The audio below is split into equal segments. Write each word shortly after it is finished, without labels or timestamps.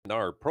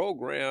our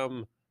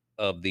program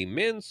of the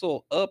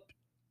Menso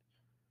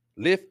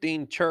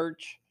Uplifting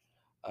Church.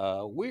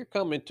 We're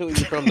coming to you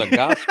from the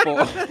gospel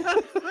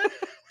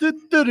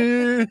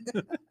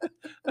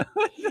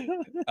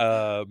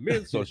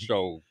Menso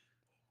show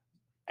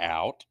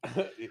out.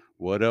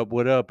 What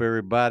up,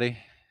 everybody?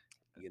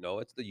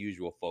 It's the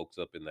usual folks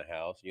up in the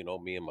house.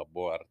 Me and my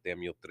boy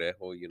Artemio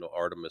Trejo,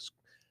 Artemis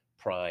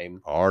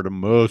Prime.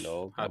 Artemis.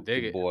 I My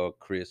dig it. boy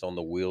Chris on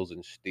the wheels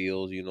and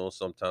steels.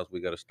 Sometimes we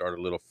got to start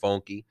a little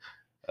funky.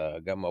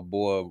 Got my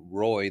boy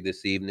Roy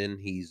this evening.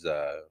 He's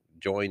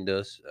joined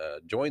us,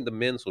 joined the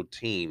Menso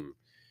team.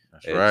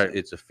 That's right.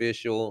 It's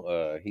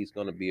official. He's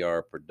going to be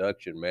our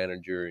production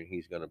manager, and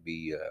he's going to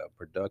be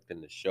producing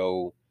the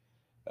show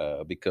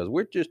because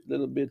we're just a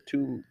little bit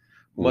too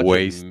much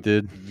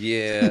wasted.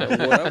 Yeah,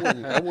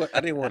 well, I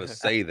didn't want to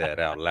say that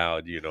out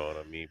loud. You know what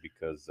I mean?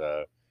 Because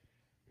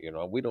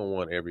we don't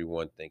want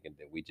everyone thinking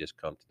that we just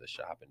come to the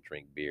shop and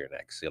drink beer and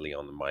act silly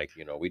on the mic.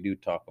 We do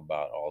talk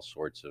about all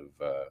sorts of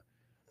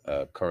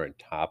current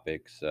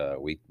topics.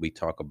 We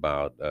talk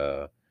about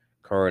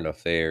current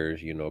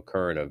affairs,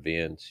 current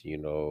events.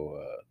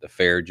 The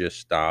fair just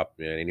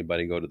stopped.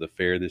 Anybody go to the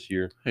fair this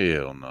year?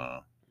 Hell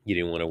no. You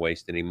didn't want to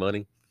waste any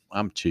money?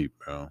 I'm cheap,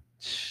 bro.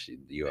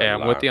 Hey,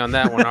 I'm with you on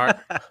that one, Art.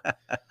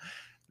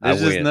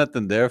 There's just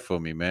nothing there for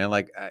me, man.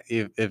 Like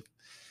if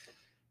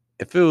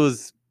it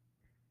was,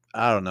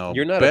 I don't know,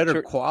 You're not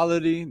better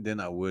quality, then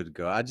I would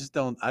go. I just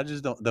don't.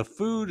 The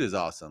food is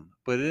awesome,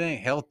 but it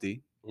ain't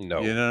healthy.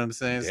 No, you know what I'm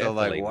saying? So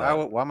like, why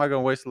am I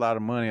gonna waste a lot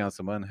of money on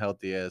some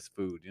unhealthy ass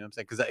food? You know what I'm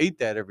saying? Because I eat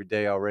that every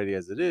day already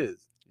as it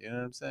is. You know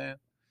what I'm saying?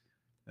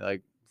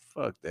 Like,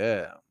 fuck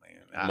that,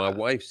 man. My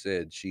wife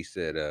said,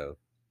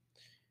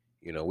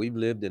 we've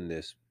lived in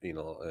this,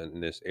 in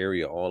this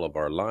area all of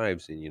our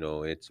lives, and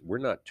we're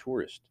not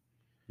tourists.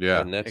 Yeah,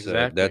 and that's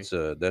exactly. That's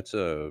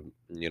an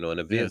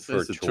event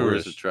for a tourists,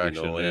 tourist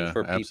attraction, and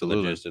for people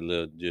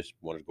that just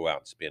want to go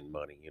out and spend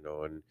money,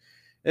 and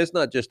it's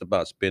not just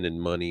about spending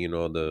money,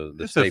 the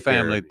it's a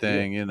family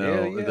thing,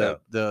 Yeah.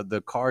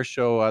 The car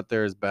show out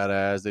there is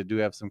badass. They do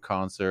have some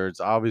concerts.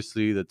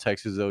 Obviously, the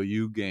Texas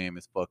OU game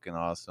is fucking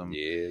awesome.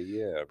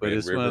 Yeah. But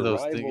it's one of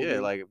those things. Yeah,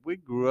 like we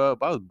grew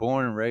up. I was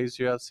born and raised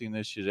here. I've seen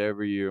this shit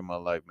every year in my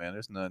life, man.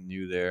 There's nothing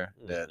new there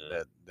that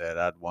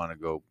I'd want to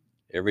go.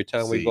 Every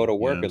time we go to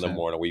work in the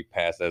morning, we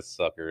pass that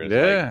sucker.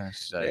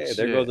 It's like,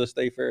 there goes the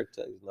State Fair.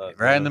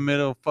 Right in the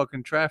middle of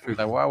fucking traffic.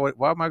 Like, why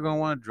am I going to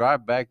want to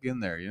drive back in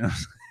there? You know.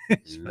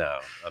 No,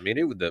 I mean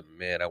it was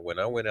when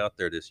I went out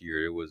there this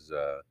year, it was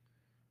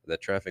the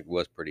traffic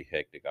was pretty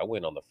hectic. I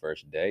went on the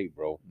first day,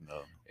 bro,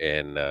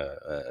 and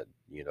I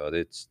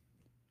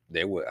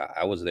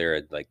was there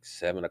at like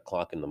 7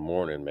 o'clock in the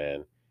morning,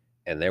 man,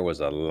 and there was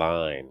a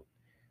line.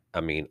 I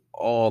mean,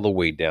 all the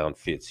way down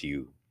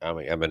Fitzhugh. I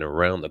mean,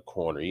 around the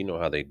corner. You know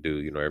how they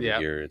do. Every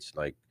year it's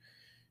like.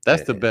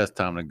 That's the best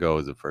time to go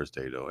is the first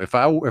day, though. If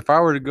I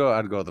were to go,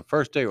 I'd go the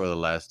first day or the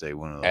last day.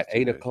 One of those. At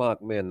 8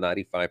 o'clock, man,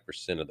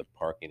 95% of the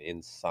parking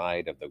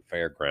inside of the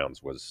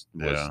fairgrounds was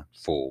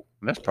full.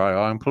 That's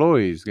probably all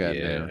employees.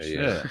 Goddamn.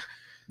 Yeah.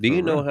 Do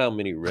you know how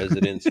many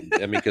residents? I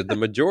mean, because the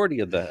majority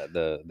of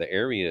the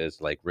area is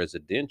like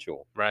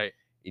residential, right?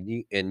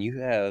 And you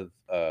have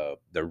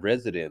the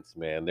residents,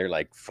 man. They're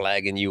like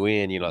flagging you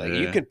in. Like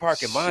you can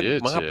park in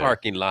my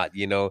parking lot.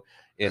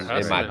 In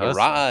my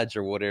garage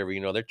or whatever,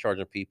 they're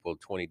charging people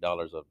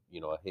 $20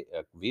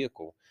 a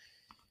vehicle.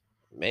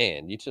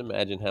 Man, you just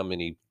imagine how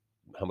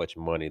much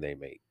money they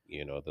make,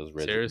 those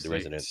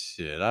residents.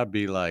 Shit, I'd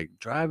be like,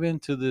 drive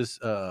into this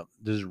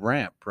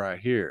ramp right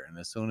here, and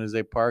as soon as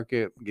they park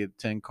it, get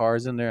 10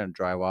 cars in there and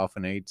drive off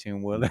an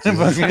 18-wheeler.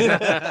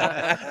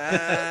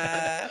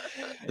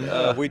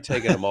 We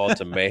taking them all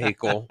to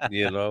Mexico,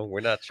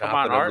 we're not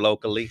chopping them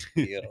locally,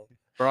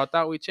 Bro, I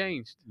thought we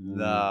changed.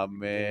 Nah,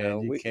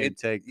 man, you can't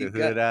take the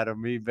hood out of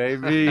me,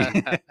 baby.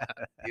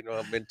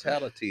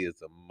 Mentality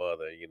is a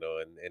mother,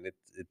 and it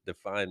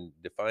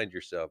defines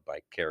yourself by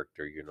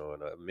character,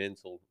 and a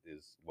mental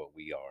is what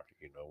we are.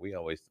 We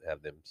always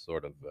have them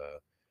sort of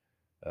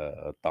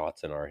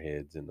thoughts in our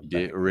heads in the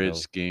get back, rich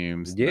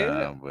schemes.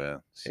 Yeah,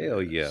 well,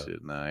 hell yeah.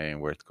 Shit, nah, it ain't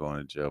worth going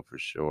to jail for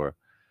sure.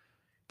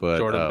 But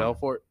Jordan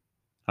Belfort,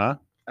 huh?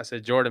 I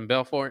said Jordan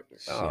Belfort.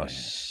 Oh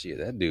shit,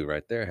 that dude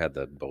right there had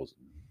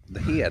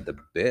he had the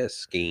best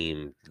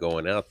scheme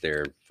going out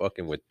there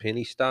fucking with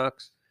penny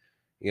stocks,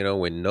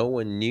 when no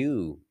one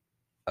knew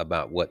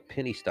about what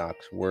penny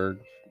stocks were.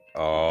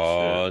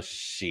 Oh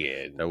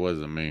shit. That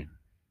wasn't me.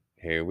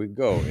 Here we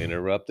go,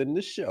 interrupting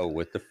the show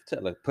with the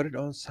put it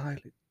on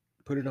silent.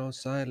 Put it on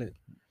silent.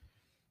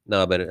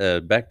 No,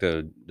 but back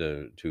to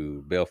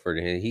Belfort,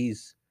 and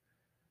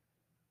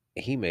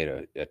he made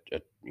a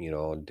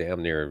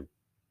damn near,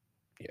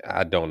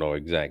 I don't know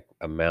exact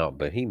amount,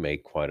 but he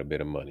made quite a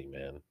bit of money,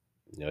 man.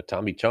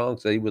 Tommy Chong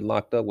said he was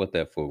locked up with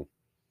that fool.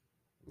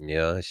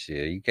 Yeah,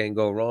 shit. You can't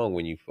go wrong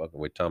when you fucking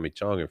with Tommy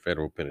Chong in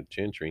federal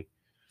penitentiary.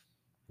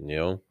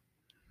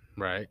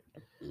 Right.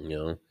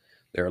 There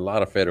are a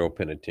lot of federal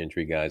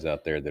penitentiary guys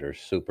out there that are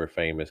super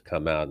famous,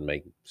 come out and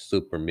make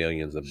super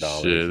millions of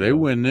dollars. Shit, they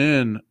went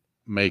in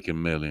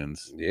making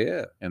millions,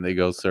 Yeah. and they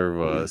go serve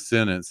a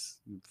sentence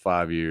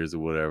 5 years or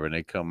whatever, and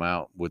they come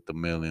out with the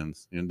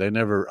millions, and they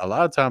never. A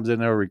lot of times they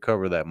never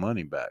recover that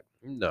money back.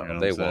 You No, know what I'm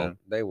they won't. saying?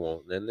 They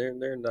won't.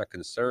 And they're not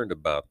concerned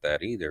about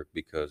that either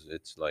because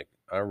it's like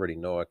I already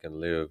know I can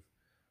live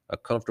a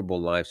comfortable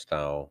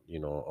lifestyle,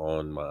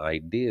 on my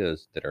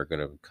ideas that are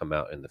going to come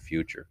out in the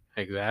future.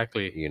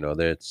 Exactly.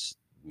 That's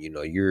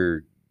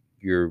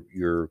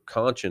your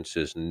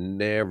conscience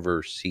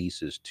never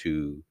ceases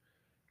to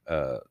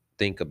uh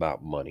think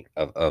about money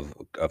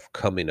of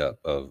coming up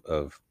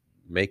of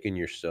making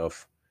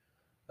yourself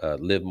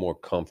live more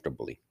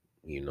comfortably,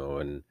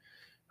 and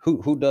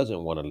who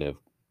doesn't want to live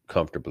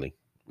comfortably?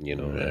 Yeah,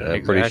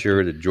 I'm pretty Exactly.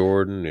 sure that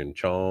Jordan and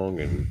Chong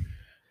and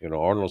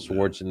Arnold yeah.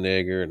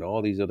 Schwarzenegger and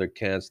all these other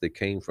cats that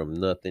came from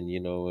nothing,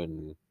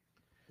 and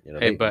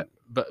Hey, they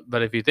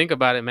but if you think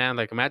about it, man,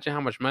 like imagine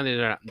how much money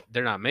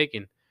they're not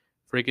making.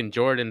 Freaking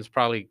Jordan's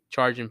probably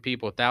charging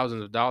people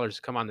thousands of dollars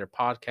to come on their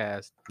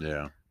podcast,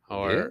 Yeah. yeah,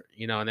 or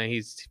and then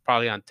he's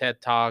probably on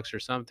TED Talks or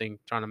something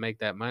trying to make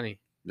that money.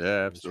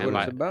 Yeah, that's what And it's by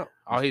absolutely. about.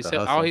 all It's he's the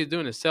all hustle, he's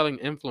doing is selling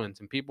influence,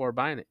 and people are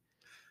buying it.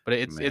 But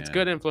it's man.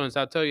 good influence,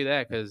 I'll tell you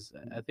that, because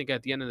I think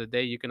at the end of the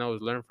day, you can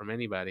always learn from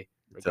anybody,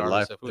 It's a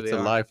regardless of who it's they a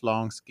are.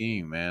 lifelong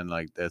scheme, man.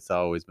 Like that's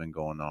always been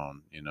going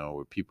on,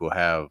 where people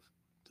have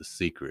the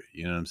secret.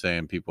 You know what I'm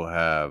saying? People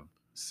have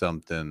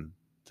something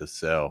to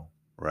sell,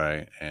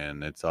 right?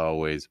 And it's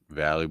always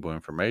valuable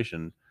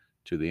information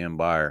to the end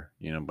buyer,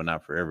 but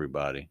not for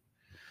everybody.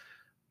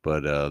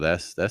 But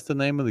that's the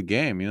name of the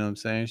game. You know what I'm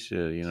saying? Shit,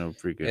 And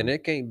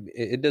freaking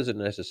it doesn't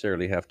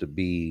necessarily have to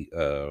be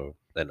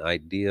an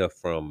idea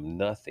from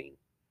nothing.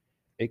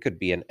 It could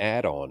be an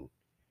add-on,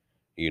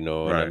 and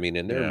I right. mean,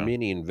 and there are Yeah,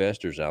 many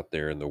investors out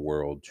there in the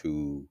world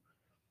who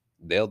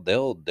they'll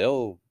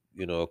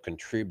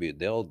contribute,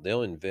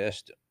 they'll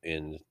invest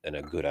in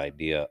a good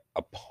idea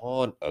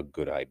upon a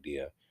good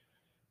idea.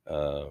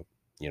 uh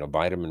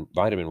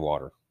vitamin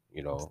water,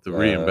 it's the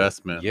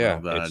reinvestment yeah,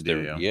 of the it's idea.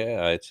 the Yeah.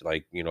 yeah, it's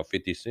like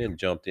 50 Cent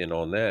jumped in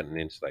on that, and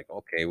it's like,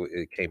 okay,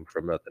 it came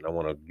from nothing. I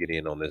want to get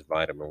in on this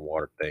vitamin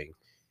water thing.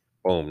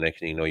 Boom, next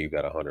thing you know, you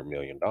got $100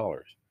 million.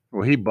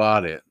 Well, he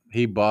bought it.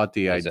 He bought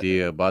the Exactly.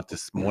 idea, bought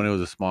this when it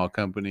was a small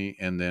company,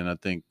 and then I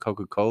think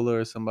Coca-Cola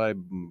or somebody,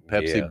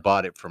 Pepsi Yeah.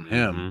 bought it from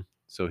him. Hmm.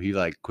 So he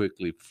like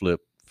quickly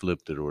flipped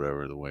it or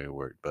whatever the way it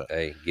worked. But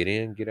Hey, get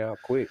in, get out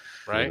quick,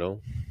 you Right?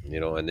 know,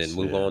 and then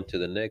move shit, on to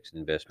the next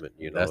investment,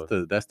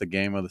 that's the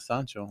game of the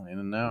Sancho, in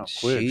and out,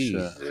 quick shit.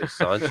 Jesus,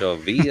 Sancho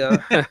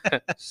Villa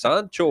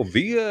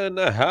in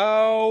the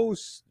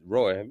house.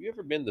 Roy, have you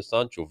ever been to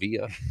Sancho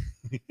Villa?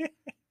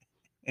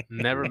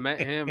 Never met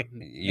him.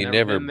 You Never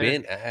never been there.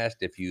 been? I asked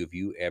if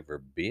you ever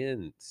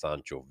been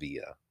Sancho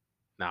Villa.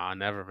 Nah,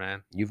 never,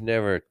 man. You've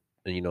never,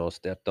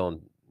 stepped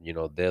on,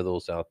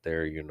 dedos out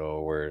there,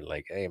 where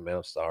like, hey man,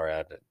 I'm sorry, I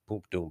had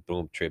boom, boom,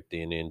 boom, tripped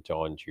into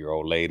onto your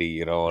old lady.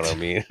 You know what I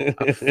mean?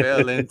 I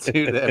fell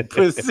into that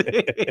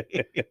pussy.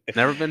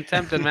 Never been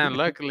tempted, man.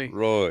 Luckily.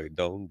 Roy,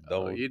 Oh,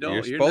 don't. you You're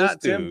don't. You're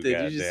not supposed to.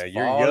 tempted. You just Goddamn,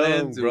 you're fall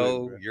young, into it,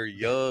 bro. bro. You're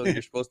young.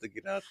 You're supposed to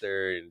get out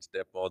there and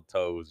step on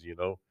toes.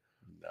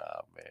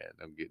 Nah,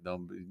 man,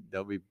 don't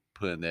be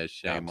putting that I'm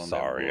shame on that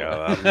sorry. boy.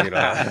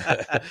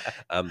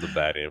 I'm the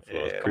bad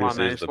influence. Yeah, Come on, Chris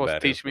man. is You're the supposed to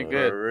bad teach me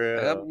influence. good.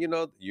 for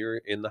real. You're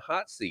in the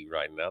hot seat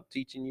right now,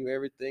 teaching you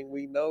everything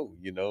we know.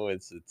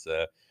 It's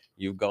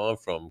you've gone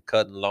from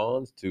cutting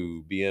lawns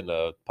to being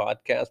a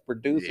podcast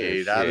producer.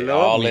 Shit, Míralo,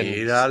 all in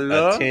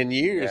míralo. 10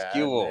 years. God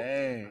Cubo.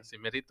 dang. Así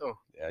merito.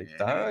 Yeah, Yeah.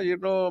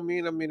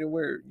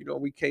 we're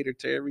we cater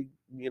to every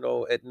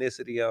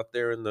ethnicity out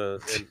there in the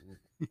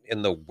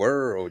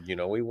world.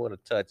 We want to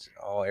touch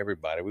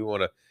everybody. We You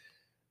want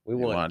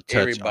want to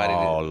touch everybody to,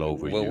 all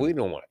over well, we you.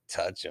 don't want to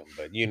touch them,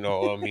 but you know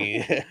what I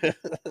mean.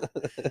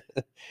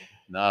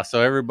 Nah,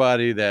 so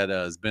everybody that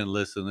has been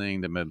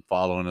listening, that been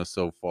following us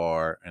so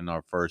far in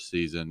our first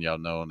season, y'all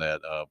know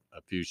that a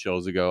few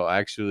shows ago,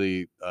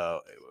 actually,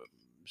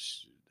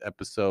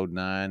 episode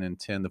 9 and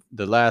 10,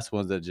 the last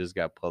ones that just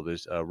got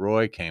published,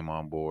 Roy came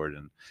on board,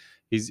 and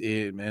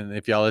and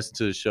if y'all listen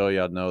to the show,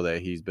 y'all know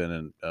that he's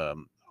been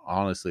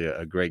honestly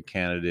a great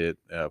candidate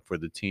for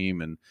the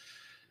team,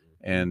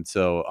 and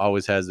so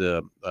always has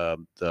the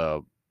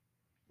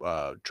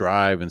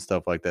drive and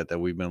stuff like that that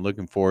we've been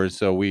looking for.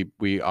 So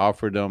we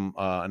offered him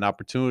an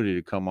opportunity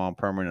to come on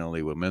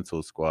permanently with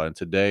Mental Squad, and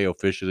today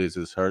officially is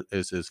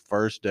his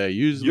first day.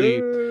 Usually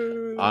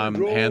Yeah, I'm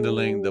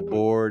handling the Roy.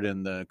 board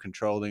and the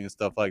controlling and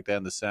stuff like that,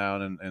 and the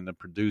sound and the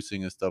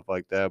producing and stuff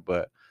like that,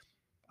 but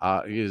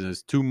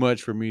it's too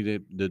much for me to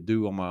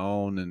do on my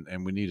own,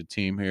 and we need a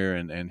team here,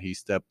 and he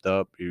stepped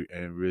up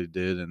and really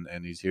did,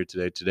 and he's here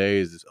today. Today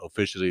is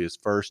officially his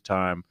first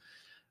time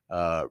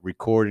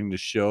recording the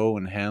show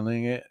and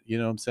handling it. You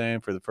know what I'm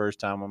saying? For the first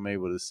time, I'm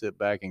able to sit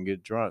back and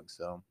get drunk.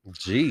 So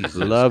Jesus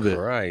love it.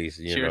 Christ,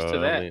 Cheers to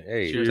I that. mean,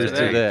 hey, Cheers to Cheers to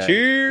that. hey, that. Yeah.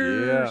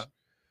 cheers. Yeah,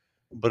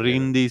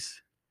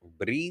 Brindis.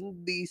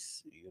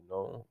 brindis.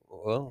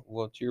 Well,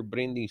 what's your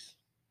brindis?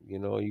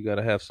 You got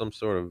to have some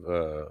sort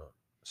of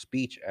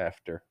speech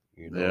after,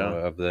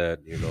 Yeah. of that.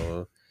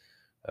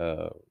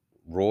 Uh,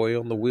 Roy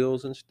on the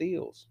wheels and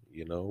steels.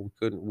 You know, we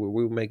couldn't.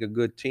 We make a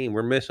good team.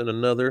 We're missing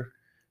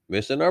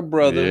our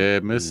brother, Yeah,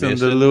 missing the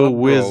missing my little bro.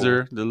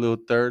 wizard, the little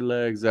third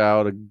legs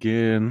out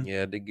again.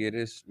 Yeah, to get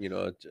his,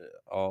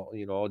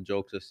 all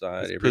jokes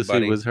aside, His pussy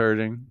everybody. was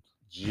hurting.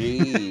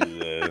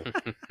 Jesus.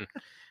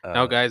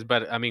 No, Uh, guys,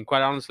 but I mean,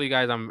 quite honestly,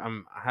 guys,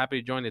 I'm happy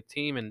to join the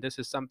team, and this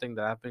is something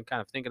that I've been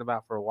kind of thinking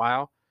about for a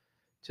while.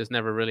 Just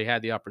never really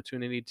had the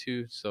opportunity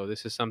to. So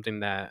this is something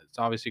that's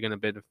obviously going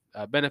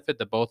to benefit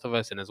the both of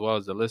us and as well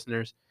as the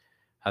listeners.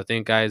 I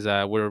think, guys,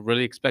 we're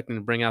really expecting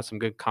to bring out some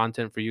good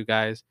content for you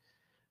guys.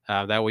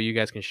 That way, you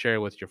guys can share it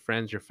with your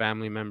friends, your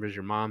family members,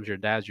 your moms, your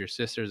dads, your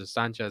sisters, the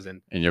Sanchas,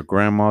 And your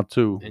grandma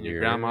too. and your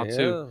grandma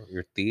too.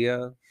 your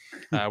Tia,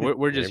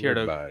 We're just here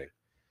to everybody.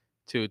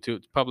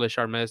 publish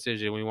our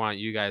message, and we want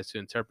you guys to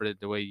interpret it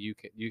the way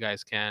you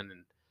guys can,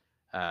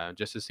 and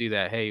just to see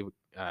that hey,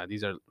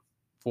 these are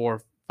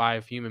 4,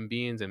 5 human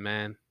beings, and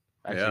man,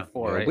 actually Yeah.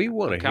 four, Yeah, right? we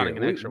want I'm to hear.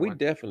 counting an extra We one.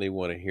 definitely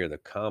want to hear the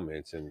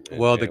comments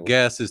Well, the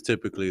guest is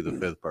typically the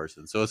fifth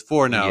person, so it's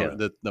four now. yeah.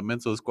 The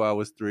Menso squad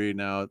was three.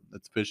 Now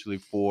it's officially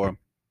four,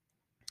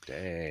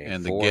 Dang,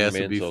 and the four guest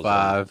would be mensos on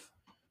five,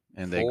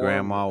 and their four.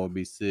 grandma would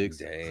be six.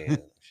 Damn,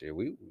 shit.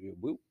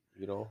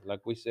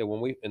 Like we said when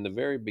we in the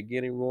very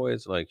beginning, Roy,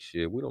 it's like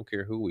shit. We don't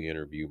care who we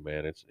interview,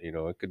 man. It's it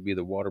could be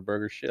the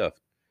Waterburger chef.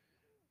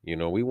 We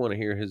want to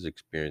hear his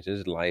experience,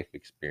 his life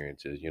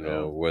experiences.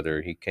 Yeah.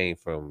 Whether he came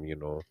from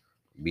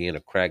being a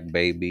crack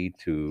baby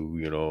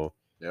to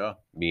Yeah.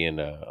 being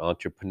an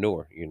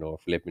entrepreneur,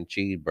 flipping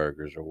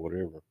cheeseburgers or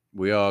whatever.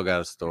 We all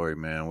got a story,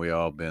 man. We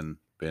all been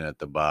at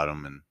the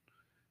bottom,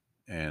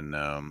 and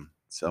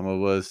some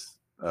of us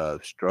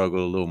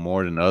struggle a little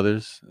more than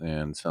others,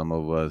 and some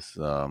of us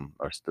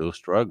are still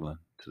struggling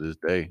to this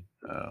day.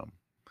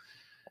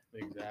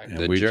 Exactly. And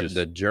The we the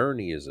just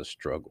journey is a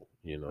struggle.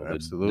 The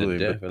absolutely,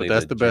 but definitely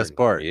that's the the best journey.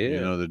 part.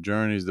 Yeah, The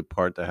journey is the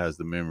part that has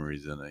the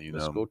memories in it.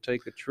 let's go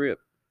take a trip.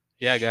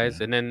 Yeah, Shit.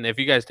 guys, and then if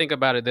you guys think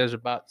about it, there's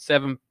about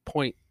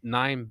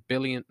 7.9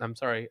 billion. I'm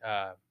sorry,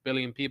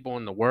 billion people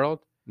in the world,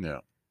 Yeah,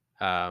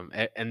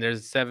 and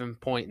there's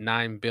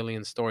 7.9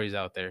 billion stories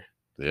out there.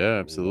 yeah, Wow.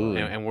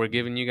 absolutely. And we're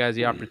giving you guys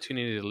the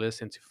opportunity to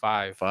listen to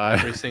Five.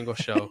 every single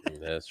show.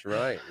 That's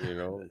right.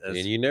 That's And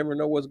you never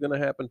know what's going to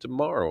happen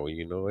tomorrow. It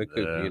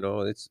could,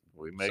 yeah. it's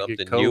We may get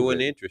something new and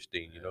COVID.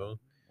 interesting.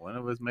 One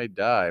of us may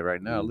die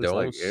right now. It looks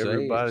like Don't say it.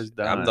 everybody's I'm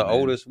dying, the man.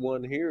 oldest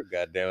one here.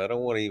 Goddamn, I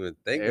don't want to even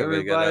think of it.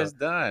 Everybody's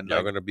dying. Y'all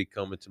Like gonna be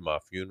coming to my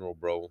funeral,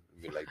 bro.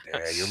 And be like,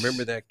 Dad, you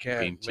remember that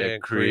cat, Pinche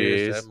man,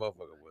 Chris? That Chris.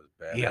 motherfucker was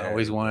He badass.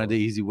 always wanted the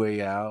easy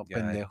way out.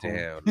 God Pendejo.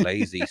 damn,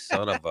 lazy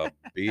son of a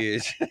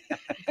bitch.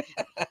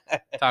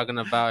 Talking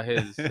about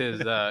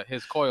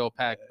his coil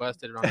pack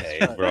busted on his Hey,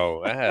 truck.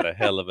 bro, I had a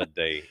hell of a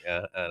day,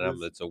 and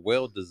Chris- it's a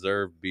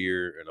well-deserved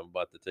beer, and I'm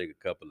about to take a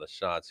couple of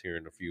shots here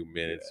in a few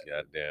minutes.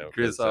 Goddamn,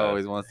 Chris 'cause,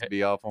 always wants to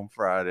be off on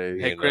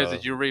Fridays. Hey you Chris, know,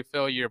 did you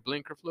refill your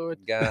blinker fluid?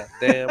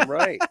 goddamn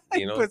right.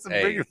 He put some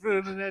Hey, bigger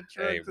food in that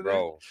truck hey, today.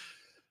 bro.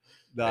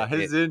 Nah, It,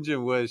 his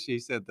engine was. She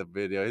sent the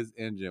video. His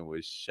engine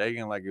was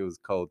shaking like it was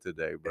cold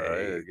today, bro.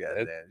 hey, It was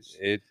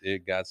goddamn.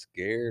 it got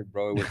scared,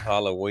 bro. It was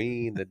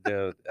Halloween.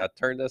 I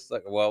turned that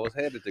sucker. Well, I was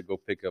headed to go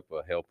pick up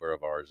a helper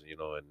of ours,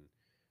 and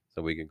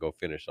so we can go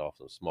finish off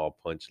some small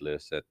punch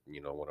lists at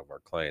one of our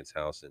clients'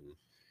 house.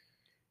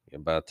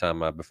 And by the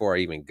time before I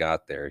even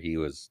got there, he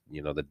was,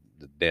 the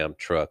damn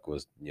truck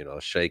was,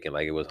 shaking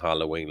like it was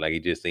Halloween, like he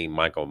just seen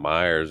Michael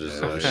Myers or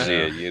some Yeah.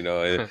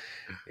 shit,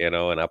 and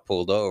I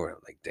pulled over. I'm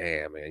like,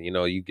 damn, man,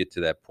 you get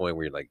to that point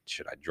where you're like,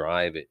 should I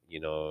drive it?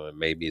 And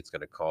maybe it's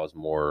going to cause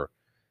more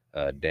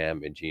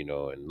damage,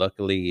 and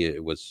luckily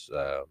it was,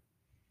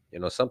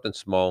 something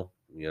small,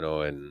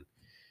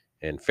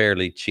 and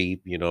fairly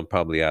cheap. I'm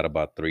probably out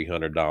about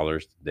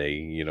 $300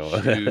 today.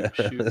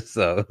 Shoot.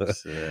 So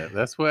Shit,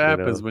 that's what you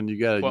happens know, when you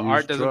got a Well, used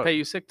Art doesn't truck. pay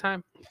you sick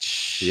time.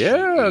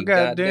 Yeah, you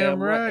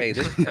goddamn right.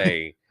 Hey,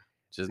 hey,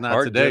 Just not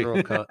hard today.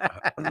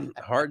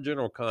 hard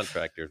general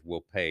contractors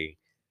will pay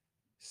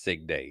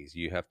sick days.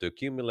 You have to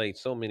accumulate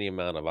so many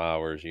amount of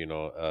hours.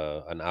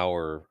 An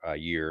hour a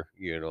year.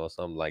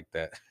 Something like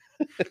that.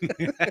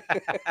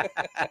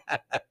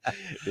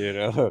 you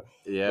know,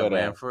 Yeah, but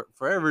man. For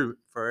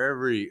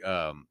every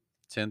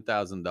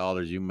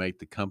 $10,000 you make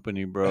the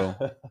company, bro,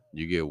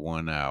 you get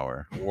 1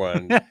 hour.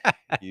 one.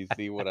 You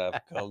see what I've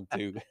come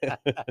to.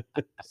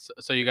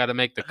 So you got to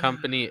make the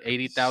company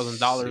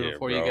 $80,000 Shit,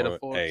 before you get a bro.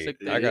 full Hey, sick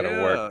I day. gotta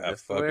work a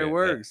That's the way it fucking.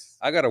 works.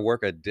 I gotta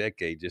work a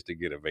decade just to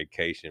get a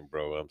vacation,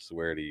 bro. I'm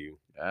swear to you.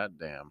 God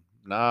damn.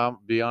 Nah,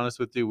 be honest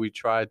with you, we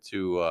tried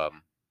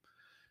to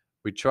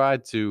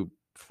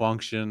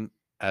function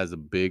as a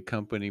big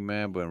company,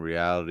 man, but in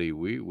reality,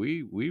 we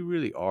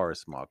really are a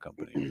small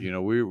company.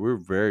 We're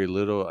very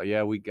little.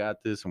 Yeah, we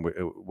got this, and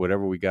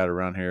whatever we got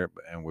around here,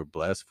 and we're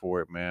blessed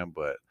for it, man.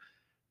 But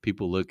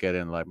people look at it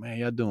and like, man,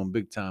 y'all doing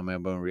big time,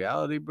 man. But in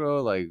reality,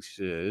 bro, like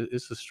shit,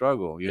 it's a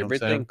struggle. You know what I'm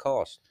Everything saying?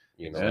 costs.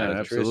 Yeah,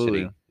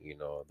 absolutely. Electricity.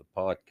 The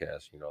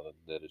podcast.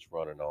 That it's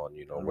running on.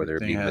 Whether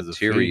it Everything be has a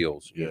fee.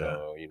 materials.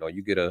 Yeah.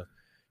 You get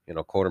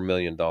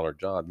 $250,000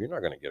 job, you're not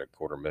going to get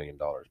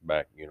 $250,000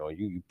 back.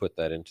 You put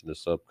that into the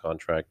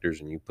subcontractors,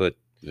 and you put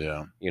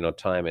Yeah.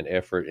 time and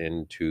effort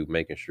into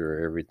making sure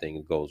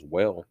everything goes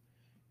well.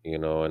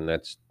 And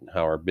that's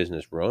how our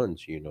business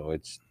runs.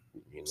 It's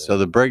So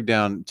the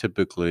breakdown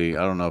typically,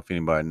 I don't know if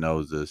anybody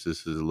knows this.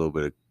 This is a little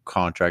bit of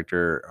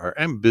contractor or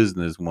and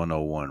business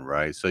 101,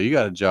 right? So you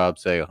got a job,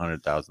 say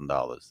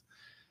 $100,000.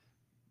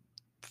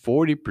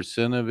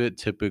 40% of it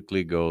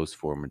typically goes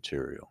for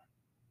material,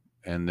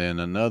 and then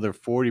another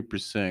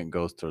 40%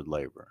 goes toward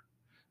labor,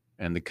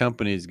 and the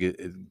companies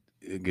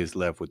it gets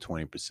left with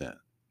 20%.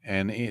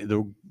 And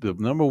the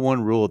number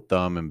one rule of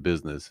thumb in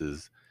business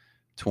is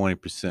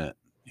 20%.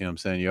 You know what I'm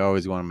saying? You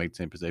always want to make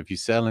 10%. If you're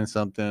selling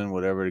something,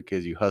 whatever the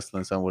case, you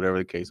hustling something, whatever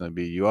the case may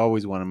be, you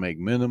always want to make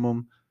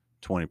minimum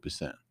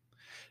 20%.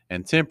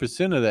 And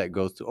 10% of that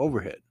goes to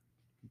overhead,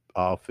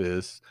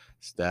 office,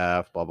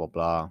 staff, blah, blah,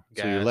 blah.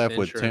 So you're Gas, left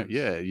with 10. insurance.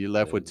 Yeah, you're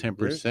left with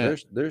there's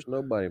 10%. there's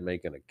nobody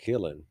making a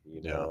killing.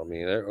 Yeah. I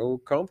mean, they're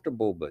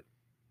comfortable, but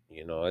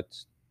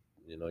it's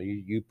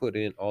you put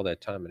in all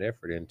that time and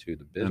effort into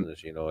the And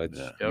business. It's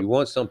yeah, Yep. you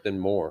want something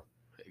more.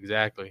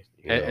 Exactly.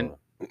 You And know,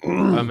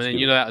 and then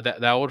Excuse me.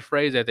 that old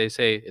phrase that they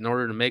say, in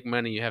order to make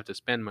money, you have to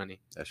spend money.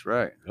 that's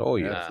right. Oh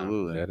yeah,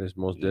 Absolutely. that is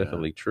most Yeah.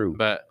 definitely true.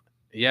 But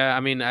yeah, I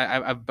mean,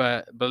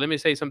 but let me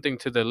say something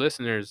to the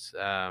listeners.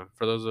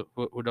 For those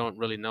who don't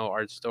really know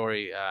our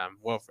story,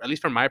 well, at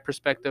least from my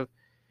perspective,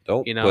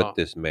 Don't you put know,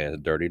 this man's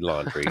dirty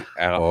laundry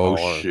out Oh on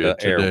the shit!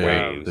 Today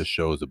the airwaves.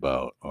 show's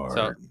about so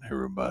art,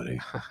 everybody.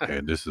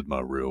 Okay, this is my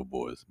real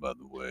voice, by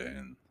the way,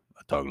 and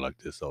I talk like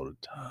this all the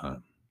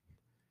time.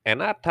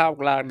 And I talk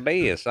like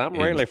this. I'm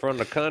And really from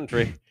the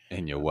country.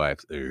 in your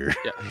wife's ear.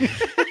 yeah,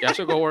 y'all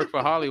should go work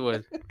for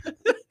Hollywood.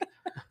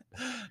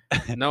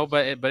 No,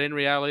 but in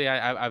reality,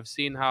 I've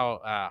seen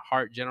how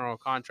Hart General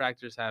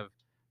Contractors have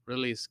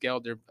really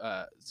scaled their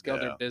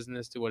Yeah,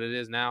 business to what it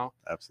is now.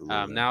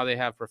 absolutely. Now they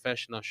have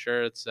professional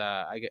shirts.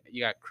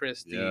 You got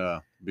Christie. Yeah.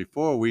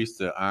 Before we used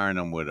to iron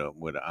them with an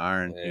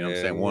iron, you know what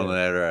I'm saying? One Yeah.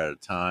 letter at a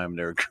time.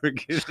 They were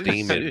cricket.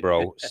 Steam it,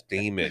 bro.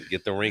 Steam it.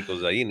 Get the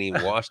wrinkles out. You didn't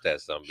even wash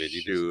that some bitch.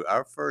 You just Shoot,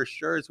 our first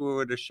shirts were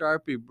with a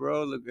Sharpie,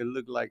 bro. It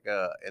looked like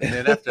and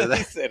then after he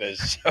that said a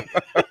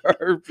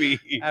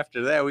Sharpie.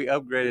 after that we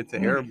upgraded to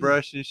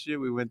airbrush and shit.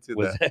 We went to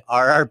Was the that-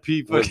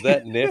 RRP Was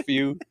that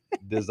nephew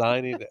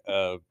designing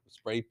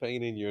spray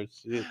painting your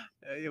shit?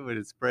 yeah, with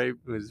a spray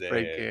Damn.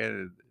 can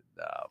and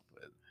nah,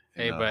 but you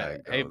Hey, know how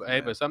it goes, hey,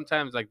 man. but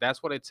sometimes like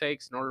that's what it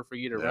takes in order for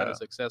you to run Yeah. a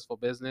successful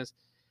business.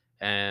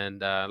 And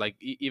like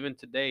even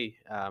today,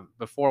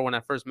 before when I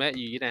first met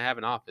you, you didn't have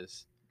an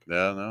office.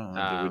 Yeah, no, we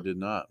Um, did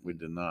not. We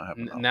did not have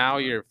an office, Now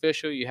man. you're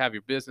official. You have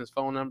your business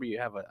phone number. You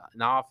have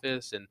an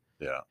office,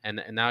 Yeah.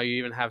 and now you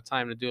even have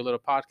time to do a little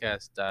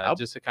podcast I'll-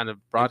 just to kind of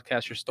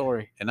broadcast your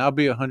story. And I'll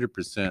be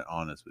 100%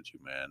 honest with you,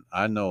 man.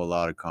 I know a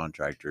lot of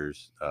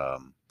contractors.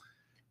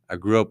 I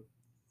grew up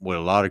with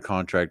a lot of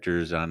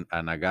contractors, and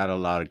I got a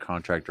lot of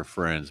contractor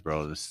friends,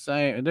 bro.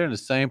 They're in the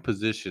same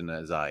position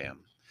as I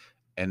am,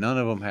 and none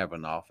of them have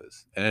an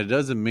office. And it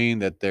doesn't mean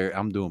that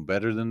I'm doing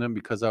better than them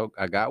because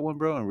I got one,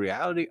 bro. In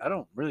reality, I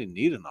don't really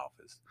need an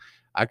office.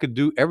 I could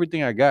do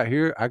everything I got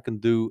here. I can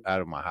do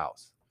out of my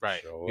house. Right.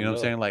 Sure You know what I'm enough.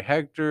 saying? Like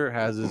Hector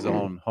has his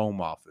own home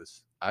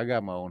office. I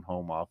got my own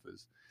home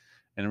office.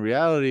 And in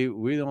reality,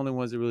 we're the only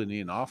ones that really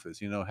need an office.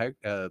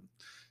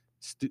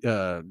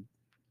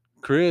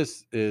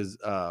 Chris is,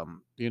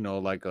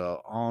 like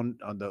on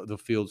the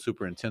field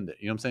superintendent.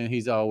 You know what I'm saying?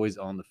 He's always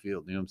on the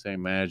field. You know what I'm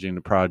saying? Managing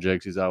the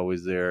projects. He's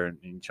always there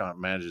and trying to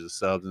manage the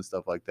subs and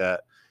stuff like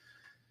that.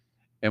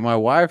 And my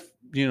wife,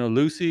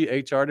 Lucy,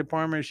 HR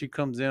department, she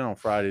comes in on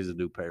Fridays to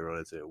do payroll.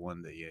 That's it.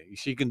 One day, yeah,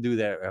 she can do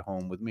that at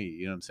home with me.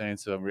 You know what I'm saying?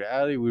 So in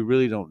reality, we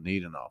really don't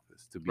need an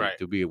office to be Right.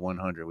 to be at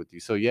 100 with you.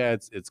 So yeah,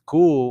 it's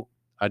cool.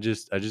 I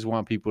just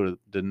want people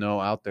to know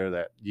out there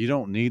that you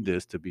don't need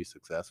this to be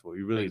successful.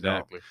 You really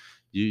Exactly. don't.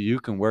 You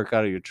can work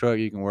out of your truck.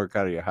 You can work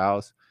out of your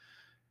house,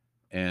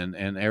 and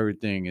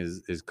everything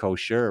is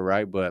kosher,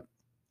 right? But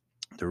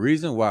the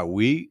reason why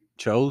we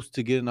chose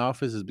to get an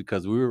office is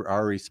because we were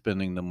already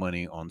spending the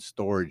money on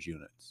storage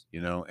units,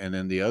 and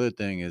then the other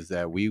thing is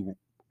that we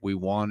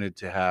wanted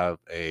to have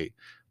a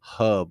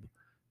hub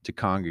to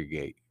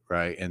congregate,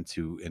 right, and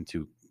to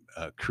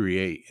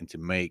create and to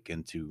make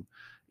and to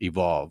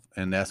evolve,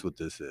 and that's what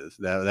this is.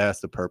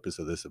 That's the purpose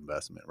of this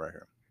investment right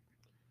here.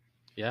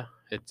 Yeah,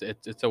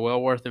 it's a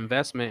well worth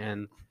investment,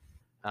 and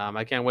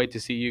I can't wait to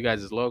see you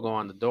guys' logo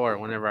on the door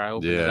whenever I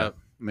open it Yeah, up.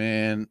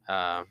 man.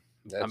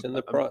 That's I'm- in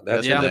the I'm-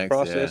 that's yeah. in the next,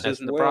 process yeah. That's as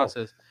in the well.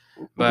 process.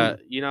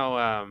 But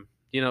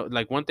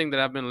like one thing that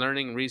I've been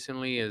learning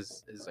recently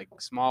is like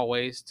small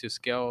ways to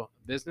scale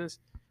business.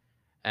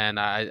 And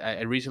I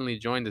recently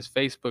joined this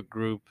Facebook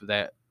group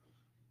that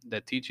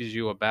teaches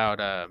you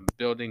about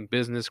building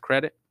business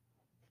credit.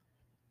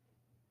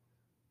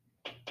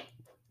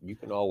 You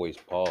can always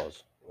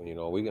pause.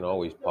 We can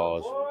always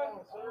pause.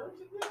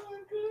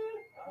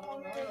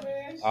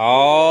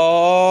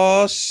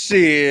 Oh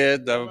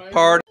shit! The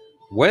party.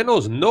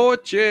 Buenos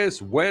noches,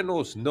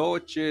 buenos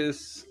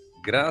noches.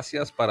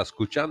 Gracias para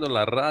escuchando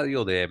la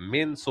radio de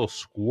Menso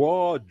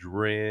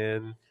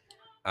Squadron.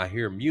 I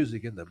hear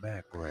music in the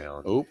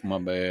background. Oh, my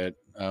bad.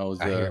 I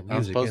hear I'm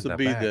music supposed in to the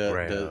be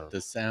background.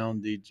 the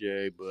sound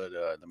DJ, but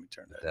let me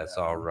turn that That's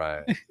down. all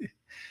right.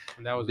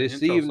 And that was an This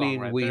intro song evening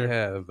right we there.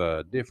 have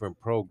a different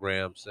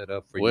program set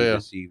up for you Well,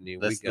 this evening.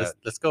 We got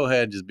let's go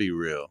ahead and just be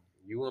real.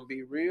 you want to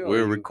be real?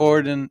 We're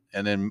recording,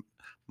 and then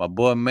my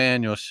boy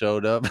Manuel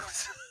showed up.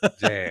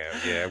 Damn,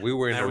 yeah, we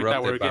were Man, we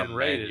thought we interrupted were by getting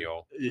raided.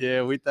 Manuel.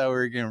 Yeah, we thought we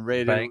were getting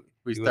raided. Bang.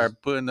 We He was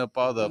started putting up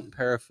all the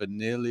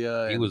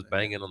paraphernalia. he and, was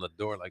banging on the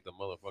door like the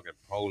motherfucking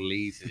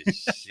police and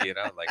shit.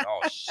 I was like,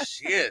 oh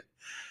shit.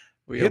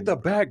 We Hit the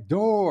back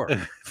door.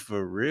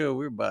 for real.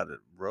 We're about to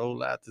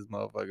roll out this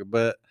motherfucker.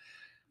 But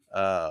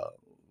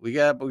we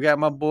got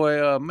my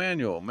boy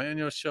Manuel.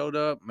 Manuel showed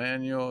up.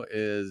 Manuel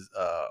is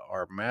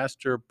our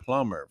master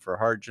plumber for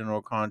Hart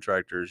General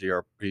Contractors.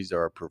 He's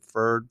our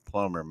preferred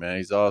plumber, man.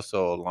 He's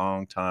also a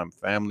longtime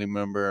family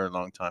member, a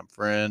longtime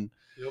friend.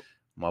 Yep.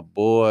 My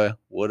boy,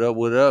 what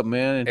up,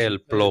 man? El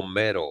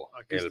plomero.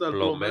 Aquí El está el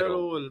plomero.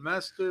 plomero, el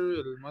master,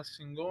 el más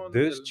chingón.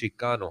 This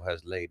Chicano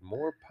has laid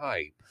more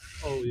pipe.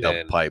 Oh, The yeah.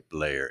 than pipe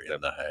layer the-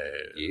 in the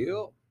head.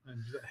 Yeah.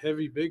 And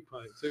heavy big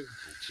pipe, too.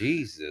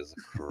 Jesus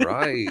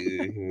Christ.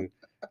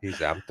 He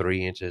said, I'm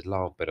 3 inches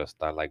long, but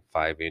está like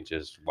 5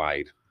 inches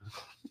wide.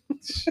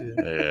 Shit.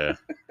 Yeah.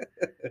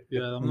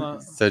 Yeah, I'm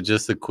not. So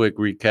just a quick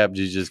recap,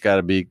 you just got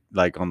to be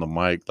like on the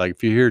mic. Like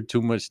if you hear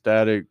too much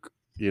static,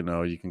 you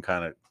know, you can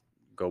kind of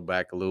go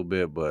back a little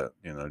bit, but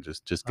you know,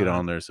 just get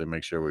on there so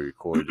make sure we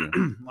record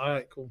you. All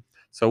right, cool.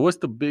 So what's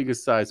the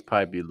biggest size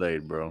pipe you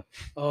laid, bro?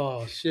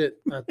 Oh, shit.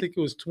 I think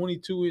it was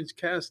 22-inch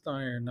cast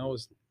iron. That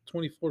was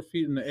 24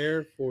 feet in the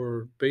air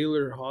for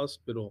Baylor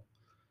Hospital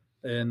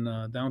in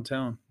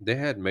downtown. They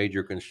had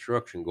major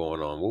construction going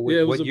on. What,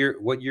 Yeah, it what was a- year?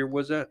 What year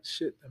was that?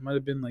 Shit, it might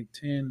have been like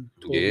 10,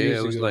 12 Yeah, years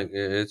it was ago. like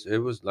it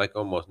was like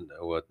almost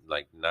what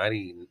like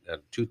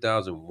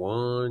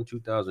 2001,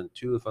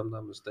 2002, if I'm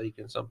not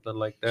mistaken, something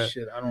like that.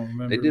 Shit, I don't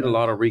remember. They did a man.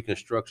 lot of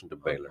reconstruction to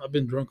Baylor. I've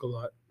been drunk a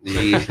lot.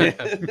 Yeah.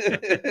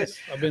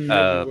 I've been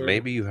everywhere.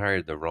 Maybe you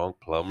hired the wrong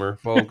plumber,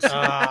 folks.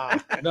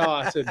 No,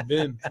 I said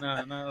been.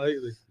 Nah, not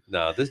lately.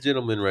 No, this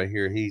gentleman right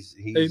here, Hey,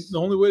 he's the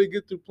only way to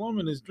get through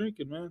plumbing is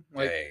drinking, man.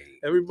 Like hey,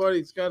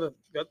 everybody's got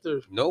their.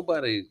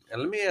 nobody.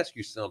 And let me ask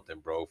you something,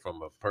 bro,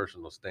 from a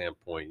personal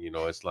standpoint. You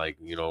know, it's like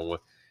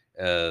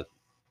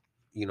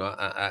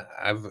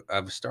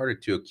I've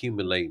started to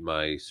accumulate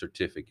my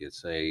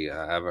certificates.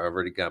 I've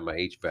already got my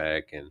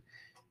HVAC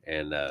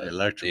and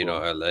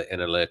Electrical. an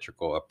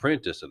electrical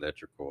apprentice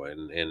electrical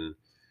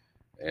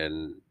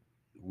and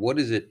what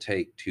does it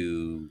take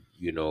to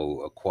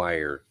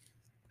acquire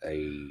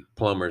a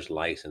plumber's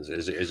license?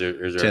 Is there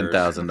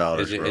 $10,000,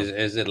 bro.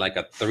 is it like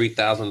a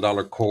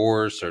 $3,000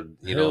 course or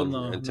Hell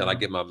no, until I no.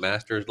 get my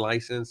master's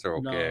license or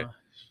okay?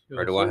 Nah,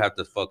 Or do I have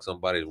to fuck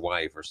somebody's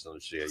wife or some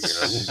shit?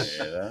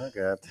 Yeah,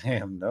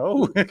 goddamn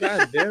no.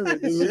 God damn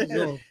it, dude!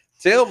 No.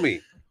 Tell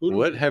me.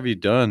 What have you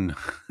done,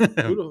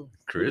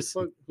 Chris?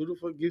 Who the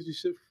fuck gives you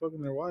shit for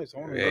fucking their wives? I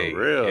want to Hey, For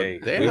real, hey,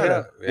 they we had to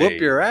got- whoop hey.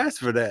 your ass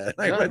for that.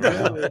 Like, what the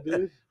hell?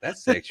 dude.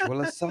 That's sexual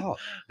assault.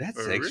 That's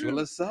For sexual real?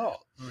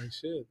 assault. All right,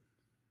 shit.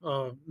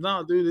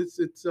 No, dude, it's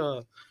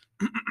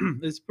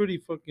it's pretty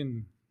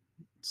fucking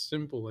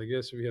simple, I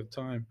guess, if you have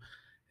time.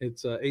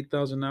 It's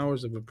 8,000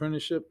 hours of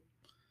apprenticeship.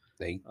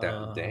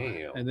 Damn.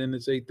 And then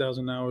it's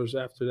 8,000 hours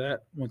after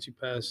that once you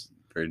pass.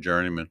 For a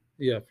journeyman.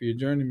 Yeah, for your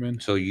journeyman.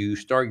 So you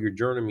start your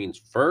journeymans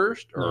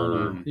first,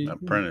 or No.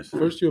 Apprentice.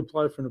 First, you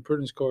apply for an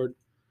apprentice card,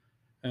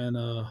 and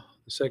the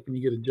second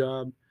you get a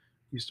job,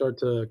 you start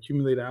to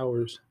accumulate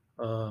hours,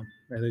 and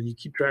then you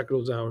keep track of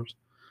those hours,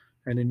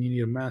 and then you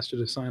need a master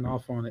to sign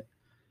off on it.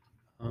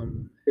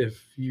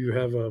 If you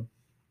have a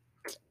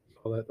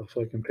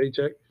fucking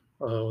paycheck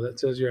that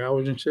says your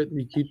hours and shit, and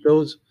you keep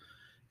those,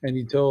 and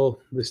you tell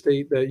the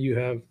state that you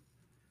have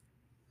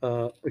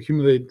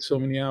accumulated so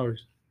many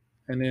hours,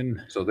 and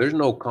then so there's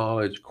no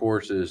college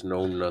courses,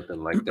 no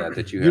nothing like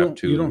that you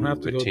don't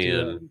have to go attend.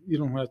 to that. You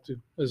don't have to.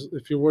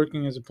 If you're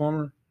working as a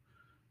plumber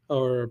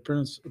or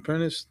apprentice,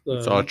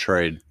 It's all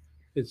trade.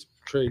 it's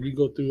trade. You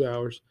go through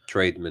hours.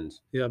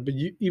 Tradesmen's. Yeah, but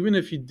even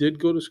if you did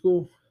go to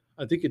school,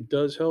 I think it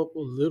does help a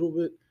little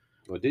bit.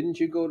 Well, didn't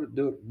you go to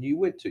do? You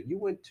went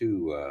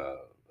to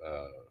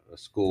a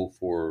school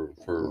for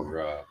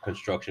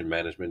construction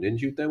management,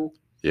 didn't you, Themel?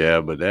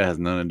 Yeah, but that has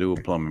nothing to do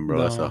with plumbing, bro.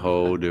 That's a No.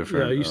 whole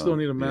different. Yeah, you still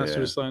need a master yeah.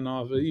 to sign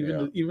off. Even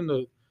Yeah. even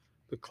the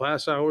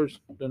class hours,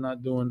 they're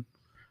not doing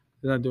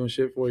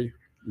shit for you.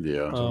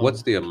 Yeah, So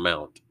what's the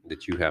amount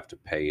that you have to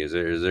pay? Is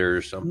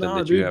there something Nah,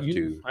 that dude, you have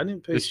to? I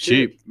didn't pay. it's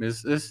shit. cheap.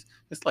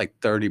 It's like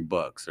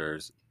 $30 or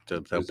to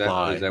Is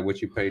apply. that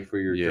what you paid for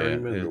your Yeah,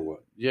 journeyman it- or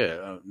what?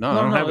 Yeah, no,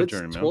 I don't have a it's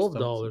journeyman.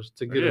 $12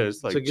 to get Yeah, a,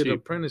 it's like to get an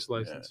cheap. apprentice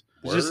license.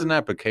 It's just an Word?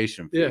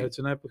 application fee. Yeah, it's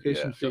an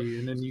application Yeah. fee,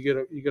 and then you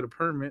get a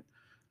permit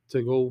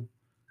to go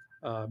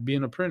be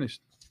an apprentice,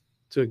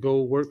 to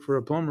go work for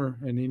a plumber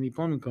in any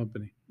plumbing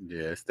company.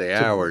 Yeah, it's the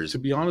To- hours. To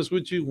be honest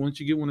with you, once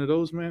you get one of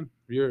those, man,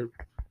 you're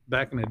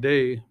back in the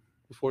day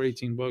before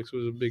 $18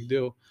 was a big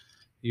deal.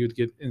 you would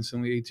get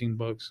instantly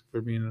 $18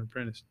 for being an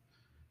apprentice,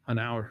 an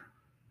hour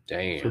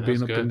Damn. for Yeah, being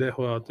that's a good.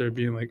 pendejo out there,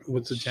 being like,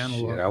 "What's the channel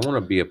Shit, I on?"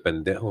 want to be a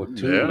pendejo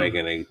too, Yeah.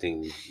 making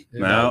 18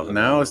 Yeah. thousand.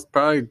 Now it's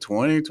probably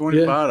 $20,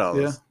 Yeah,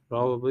 $25.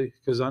 probably.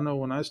 Because I know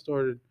when I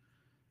started,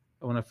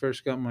 when I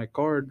first got my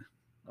card,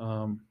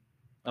 um,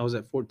 I was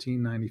at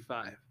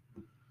 $14.95.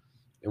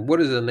 And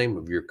what is the name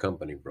of your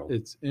company, bro?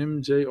 It's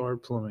MJR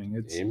Plumbing.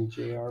 It's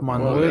MJR.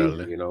 Manuel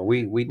Órale. You know,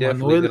 we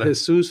definitely Manuel gonna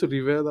Jesus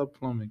Rivera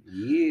Plumbing.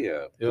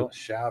 Yep.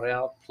 shout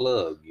out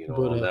plug, you know,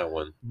 But on that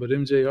one. but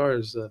MJR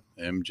is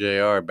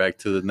MJR, back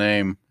to the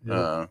name.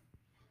 Yep.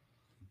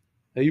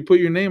 You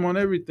put your name on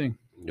everything.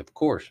 Of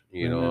course,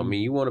 you And know, I then-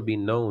 mean, you want to be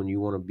known, you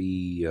want to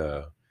be,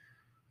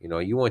 you know,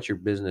 you want your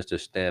business to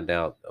stand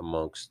out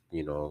amongst,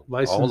 you know, all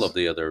License- of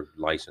the other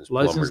licensed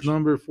License plumbers.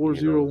 number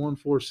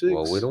 40146.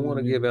 Well, we don't want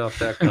to give out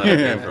that kind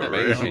of For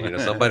information. real. You know,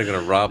 somebody's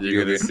gonna rob You're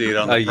you. gonna see it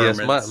on the Yes,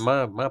 permits.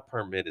 my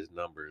permit is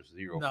number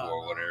 04 No,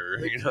 whatever.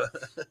 they- You know.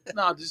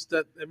 No, just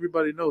that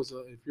everybody knows.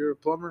 If you're a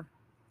plumber,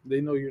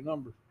 they know your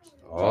number.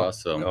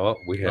 Awesome. Oh,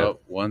 we have Oh,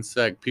 one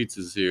sec.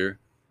 Pizza's here.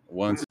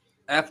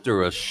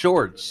 after a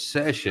short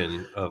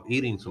session of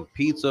eating some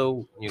pizza,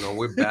 you know,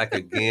 we're back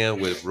again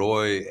with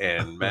Roy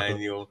and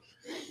Manuel.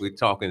 We're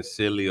talking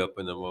silly up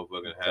in the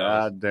motherfucking house.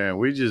 God damn.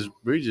 We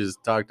just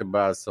talked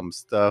about some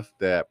stuff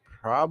that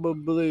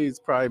it's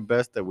probably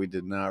best that we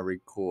did not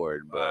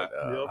record. But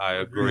Yep. I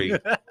agree.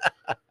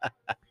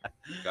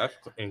 That's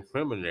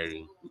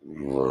incriminating.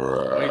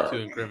 Way too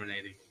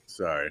incriminating.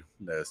 Sorry,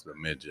 that's a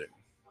midget.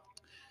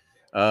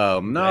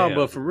 Damn.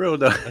 But for real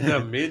though,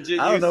 A midget,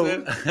 I don't you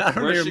know. said? I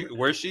don't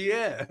Where's she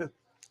at?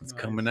 It's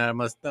coming out of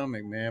my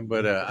stomach, man.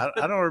 But I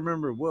don't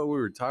remember what we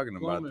were talking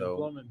about though.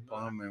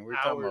 Plumbing. We're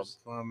talking about Hours.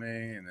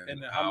 plumbing, and then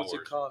And how much it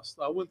Hours. cost.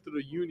 I went through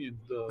the union.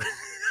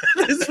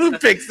 this one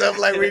picks up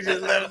like we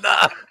just left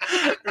off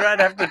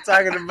right after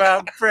talking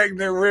about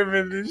pregnant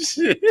women and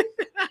shit.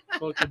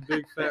 Fucking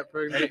big fat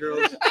pregnant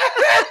girls.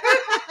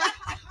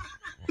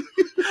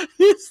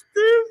 You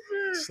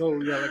stupid. So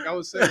yeah, like I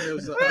was saying, there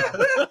was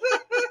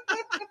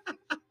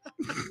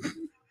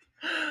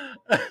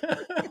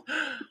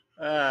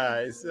All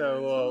right,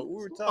 so we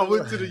were I talking.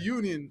 went to the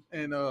union,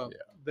 and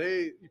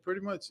they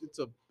pretty much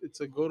it's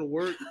a go to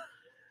work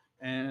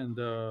and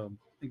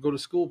go to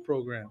school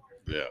program,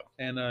 Yeah.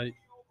 and I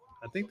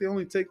think they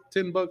only take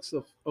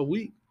 $10 a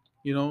week,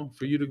 you know,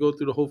 for you to go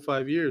through the whole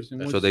 5 years.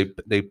 And So once-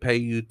 they pay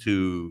you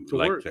to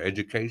like work. to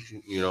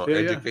education, you know, Yeah,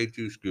 yeah. educate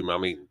you. Excuse me, I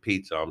mean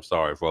pizza. I'm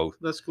sorry, folks.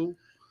 that's cool.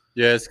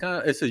 Yeah,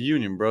 it's a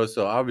union, bro.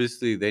 So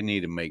obviously they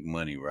need to make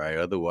money, right?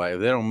 Otherwise, if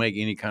they don't make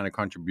any kind of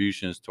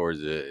contributions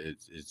towards it,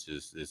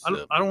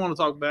 I don't want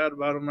to talk bad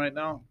about them right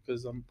now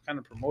because I'm kind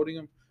of promoting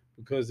them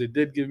because they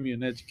did give me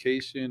an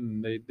education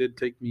and they did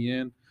take me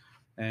in,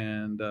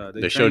 and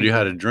they showed you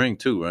how to drink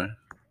too, right?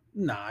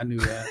 Nah, I knew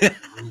that.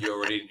 You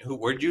already.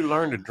 Where'd you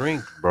learn to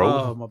drink,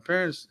 bro? My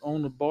parents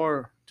owned a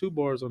bar, 2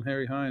 bars on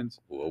Harry Hines.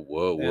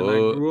 Whoa. And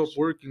I grew up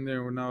working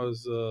there when I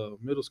was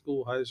middle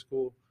school, high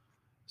school.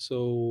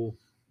 So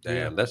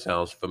Damn, that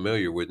sounds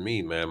familiar with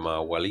me, man. My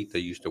abuelita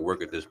used to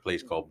work at this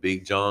place called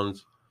Big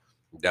John's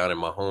down in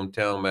my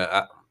hometown, man.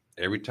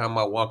 Every time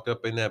I walked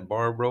up in that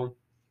bar, bro,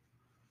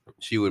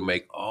 she would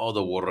make all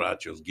the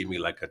borrachos give me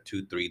like a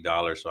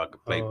 $2-3 so I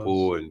could play Oh,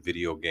 pool and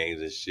video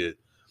games and shit.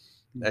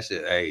 That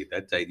shit, hey,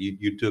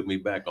 you took me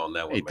back on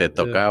that Y one, te man.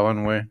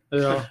 tocaban, güey.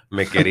 yeah,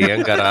 Me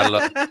querían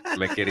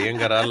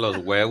ganar los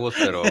huevos,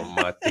 pero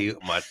my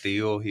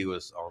tío, he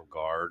was on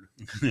guard.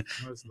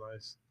 that's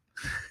nice.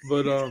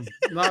 But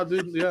nah,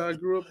 dude, yeah, I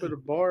grew up at a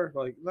bar.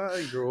 Like, nah, I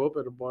didn't grow up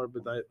at a bar,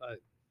 but I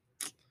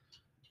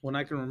when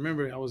I can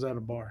remember, I was at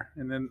a bar,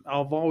 and then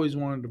I've always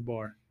wanted a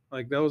bar.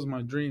 Like that was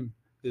my dream,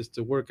 is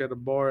to work at a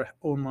bar,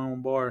 own my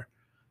own bar.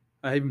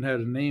 I even had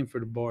a name for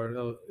the bar.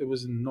 It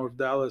was in North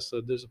Dallas.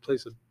 There's a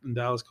place in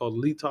Dallas called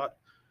Letot.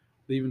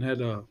 They even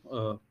had a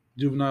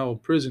juvenile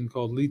prison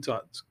called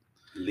Letot.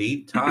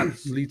 Lead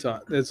tots.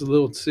 Letot. That's a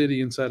little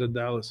city inside of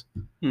Dallas.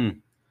 Hmm.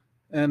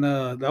 And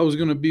that was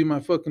gonna be my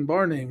fucking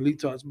bar name,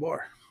 Letot's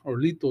Bar or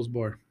Lito's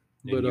Bar.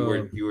 And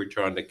But you were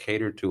trying to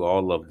cater to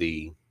all of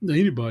the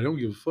anybody, I don't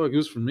give a fuck. It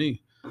was for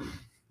me.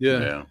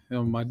 Yeah. You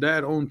know, my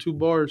dad owned 2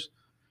 bars,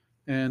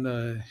 and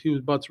he was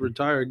about to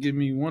retire. Give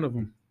me one of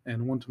them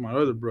and one to my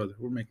other brother.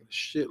 We're making a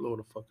shitload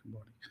of fucking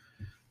money.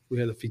 We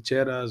had the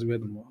ficheras, we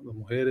had the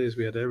mujeres,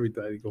 we had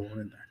everything going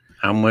in there.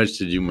 How much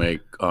did you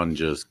make on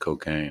just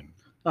cocaine?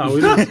 Oh,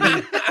 we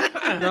didn't.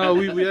 No,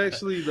 we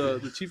actually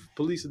the chief of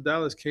police of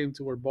Dallas came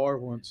to our bar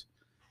once,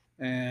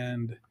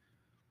 and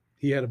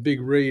he had a big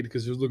raid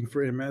because he was looking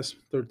for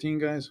MS-13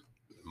 guys.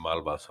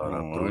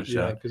 Malvasana Oh, Trucha.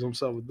 Yeah, because I'm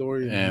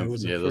Salvadorian. it And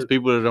was the yeah, those first-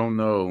 people that don't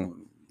know,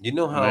 You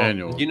know how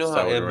Manuel,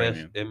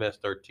 Salvadorian.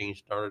 MS-13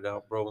 started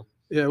out, bro?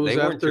 Yeah, it was They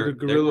weren't after your- the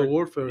they guerrilla weren't-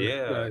 warfare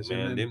Yeah, guys. man.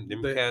 And then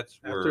Them they, cats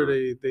after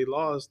were. they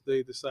lost,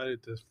 they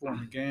decided to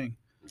form a gang.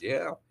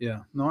 Yeah,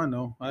 Yeah, no, I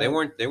know. they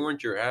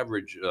weren't your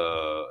average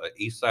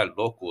East Side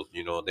locals.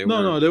 You know, they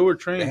No, were. they were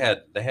trained.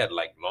 They had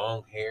like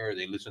long hair.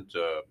 They listened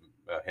to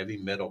heavy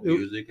metal It-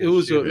 music. It and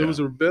was shit. it was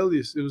a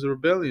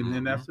rebellion,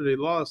 and Mhm. after they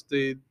lost,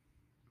 they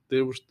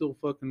were still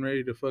fucking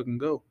ready to fucking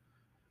go.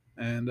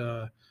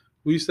 and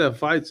we used to have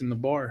fights in the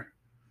bar.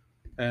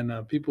 And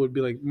people would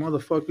be like,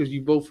 "Motherfuckers,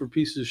 you both were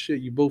pieces of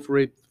shit. You both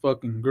raped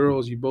fucking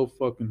girls. You both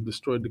fucking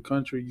destroyed the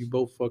country. You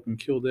both fucking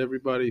killed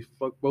everybody.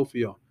 Fuck both of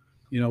y'all."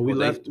 You know, we Well,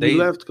 left. We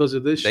left because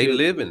of this they shit.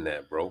 live in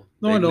that, bro.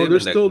 No, They I know live in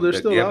that they're the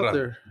still out guerra.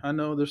 there. I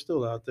know they're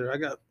still out there.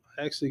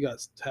 I actually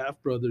got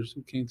half brothers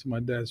who came to my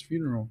dad's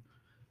funeral.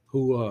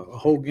 Who a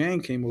whole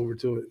gang came over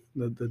to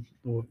it.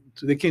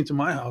 They came to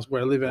my house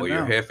where I live at Well,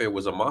 your now. jefe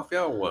was a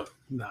mafia or what?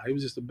 Nah, he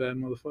was just a bad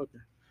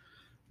motherfucker.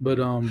 But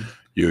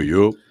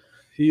Yo.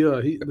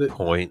 he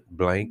Point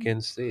blank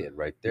and said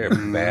right there,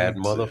 Mm, bad that's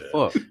it.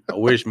 motherfucker. I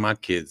wish my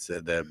kids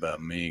said that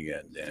about me.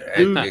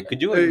 Goddamn. Dude,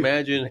 Could you hey.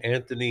 imagine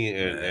Anthony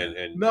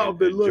and No,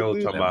 but look, Joe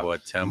dude. talking That about boy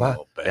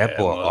Temple, that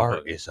boy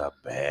Art motherfucker. is a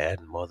bad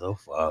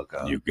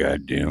motherfucker. You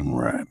goddamn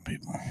right,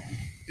 people.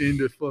 In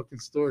the fucking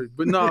story.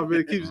 But no, but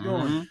it keeps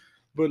going. Mhm.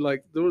 But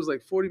like there was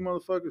like 40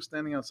 motherfuckers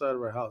standing outside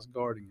of our house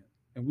guarding it.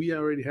 And we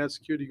already had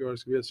security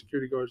guards. We had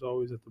security guards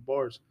always at the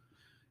bars.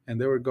 And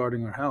they were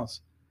guarding our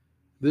house.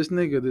 This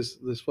nigga,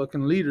 this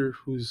fucking leader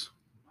who's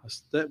a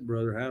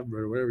stepbrother, half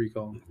brother, whatever you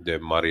call him. The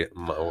Maria,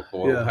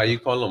 Yeah. how you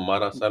call him? Mara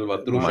Mara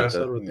Salvatrucha?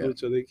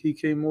 Salvatrucha. He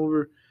came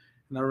over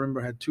and I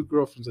remember I had 2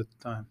 girlfriends at the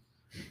time.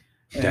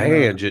 And,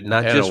 Damn,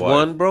 not and just a wife.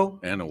 one, bro.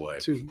 And a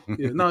wife. 2.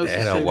 Yeah, no, it's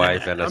And the a same.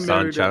 wife and a I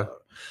married Sancha.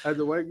 I had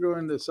the white girl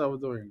and the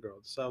Salvadorian girl.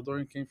 The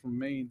Salvadorian came from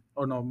Maine.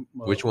 Oh no,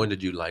 Which one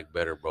did you like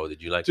better, bro?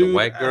 Did you like the dude,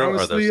 white girl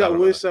honestly, or I the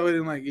wish I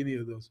didn't like any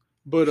of those.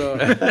 But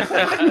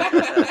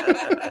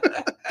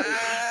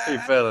He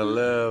fell in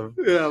love.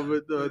 yeah,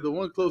 but the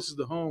one closest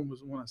to home was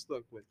the one I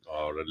stuck with,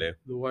 Oh, really?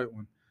 the white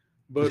one.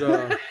 But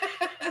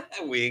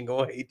We ain't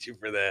gonna hate you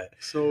for that.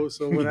 so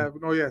what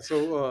happened? Oh yeah,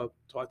 so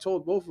I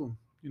told both of them,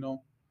 you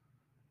know.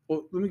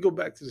 Well, let me go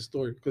back to the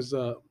story because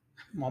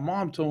my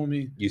mom told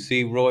me. You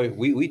see, Roy,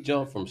 we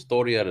jump from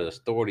storia to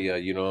storia.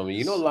 You know what I mean?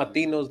 You know,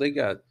 Latinos, they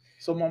got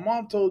So my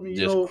mom told me, you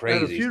just know, at a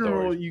crazy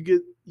funeral stories.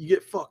 you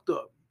get fucked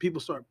up. People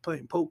start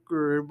playing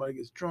poker, everybody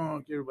gets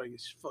drunk, everybody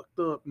gets fucked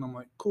up, and I'm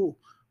like, cool,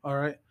 all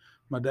right.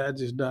 My dad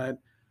just died.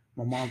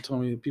 My mom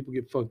told me that people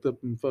get fucked up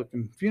in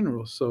fucking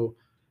funerals. So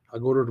I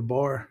go to the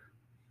bar.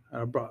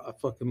 I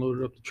fucking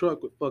loaded up the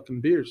truck with fucking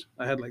beers.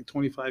 I had like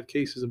 25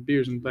 cases of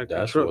beers in the back of the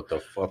That's truck. what the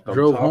fuck I'm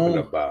Drove talking home.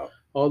 about.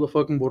 All the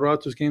fucking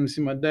borrachos came to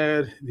see my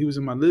dad. He was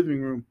in my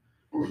living room,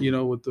 you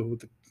know, with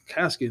the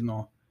casket and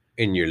all.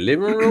 In your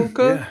living room,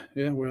 cuz?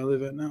 Yeah, where I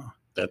live at now.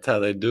 That's how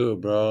they do it,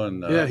 bro.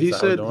 And Yeah, he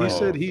said El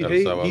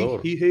Salvador.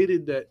 he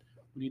hated that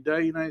when you die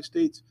in the United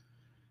States,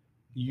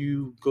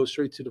 you go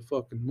straight to the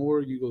fucking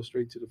morgue, you go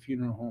straight to the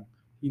funeral home.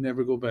 You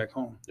never go back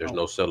home. There's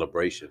no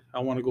celebration. I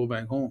want to go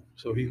back home.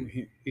 So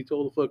he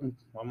told the fucking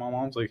my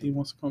mom's like he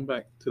wants to come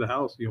back to the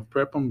house, you know,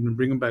 prep him and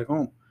bring him back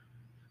home.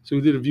 So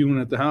we did a viewing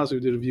at the house, we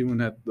did a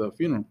viewing at the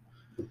funeral.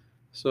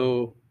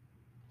 So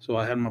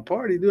I had my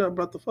party, dude. I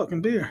brought the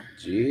fucking beer.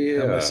 Yeah.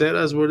 My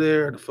setas were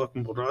there, the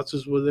fucking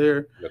borrachos were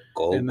there. The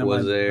coke And then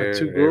was my there.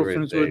 2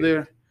 girlfriends were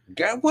there.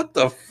 God, what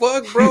the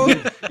fuck, bro?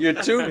 Your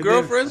 2 And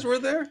girlfriends were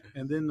there?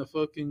 And then the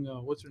fucking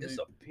what's her It's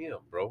name? a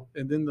pimp, bro.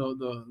 And then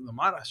the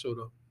Mara showed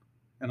up,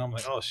 and I'm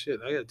like, oh shit,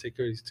 I gotta take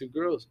care of these 2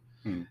 girls.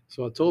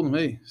 So I told him,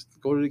 hey,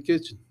 go to the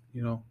kitchen.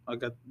 You know, I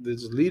got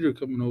this leader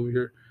coming over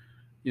here.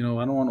 You know,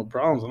 I don't want no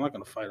problems. I'm not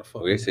gonna fight a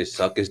fucking. We say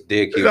suck his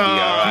dick, he'll be all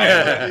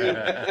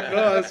right.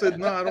 No, I said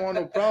no, I don't want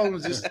no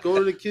problems. Just go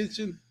to the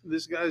kitchen.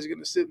 This guy's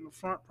gonna sit in the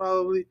front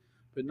probably.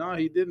 But no,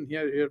 he didn't. He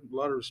had a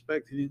lot of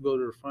respect. He didn't go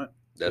to the front.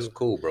 That's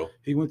cool, bro.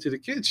 He went to the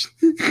kitchen.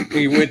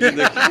 He went to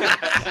the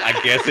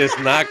I guess it's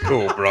not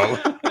cool, bro.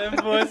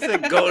 That boy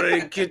said go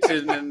to the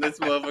kitchen and this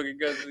motherfucker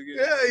goes to the kitchen.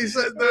 Yeah, he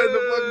sat there in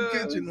the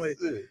fucking kitchen, like,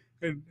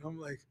 and I'm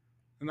like,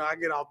 and I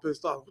get all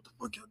pissed off. What the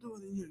fuck y'all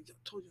doing in here? I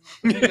told you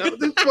not to hang out.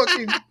 This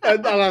fucking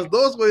a las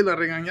dos, güey, la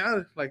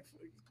regañada. Like,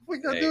 what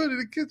y'all doing in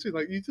the kitchen?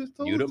 Like, you just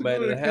told you us the to man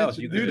go of to the house.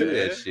 kitchen. You can do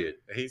that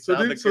shit.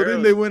 So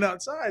then they went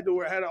outside to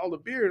where I had all the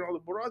beer and all the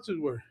borrachos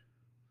were.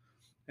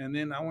 And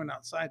then I went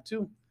outside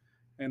too.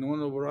 And one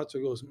of the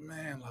borrachos goes,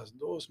 man, las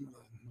dos, me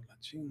la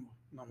chingo.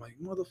 And I'm like,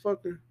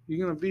 motherfucker,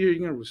 you're going to be here, you're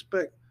going to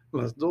respect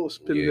las dos,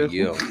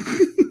 pendejo.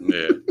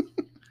 Yeah.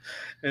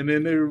 And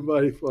then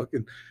everybody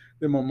fucking,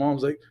 then my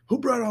mom's like, who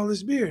brought all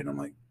this beer? And I'm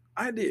like,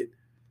 I did.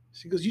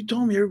 She goes, you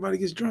told me everybody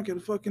gets drunk at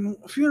a fucking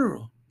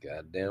funeral.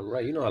 Goddamn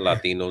right. You know how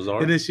Latinos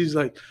are. And then she's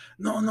like,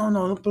 no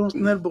podemos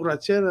tener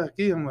borrachera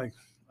aquí. I'm like,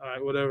 all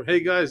right, whatever.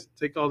 Hey, guys,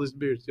 take all this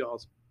beer. It's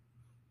y'all's.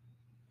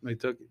 And they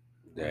took it.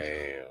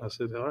 Damn. I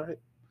said, all right.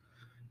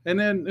 And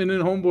then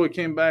homeboy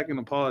came back and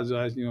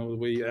apologized, you know, the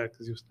way he acted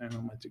because he was standing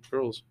on my 2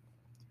 girls.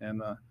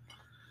 And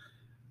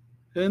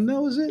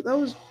that was it. That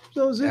was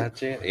it.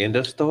 That's it. End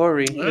of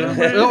story.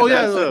 Oh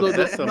yeah,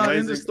 that's not in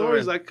amazing the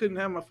stories. story. I couldn't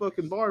have my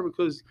fucking bar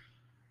because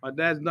my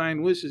dad's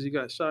dying wishes. He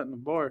got shot in the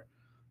bar.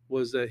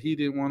 Was that he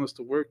didn't want us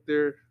to work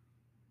there.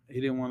 He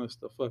didn't want us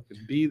to fucking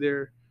be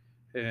there,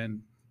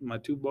 and my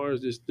 2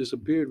 bars just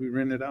disappeared. We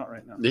rented out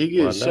right now. Did he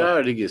get shot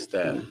or did he get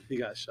stabbed? He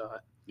got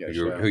shot.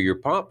 Your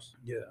pops?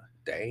 Yeah.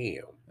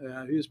 Damn.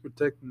 Yeah, he was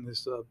protecting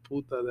this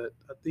puta that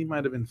I think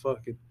might have been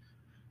fucking.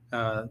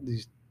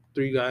 These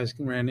 3 guys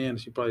ran in.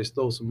 She probably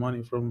stole some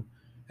money from him.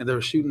 and they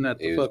were shooting at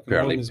the He was fucking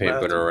apparently women's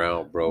pimping bathroom.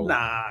 around, bro.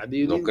 Nah,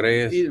 dude, No he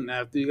crees? didn't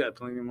have to. He got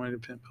plenty of money to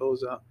pimp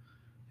hoes out.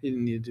 He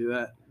didn't need to do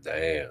that.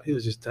 Damn. He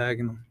was just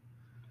tagging them.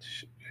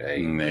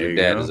 Hey, There your you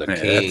dad go. is a Yeah,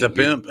 king. that's a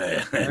pimp.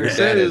 Like Your I said,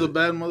 dad he was is a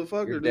bad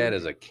motherfucker, your dude. dad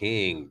is a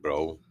king,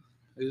 bro.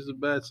 He was a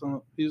bad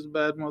son. He was a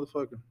bad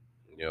motherfucker.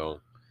 You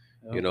know,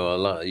 Yep. you know a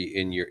lot.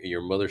 And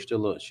your mother's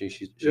still she's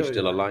Yeah,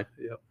 still yeah. alive.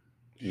 Yep.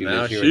 She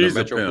Now lives here in the she's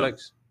a pimp.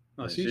 Metroplex.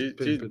 No, she's She's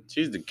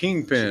pimping. the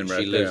kingpin She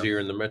right lives there. here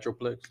in the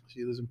Metroplex.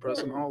 She lives in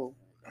Preston Hollow.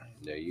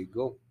 There you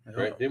go. Yep.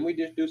 Right? Didn't we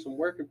just do some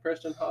work in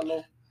Preston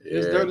Hollow?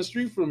 It's down the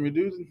street from me,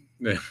 dude.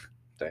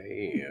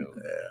 Damn.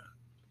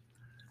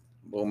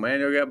 Well,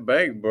 Manuel got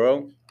baked,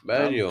 bro.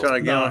 Manuel. I'm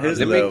trying to get Nah, on his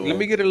Let level.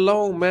 me get a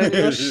loan,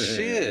 Manuel.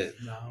 Shit.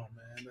 No,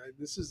 man.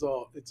 This is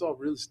all. It's all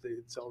real estate.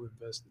 It's all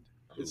invested.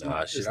 It's Nah,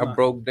 not. shit. It's I not.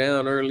 broke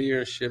down earlier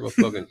and shit. My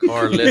fucking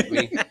car left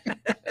me.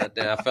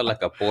 Goddamn, I felt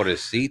like a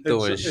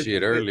pobrecito and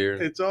shit earlier.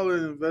 It's all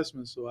an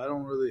investment, so I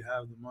don't really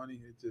have the money.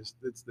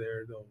 It's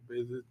there though.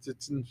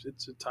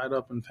 It's tied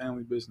up in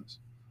family business.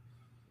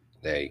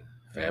 Hey,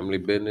 family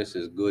business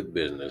is good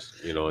business.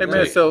 You know, Hey until,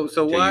 man, so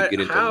until why? you get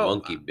into How?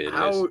 monkey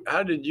business.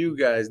 How did you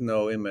guys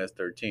know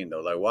MS-13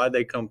 though? Like, why'd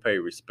they come pay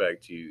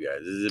respect to you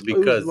guys? Is it It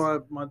was because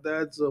my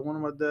dad's one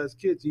of my dad's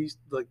kids. He's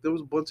like there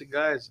was a bunch of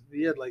guys.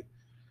 He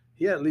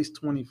had at least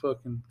 20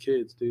 fucking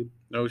kids, dude.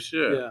 no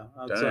shit? Yeah,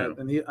 outside. Damn.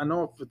 And I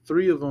know for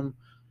 3 of them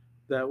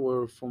that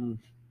were from.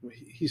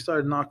 He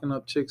started knocking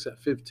up chicks at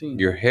 15.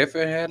 Your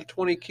heifer had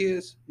 20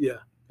 kids? Yeah,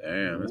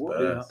 Damn, that's What?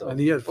 bad. yeah. And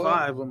he had fuck?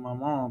 5 with my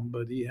mom,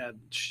 but he had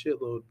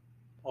shitload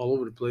all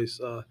over the place.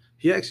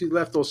 He actually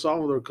left El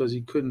Salvador because he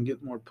couldn't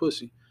get more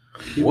pussy.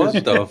 He What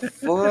was- the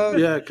fuck?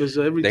 Yeah, because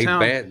every They town.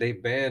 banned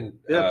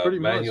Yeah, pretty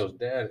much. Manuel's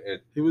dad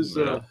He was.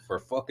 for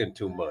fucking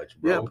too much,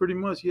 bro. Yeah, pretty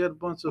much. He had a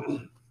bunch of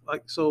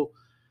so.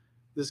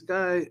 This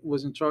guy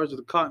was in charge of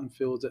the cotton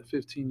fields at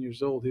 15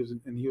 years old. He was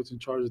in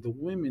charge of the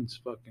women's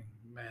fucking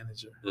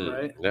manager,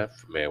 right? That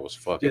man was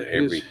fucking Yeah,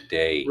 he was every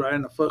day.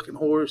 Riding a fucking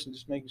horse and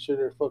just making sure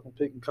they're fucking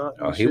picking cotton.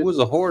 Oh, and he shit. was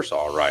a horse,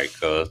 all right,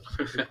 cuz.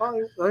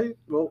 Probably, right?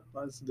 Well,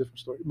 that's a different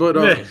story.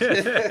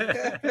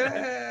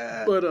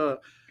 But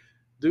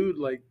dude,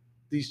 like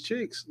these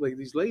chicks, like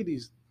these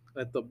ladies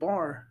at the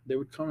bar, they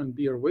would come and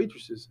be our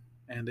waitresses,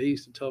 and they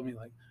used to tell me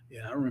like,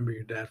 "Yeah, I remember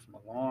your dad from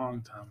a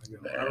long time ago.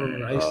 I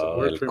remember I used to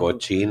work El for him."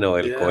 cochino,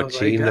 el Yeah, I was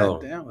like, cochino.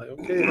 God damn, like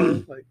okay, huh?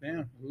 Like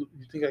damn, you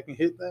think I can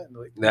hit that? And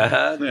like,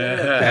 Nah,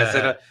 pass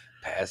it up.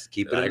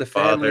 Keep it in Like the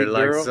father, family,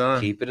 like girl.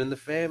 son. Keep it in the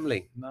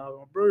family. no,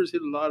 my brothers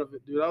hit a lot of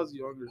it, dude. I was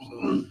younger,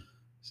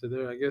 so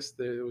there. I guess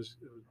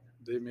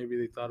maybe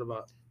they thought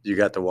about. You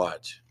got to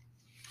watch.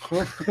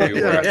 You Yeah,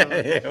 were-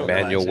 I know.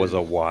 Manuel was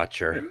a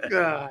watcher.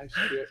 Ah,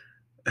 shit.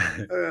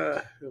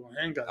 My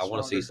hand got I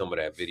want to see stronger. some of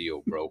that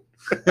video, bro.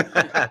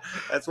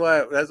 That's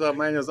why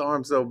Manuel's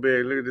arm's so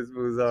big. Look at this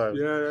fool's arm.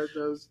 Yeah,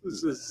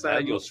 this is sad.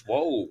 Manuel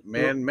swole.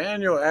 Man,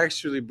 Manuel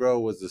actually, bro,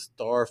 was a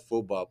star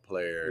football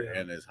player Yeah.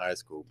 in his high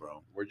school,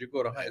 bro. Where'd you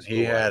go to high And school?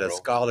 he had at, a bro?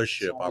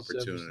 scholarship Thomas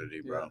opportunity,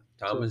 Jefferson, bro.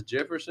 yeah. Thomas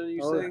Jefferson, you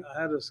Oh, say?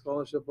 I had a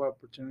scholarship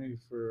opportunity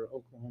for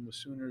Oklahoma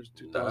Sooners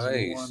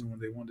 2001 Nice. when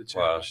they won the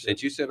Well, championship.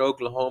 since you said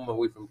Oklahoma,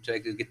 we from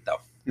Texas. Get the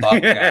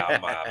fuck out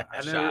of my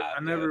I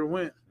never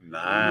went.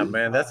 Nah,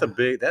 man, that's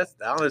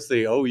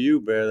honestly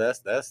OU, bear. That's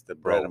the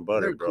bread Bro, and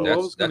butter, they're bro. cool. I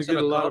was gonna That's get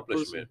an a lot of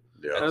accomplishment.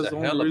 Yeah. That's That's the a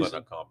only hell of an reason.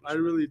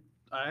 accomplishment.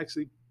 I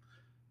actually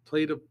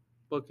played a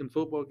fucking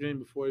football game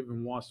before I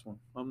even watched one.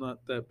 I'm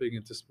not that big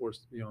into sports,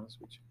 to be honest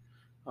with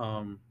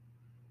you.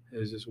 It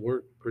was just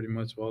work pretty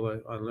much while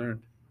I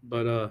learned.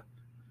 But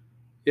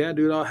yeah,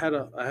 dude, I had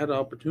an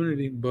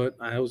opportunity, but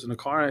I was in a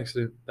car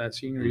accident that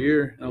senior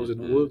year. I was in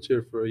a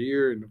wheelchair for a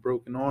year and a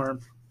broken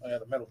arm. I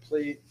had a metal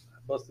plate. I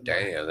busted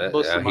Damn,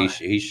 busted my-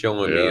 he's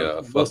showing me Yeah.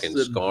 a fucking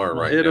busted scar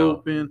my right head now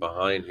open.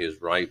 behind his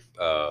right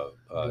But,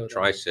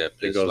 tricep. It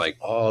It's goes like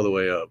all the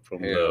way up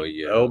from Hell the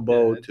yeah.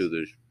 elbow Yeah, to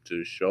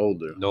the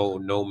shoulder.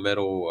 no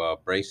metal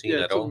bracing yeah,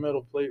 at it's a all.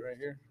 metal plate right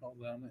here. All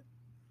down it.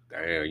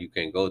 Damn, you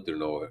can't go through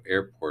no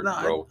airport, No,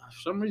 bro. for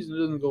some reason it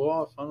doesn't go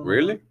off. I don't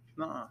Really? know.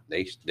 Nah.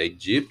 They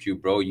gypped you,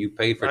 bro. You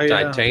paid for Oh,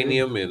 yeah,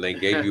 titanium and they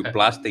gave you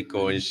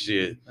plastico and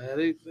shit.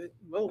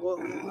 Well,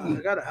 I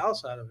got a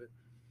house out of it.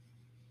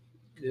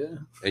 Yeah.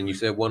 And you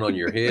said one on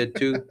your head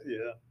too.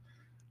 Yeah.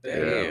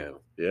 Damn.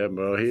 Yeah,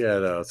 bro. He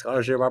had a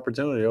scholarship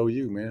opportunity.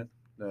 OU, man.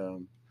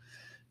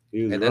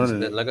 He was And that's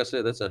running. like I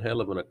said, that's a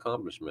hell of an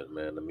accomplishment,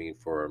 man. I mean,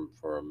 for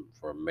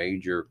a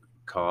major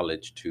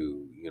college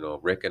to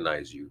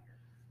recognize you.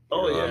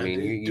 Oh You know, yeah, I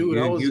mean, dude,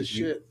 I was the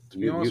shit. To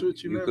be honest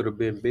with you, you man, could have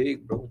been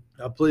big, bro.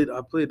 I played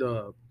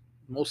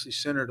mostly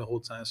center the whole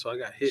time, so I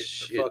got hit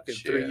Shit, for fucking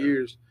 3 yeah.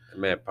 years. That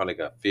man probably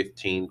got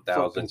 15,000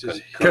 Fucking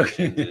just-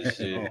 concussions and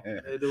shit.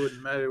 It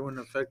wouldn't matter. It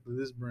wouldn't affect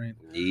this brain.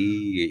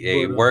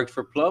 It But, worked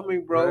for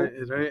plumbing, bro.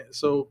 Right.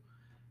 So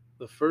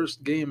the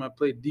first game I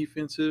played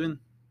defensive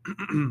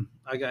in,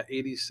 I got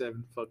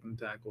 87 fucking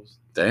tackles.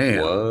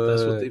 Damn. What?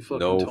 That's what they fucking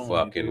no told me,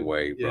 fucking dude.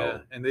 way, bro. Yeah,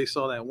 and they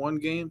saw that one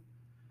game,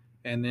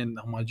 and then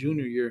on my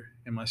junior year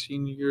and my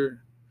senior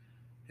year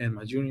and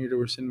my junior year, they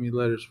were sending me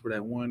letters for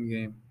that one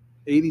game.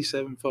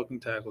 87 fucking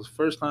tackles.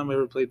 First time I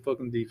ever played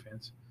fucking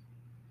defense.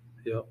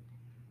 Yep.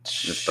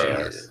 Shit,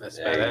 badass. That's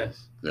hey, badass.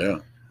 Yeah.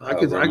 I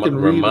can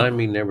read. remind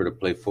me never to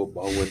play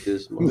football with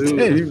this Dude.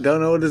 motherfucker. You don't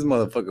know this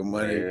motherfucking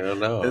money. Hell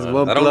no. There's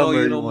one I don't know plumber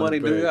you you no want money,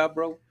 to do pay. ya,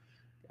 bro?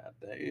 God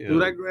damn.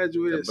 Dude, I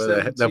graduated at But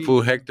that 17.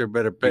 fool Hector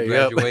better You pay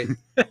up. graduate.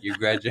 You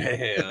graduate.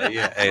 Hell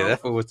yeah. Hey, that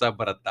fool was talking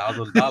about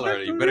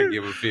 $1,000. You better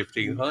give him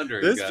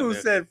 $1,500. This fool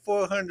goddamn. said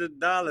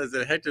 $400,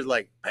 and Hector's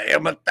like, pay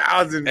him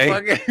 $1,000. Hey,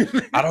 Fuck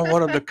it. I don't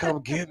want him to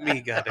come get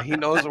me. Goddamn. He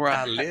knows where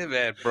I live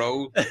at,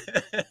 bro.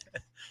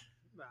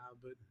 Nah,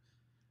 but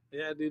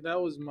yeah, dude, that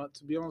was my.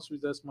 To be honest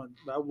with you,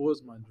 that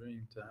was my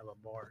dream to have a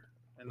bar,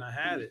 and I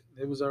had it.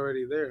 It was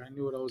already there. I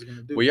knew what I was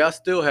gonna do. Well, y'all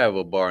still have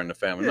a bar in the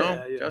family, Yeah,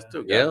 no? yeah. Y'all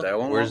still got Yeah? that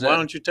one. Where's Why that?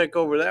 don't you take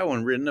over that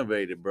one,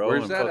 renovate it, bro,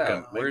 Where's and that fucking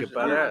at? make Where's- it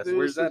Nah, badass? dude,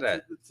 Where's that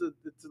at? It's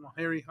in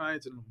Harry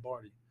Hines and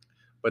Lombardi.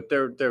 But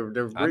they're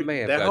I may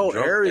have that got whole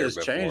drunk area there is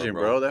before, changing,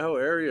 bro. bro. That whole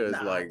area is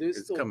Nah, like dude,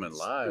 it's still- coming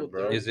still live,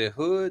 bro. there. Is it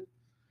hood?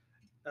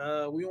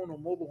 We own a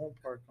mobile home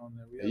park on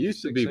there. We It have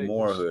used to 6 be acres.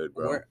 more hood,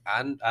 bro. Where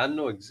I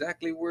know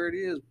exactly where it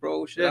is,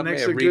 bro. Shit, Yeah, I may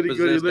next have to Goody Goody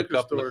repossessed a liquor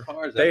couple store. of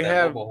cars They at that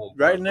have mobile home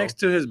right park, next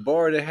to his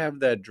bar. They have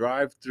that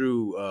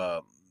drive-through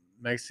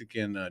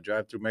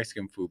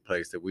Mexican food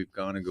place that we've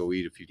gone to go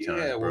eat a few bro.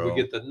 times, Yeah, bro. where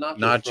we get the nachos,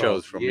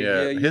 Nachos from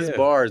His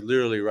bar is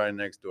literally right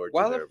next door to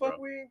Why there, the fuck bro.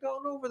 we ain't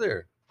going over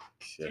there?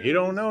 Shit, he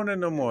don't own it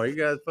no more. He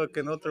got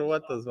fucking otro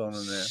vatos on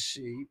in there.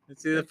 Shit. You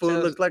see, the fool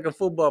looks like a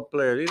football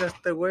player. Mira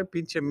este güey,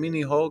 pinche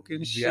mini Hulk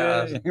and shit.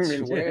 Yeah, I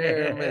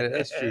swear, man,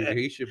 that's true.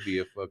 He should be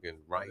a fucking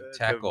right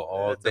tackle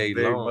all That's a day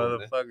big long.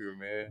 motherfucker,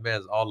 man. That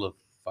man's all of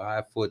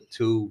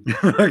 5'2",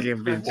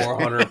 Fucking pinche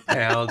 400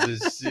 pounds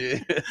and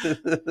shit.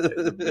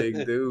 That's a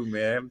big dude,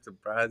 man. I'm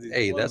surprised he's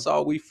Hey, one. that's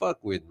all we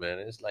fuck with, man.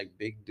 It's like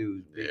big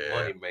dudes, big Yeah.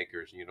 money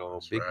makers,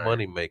 That's big right.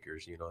 money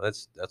makers.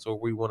 That's where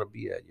we want to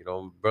be at.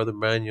 Brother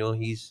Manuel,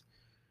 he's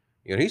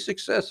he's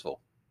successful.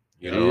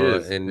 He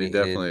is. He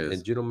definitely is.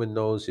 And gentleman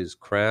knows his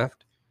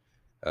craft.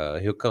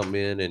 He'll come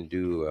in and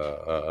do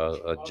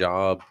a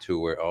job to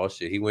where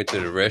shit. He went to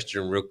the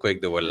restroom real quick.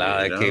 The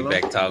volada Yeah, came no,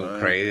 back talking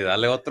right. crazy.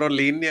 Dale otro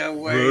línea,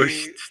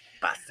 güey.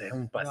 Pase,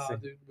 un Nah, pase.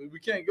 dude, but we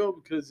can't go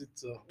because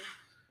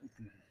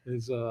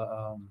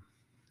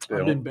They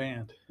I've been don't,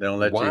 banned. they don't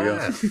let Why? you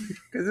go.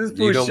 Because this You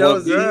fool know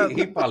shows what? up.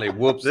 He probably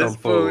whooped This some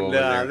fool fool, over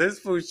there. this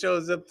fool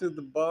shows up to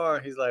the bar.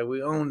 He's like,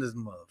 "We own this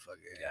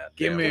motherfucker. God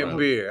Give damn me a right.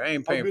 beer. I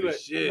ain't I'll paying be for like,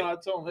 shit." no, I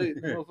told him, hey,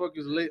 the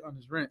motherfucker's late on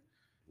his rent.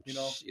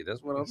 Shit,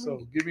 that's what I'm So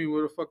saying. give me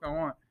what the fuck I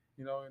want.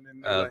 And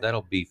then they're like,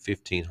 That'll be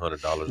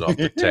 $1,500 off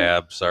the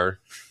tab, sir.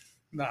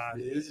 nah,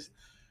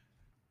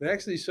 they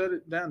actually shut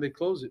it down. They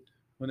close it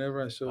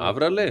whenever I show up.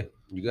 Ábrale.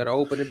 You gotta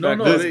open it No, back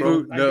no, up, this they, bro.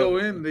 food- I no. go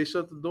in, they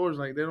shut the doors.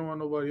 Like they don't want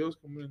nobody else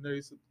coming in there.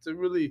 It's a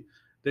really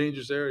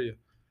dangerous area.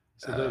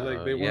 So they're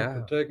like they want yeah.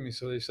 to protect me,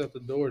 so they shut the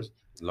doors.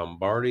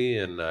 Lombardi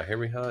and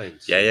Harry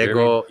Hines. Ya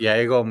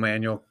llegó,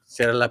 Manuel.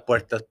 Cierra las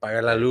puertas,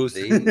 paga la luz.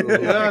 There you go.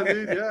 Yeah,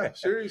 dude. Yeah,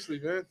 seriously,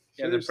 man.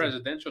 Yeah, the Seriously.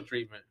 presidential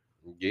treatment.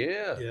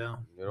 Yeah. Yeah.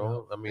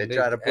 I mean, They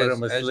try to put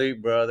him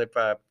asleep, bro. They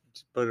probably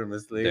put him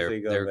asleep. They're so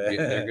he go they're,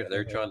 back.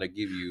 they're trying to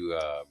give you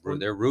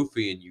they're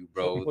roofing you,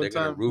 bro. One They're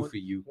gonna time-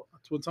 roofie you.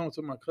 One time I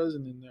took my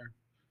cousin in there,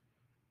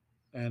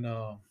 and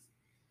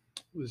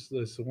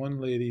this one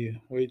lady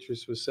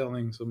waitress was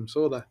selling some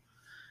soda,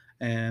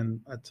 and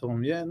I told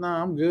him, yeah,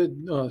 nah, I'm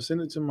good.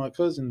 Send it to my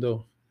cousin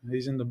though.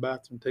 He's in the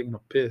bathroom taking a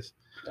piss.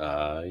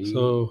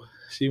 So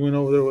she went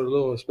over there with a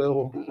little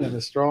espejo and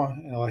a straw,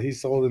 and while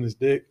he's holding his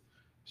dick,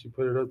 she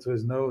put it up to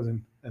his nose,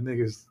 and that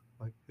nigga's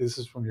like, "This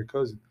is from your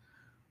cousin,"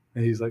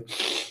 and he's like,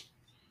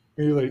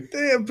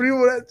 "Damn,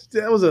 primo,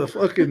 that was a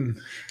fucking."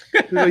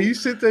 He's like, "You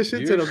sent that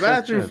shit You're to the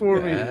bathroom such a for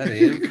bad me."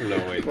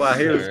 influence, While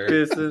he was sir.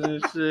 pissing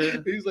and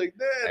shit. He's like,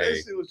 "Damn, Hey,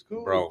 that shit was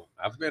cool, Bro,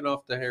 I've been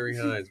off the Harry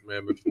Hines,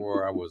 man,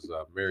 before I was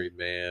a married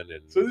man.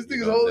 And So this you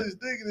nigga's know, holding his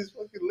dick, and this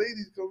fucking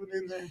lady's coming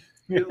in there.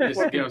 You know, Just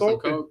fucking give him some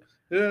talking. coke.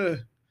 Yeah.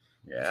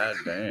 Yeah,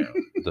 damn.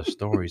 the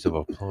stories of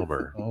a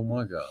plumber. Oh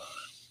my god.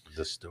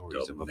 The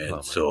stories The of a plumber.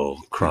 Menso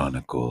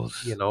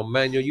Chronicles.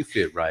 Manuel, you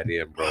fit right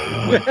in, bro.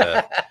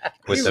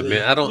 With the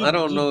men, I don't You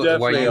know why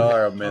definitely you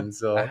are a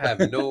Menso. I have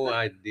no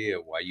idea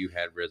why you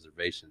had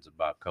reservations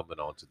about coming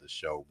onto the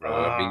show, bro.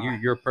 I mean, Ah.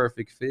 you're a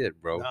perfect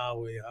fit, bro. Nah,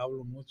 güey,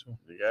 hablo mucho.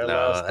 You got a lot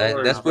of Nah,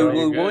 stories, that's bro. what we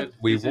You're want. good.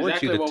 We It's want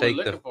exactly you to what we're take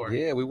looking the for.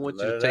 we want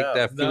you Let to it take out.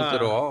 that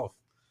filter Nah. off.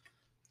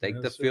 Take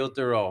Yes, the sir.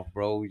 filter off,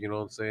 bro. You know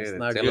what I'm saying? It's And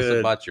not tell us good.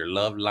 about your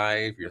love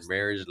life, your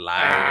marriage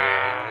life.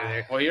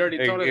 Ah, well, you already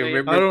Hey, told us. hey, that you-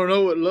 remember- I don't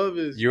know what love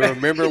is. You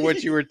remember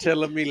what you were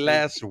telling me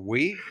last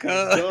week?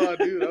 God,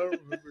 dude, I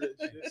don't remember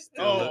that shit.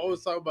 Still Oh, look- I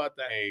was talking about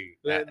that. Hey,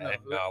 No,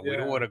 we don't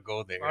yeah. want to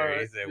go there. All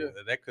right, He said, yeah.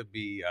 that could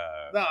be.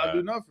 Nah,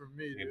 dude, not for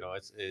me. You Dude. know,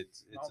 it's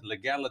No.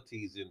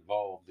 legalities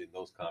involved in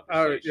those All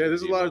conversations. right, yeah,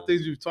 there's a you lot know? of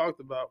things we've talked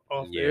about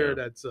off the Yeah. air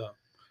that's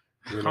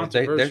They're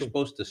controversial.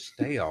 supposed to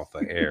stay off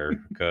of air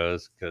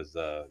because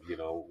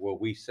what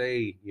we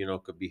say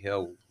could be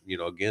held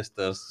against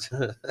us.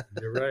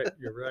 You're right.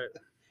 You're right.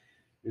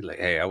 He's like,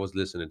 hey, I was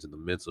listening to the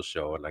Menso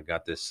show and I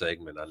got this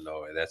segment. I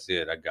know, and that's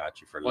it. I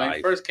got you for When he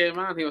life. first came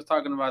out, he was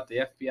talking about the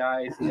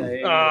FBI,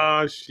 CIA.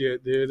 Ah,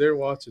 shit, dude, they're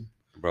watching.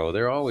 Bro,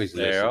 they're always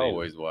They're listening.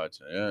 always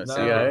watching. Yeah, Nah.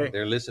 CIA.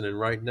 They're listening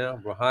right now,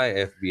 bro. Hi,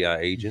 FBI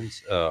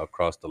agents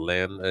across the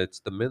land. It's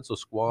the Menso No, yo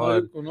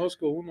Squad.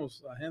 conozco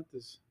unos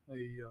agentes.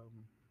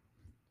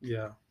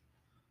 Yeah,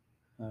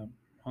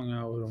 hung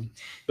out with them.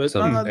 But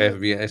Some nah,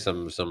 FBI,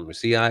 some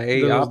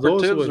CIA de los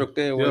dos, operatives. güey.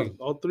 Okay, Yeah, wait.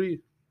 all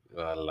three.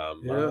 A la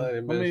Yeah, madre,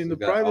 I man. mean He's the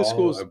got private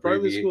all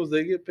schools,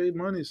 they get paid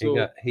money. He So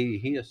got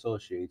he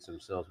associates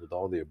himself with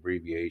all the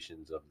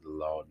abbreviations of the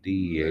law: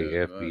 DEA,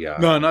 Yeah,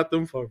 FBI. no, not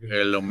them fuckers.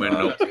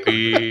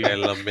 LMNOP.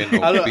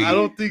 I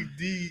don't think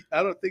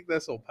I don't think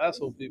that's El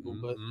Paso people,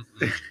 but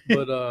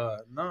Mm-mm-mm.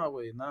 nah,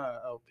 wait, nah.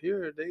 Up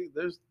here,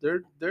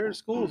 they're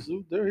schools,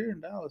 dude. They're here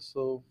in Dallas,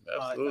 so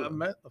I Absolutely.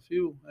 met a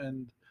few,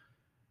 and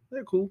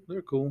they're cool.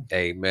 They're cool.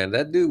 Hey man,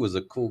 that dude was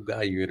a cool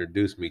guy you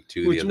introduced me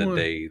to Which the other one?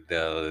 day.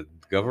 The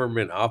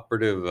government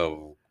operative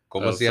of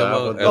 ¿Cómo El se llama?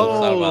 Salvador. El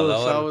Oh, the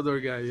Salvador. Salvador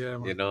guy,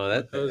 yeah, You know my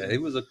that he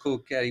cousin. was a cool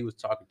cat. He was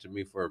talking to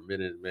me for a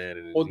minute, man.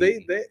 And Well,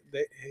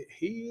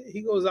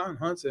 he goes out and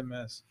hunts in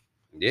mess.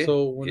 yeah,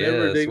 So yeah,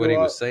 whenever that's they what he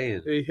go was out,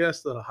 saying. he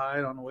has to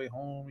hide on the way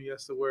home. He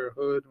has to wear a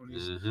hood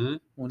Mm-hmm.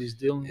 when he's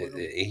dealing with them.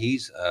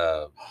 He's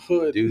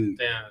Hood. dude.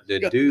 Damn.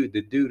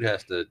 The dude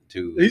has to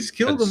He's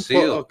killed him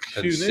for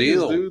a few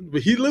niggas, dude.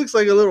 But he looks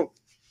like a little.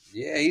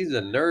 Yeah, he's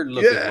a nerd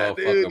looking motherfucker,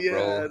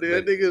 bro. Dude. But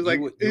That nigga's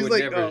like you he's would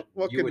like never you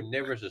would fucking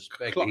never suspect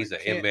that Clark he's a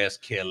Kent. MS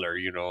killer.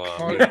 You know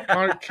what I mean?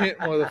 Clark Kent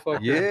motherfucker.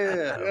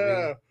 Yeah,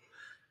 Yeah.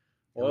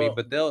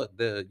 but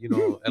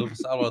El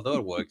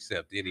Salvador will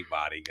accept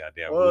anybody,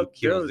 goddamn, Well, who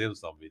kills them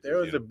some bitches. There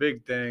was you know? a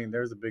big thing.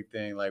 There was a big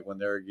thing, like when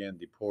they're getting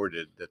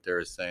deported, that they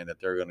were saying that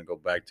they're going to go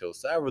back to El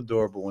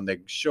Salvador, but when they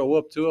show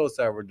up to El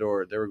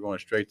Salvador, they were going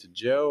straight to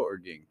jail or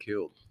getting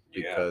killed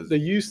because They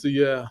used to,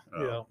 yeah.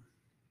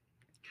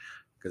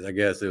 I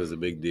guess it was a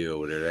big deal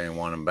with it. They didn't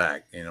want them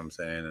back. You know what I'm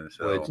saying? And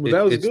so Well, Well,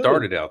 that was it good.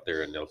 started out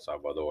there in El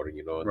Salvador,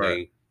 and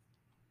Right.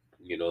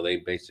 they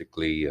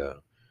basically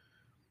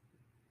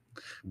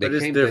But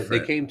it's they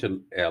different. came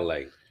to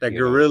L.A. that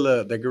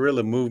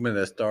guerrilla movement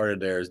that started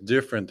there is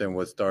different than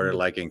what started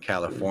like in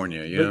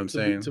California. You know what I'm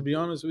saying? To be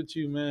honest with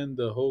you, man,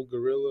 the whole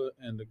guerrilla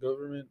and the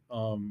government,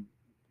 El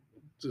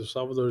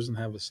Salvador doesn't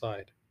have a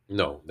side.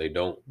 No, they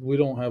don't. We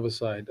don't have a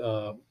side.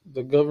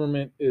 The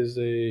government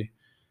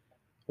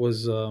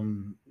was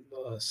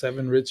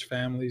 7 rich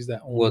families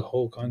that own the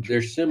whole country.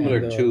 They're similar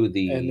And, to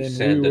the and then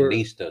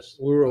Sandinistas.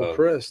 we were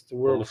oppressed.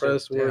 We're Almost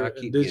oppressed. damn, I We're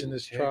keep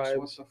indigenous getting texts.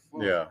 tribes, What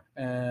the fuck?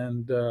 Yeah.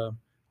 and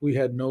we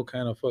had no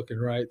kind of fucking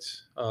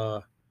rights.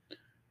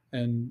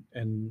 And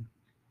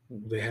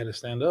they had to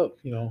stand up.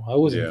 You know, I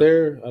wasn't Yeah.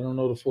 there. I don't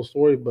know the full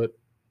story, but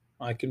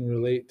I can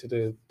relate to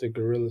the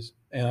guerrillas,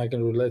 and I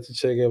can relate to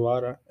Che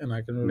Guevara, and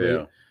I can relate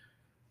Yeah.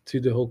 to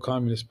the whole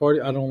Communist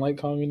Party. I don't like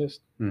communists,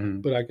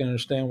 Mm-hmm. but I can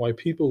understand why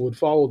people would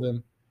follow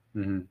them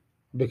Mm-hmm.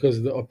 because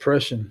of the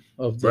oppression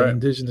of the Right.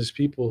 indigenous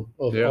people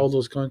of Yeah. all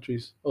those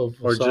countries of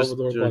Or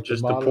Salvador,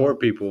 just the Guatemala. poor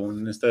people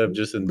instead of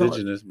just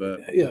indigenous,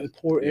 but Yeah,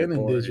 poor Yeah, and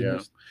poor,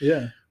 indigenous.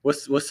 Yeah.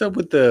 what's up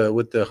with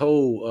the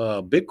whole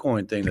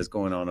Bitcoin thing that's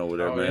going on over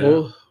there, Oh, man? yeah.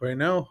 Well, right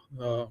now,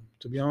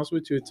 to be honest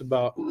with you, it's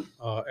about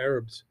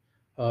Arabs.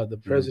 The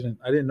president,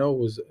 I didn't know,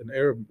 was an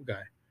Arab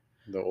guy,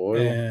 The oil.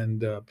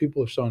 and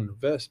people are starting to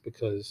invest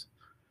because,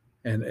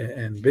 and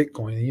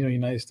Bitcoin. You know,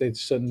 United States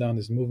is shutting down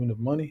this movement of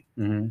money.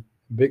 Mm-hmm.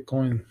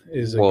 Bitcoin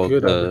is a Well,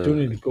 good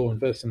opportunity to go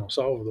invest in El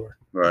Salvador.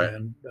 Right.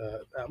 And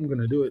I'm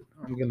gonna do it.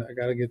 I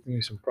gotta get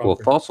me some proper. Well,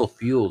 fossil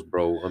fuels,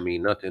 bro. I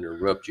mean, not to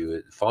interrupt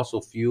you,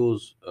 fossil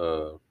fuels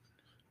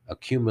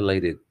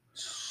accumulated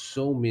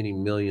so many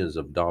millions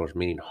of dollars,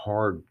 meaning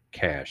hard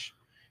cash,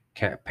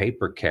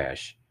 paper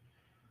cash,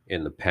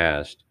 in the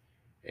past,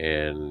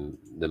 and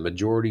the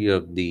majority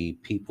of the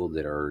people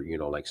that are,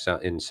 like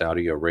in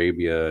Saudi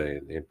Arabia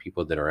and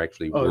people that are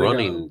actually Oh, they got a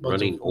bunch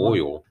running of money.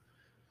 oil,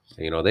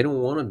 they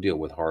don't want to deal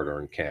with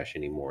hard-earned cash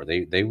anymore.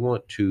 They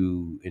want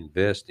to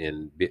invest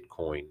in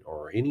Bitcoin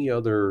or any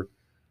other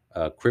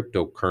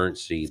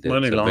cryptocurrency that's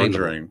money available.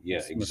 laundering. Yeah,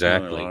 It's money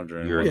exactly.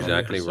 laundering, You're 100%.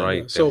 exactly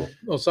right. So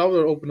El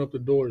Salvador opened up the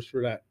doors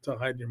for that to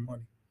hide your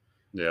money.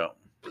 Yeah.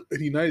 In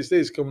the United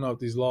States, coming out with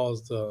these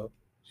laws,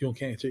 you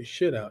can't take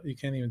shit out. You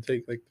can't even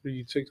take like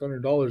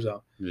 $600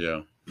 out.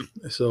 Yeah.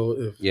 So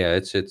if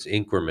it's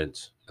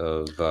increments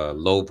of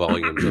low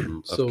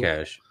volumes of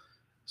cash.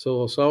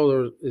 So El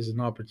Salvador is an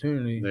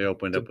opportunity. They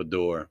opened up a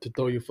door to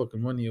throw your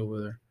fucking money over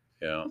there.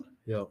 Yeah.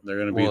 Yeah. They're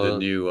gonna be the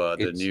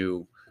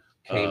new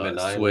Cayman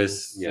Islands,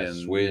 Swiss, yeah, and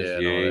Swiss. yeah,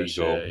 and There all you that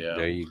go. shit, yeah.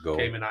 There you go.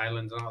 Cayman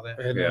Islands and all that.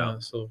 And Yeah.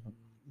 so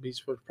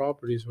Beachfront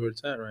Properties where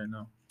it's at right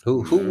now.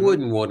 Who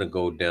wouldn't want to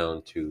go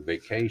down to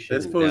vacation?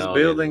 This fool's down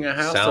building in a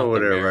house South over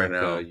there right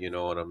America, now. You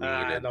know what I mean?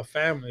 And The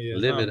family.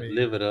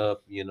 live it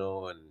up,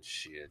 and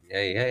shit.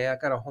 Hey, I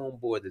got a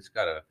homeboy that's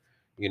got a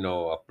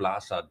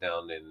plaza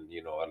down in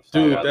El Dude,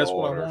 Salvador that's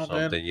what I or want,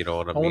 something. man. You know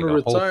what I I mean? wanna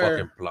A whole retire.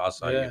 fucking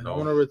plaza. I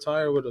want to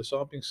retire with a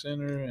shopping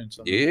center and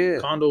some Yeah.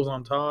 condos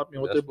on top. You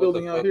know what That's they're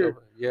building out here.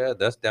 Yeah,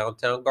 that's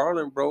downtown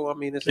Garland, bro. I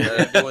mean, it's doing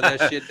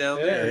that shit down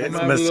there. It's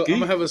I'm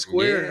gonna have a mesquite.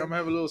 square. Yeah. I'm gonna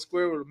have a little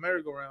square with a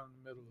merry-go-round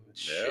in the middle of it.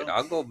 Shit, Yeah.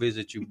 I'll go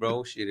visit you,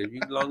 bro. Shit, if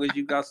you long as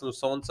you got some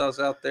sauce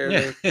out there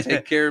to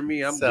take care of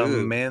me, I'm Some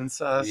good.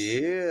 Mensas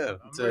Yeah.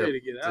 I'm to ready to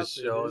get to out there,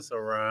 show dude. us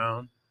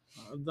around.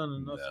 I've done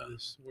enough of Yeah.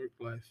 this work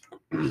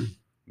life.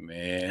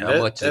 Man, How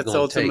much is it that's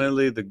gonna take?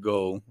 ultimately the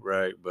goal,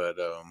 right? But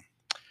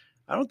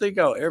I don't think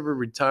I'll ever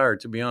retire.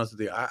 To be honest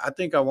with you, I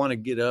think I want to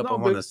get up. I No,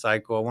 want but to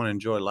cycle. I want to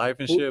enjoy life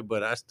and Well- shit.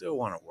 But I still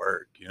want to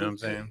work. You know what I'm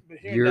saying? But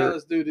here in You're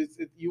Dallas, dude,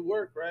 you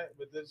work right,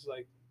 but there's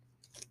like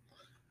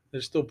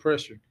there's still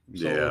pressure.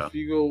 So Yeah. if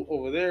you go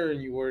over there and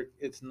you work,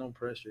 it's no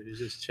pressure. You're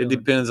just It chilling.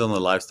 depends on the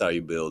lifestyle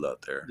you build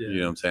out there. You know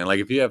Yeah. what I'm saying?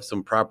 Like if you have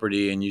some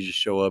property and you just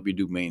show up, you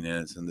do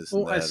maintenance and this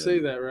Well, and I that. say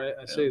and, that, right?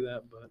 I say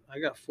that, but I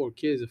got 4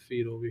 kids to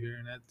feed over here,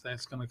 and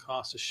that's gonna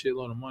cost a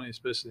shitload of money,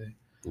 especially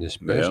Yeah.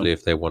 especially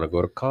if they want to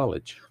go to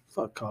college.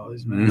 fuck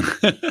college, man.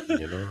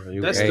 You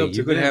know, That's hey, up to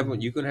you can have them.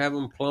 them. You can have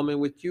them plumbing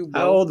with you,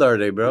 How bro. old are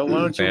they, bro? Why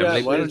don't you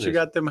Family got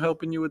business. them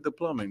helping you with the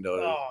plumbing, though?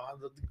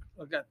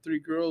 I got 3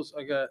 girls.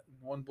 I got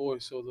 1 boy.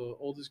 So the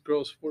oldest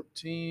girl's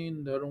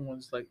 14. The other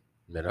one's like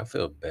Man, I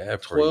feel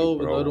bad for you, 12,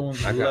 and the other bro.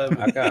 one's I got, 11.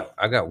 I got,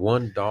 I got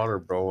one daughter,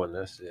 bro, and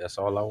that's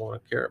all I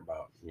want to care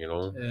about. You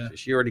know, Yeah.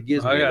 she already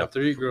gives I me enough. got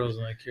 3 girls,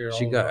 and I care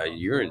She all got. about them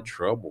You're for in 'em.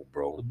 trouble, The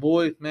bro.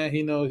 boy, man,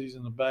 he knows he's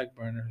in the back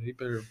burner. He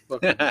better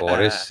fucking. He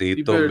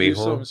Pobrecito, better do mijo.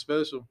 something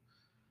special.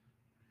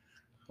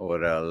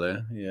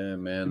 Orale. Yeah, He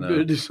man.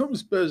 better do something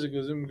special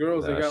because them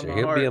girls, they Nah, got shit, my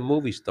he'll be a heart.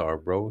 movie star,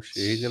 bro.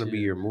 Shit, he's gonna be Shit.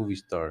 your movie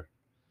star.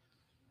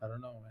 I don't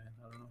know, man.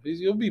 I don't know.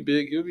 He'll be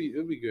big. He'll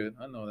be good.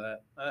 I know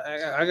that.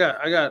 I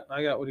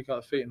got what do you call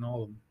it, faith in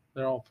all of them.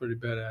 They're all pretty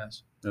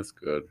badass. That's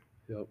good.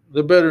 Yep.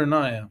 They're better than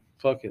I am.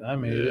 Fuck it, I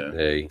made Yeah.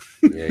 Hey,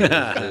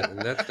 yeah, and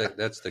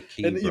that's the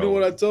key, it. And you know bro.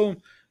 what I told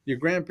them? Your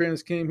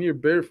grandparents came here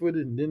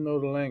barefooted and didn't know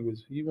the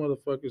language. You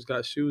motherfuckers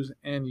got shoes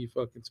and you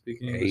fucking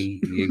speak English. Hey,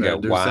 you Gotta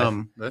got do Wi.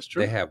 something. That's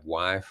true. They have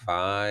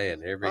Wi-Fi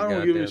and every I don't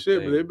give a goddamn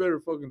shit, but they thing. better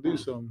fucking do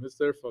something. It's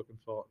their fucking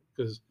fault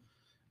because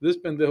this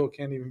pendejo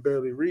can't even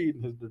barely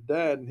read. His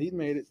dad, and he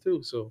made it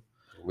too. So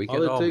We all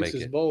can it all takes make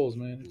is it. balls,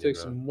 man. It You takes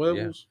know, some yeah.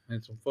 huevos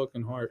and some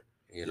fucking heart.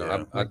 You know,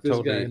 Yeah. I Like this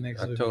guy totally,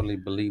 next I to me. totally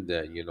believe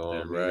that. You know, I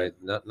Yeah, mean, right.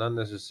 not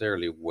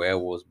necessarily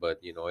werewolves, but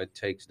you know, it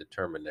takes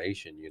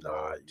determination. You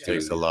know, Yeah.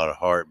 Takes a to. lot of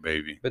heart,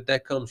 baby. But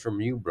that comes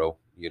from you, bro.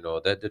 You know,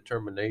 that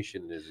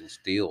determination is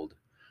instilled.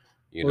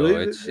 You Well, know,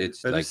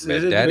 it's But like, it's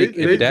man, it, daddy, if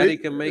it, daddy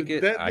can make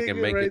it, that I can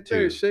nigga make it right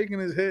there too. shaking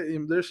his head.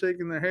 They're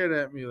shaking their head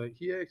at me like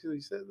he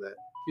actually said that.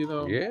 You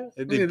know, Yeah. it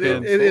and,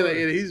 depends.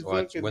 and he's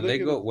Watch fucking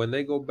looking. when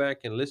they go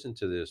back and listen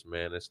to this,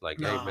 man. It's like,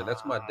 hey, man,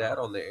 that's my dad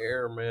Nah. on the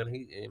air, man. I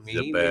He's mean,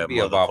 a he may bad be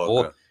a boy,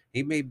 motherfucker.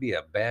 he may be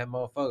a bad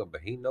motherfucker,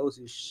 but he knows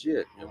his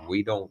shit, and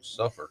we don't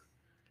suffer,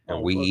 and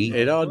Oh we fuck eat.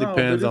 It no, all no. But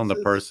depends on the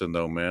it's person,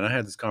 though, man. I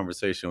had this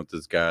conversation with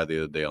this guy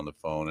the other day on the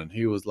phone, and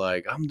he was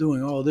like, "I'm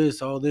doing all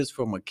this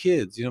for my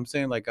kids." You know what I'm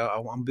saying? Like,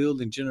 I'm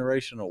building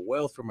generational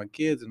wealth for my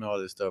kids and all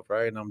this stuff,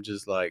 right? And I'm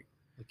just like,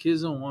 the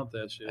kids don't want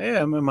that shit.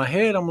 yeah, I'm in my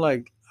head. I'm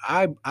like,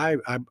 I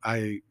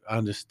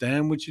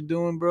understand what you're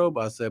doing, bro.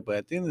 But I said, but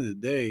at the end of the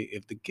day,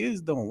 if the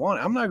kids don't want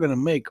it, I'm not gonna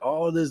make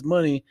all this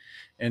money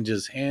and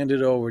just hand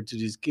it over to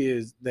these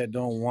kids that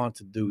don't want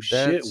to do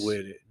shit That's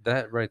with it.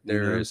 that right You know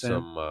there what I'm is saying?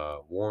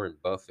 some Warren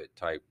Buffett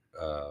type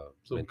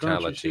Some country shit.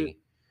 mentality.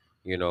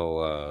 You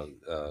know,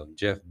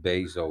 Jeff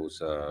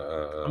Bezos,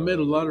 I met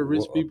a lot of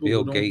rich people who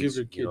Bill don't give Gates.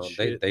 their You kids know,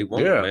 shit. they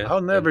won't, Yeah, man. I'll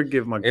And never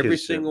give my every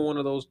kids shit. single one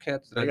of those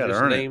cats that They I gotta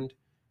just earn it. named,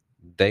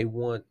 they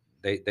want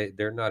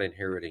they're not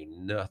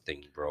inheriting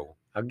nothing, bro.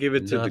 I'll give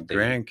it to the Nothing.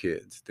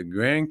 grandkids. The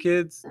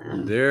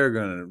grandkids, they're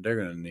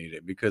gonna need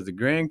it because the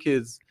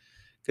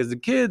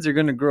kids are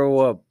gonna grow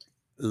up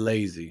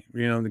lazy.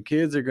 You know, the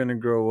kids are gonna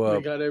grow They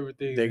up. got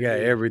everything. They they got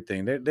need.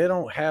 everything. They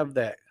don't have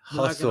that They're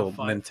not gonna hustle fight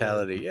for it.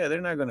 mentality. Yeah,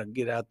 they're not gonna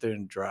get out there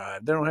and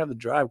drive. They don't have the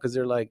drive because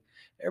they're like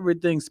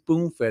everything's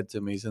spoon fed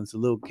to me since a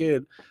little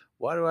kid.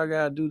 Why do I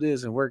gotta do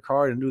this and work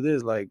hard and do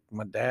this? Like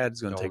my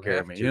dad's gonna take Don't care of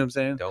have me. You know what to.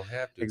 I'm saying? Don't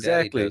have to. Daddy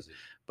Exactly. does it.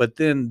 But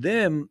then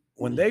them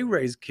when they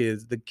raise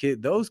kids,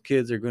 those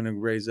kids are gonna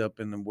raise up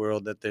in the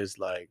world that there's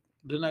like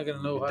They're not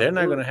gonna know how they're to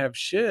not work. gonna have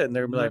shit, and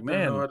they're They're gonna be like, not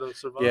gonna know man, how to yeah,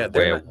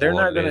 survive. they're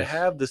not gonna Huevones.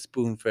 have the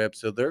spoon fed,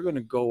 so they're gonna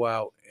go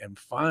out and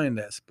find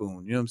that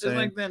spoon. You know what I'm It's saying?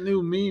 like that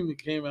new meme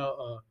that came out.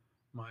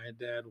 My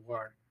dad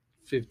walked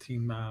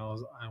 15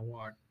 miles. I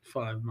walked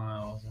 5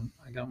 miles. And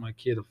I got my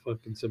kid a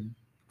fucking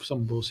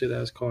some bullshit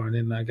ass car, and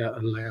then I got a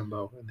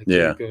Lambo. And the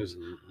Yeah. kid goes,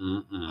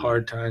 Mm-mm.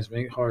 "Hard times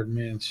make hard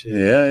men." Shit.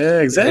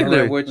 Yeah, exactly.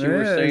 Isn't that what you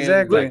were Yeah, saying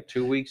exactly. like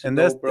 2 weeks And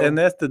ago, bro?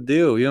 that's the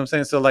deal. You know what I'm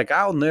saying? So like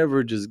I'll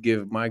never just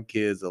give my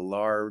kids a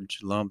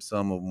large lump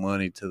sum of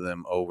money to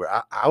them over.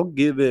 I'll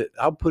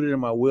put it in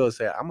my will and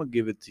say, I'm gonna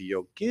give it to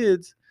your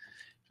kids.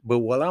 But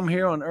while I'm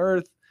here on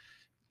earth,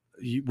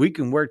 we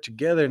can work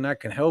together and I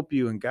can help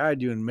you and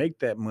guide you and make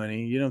that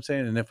money. You know what I'm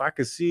saying? And if I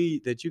could see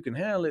that you can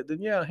handle it,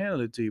 then yeah, I'll handle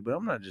it to you. But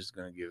I'm not just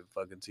gonna give it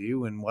fucking to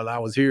you. And while I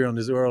was here on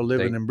this world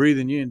living They and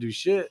breathing, you didn't do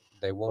shit.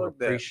 they won't Fuck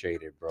that.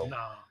 appreciate it, bro.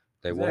 Nah.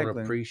 They won't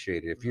Exactly.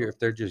 appreciate it if No.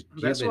 they're just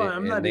That's giving why it I'm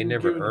and not they even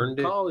never giving them earned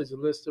it. college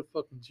unless they're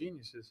fucking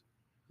geniuses.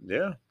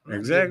 Yeah, I'm not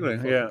exactly.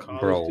 getting no Yeah, fucking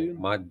college, Bro, dude.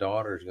 my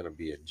daughter's gonna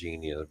be a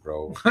genius,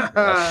 bro.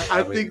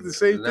 I think the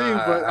same thing,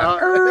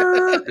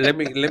 but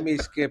let me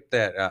skip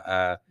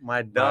that. my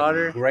My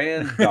daughter.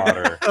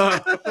 granddaughter,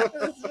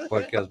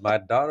 because my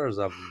daughter's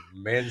a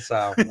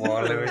Mensa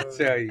boy. Let me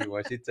tell you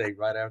what she takes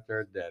right after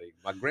her daddy.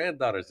 My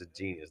granddaughter's a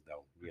genius,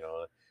 though. You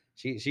know,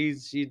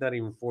 she's not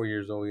even 4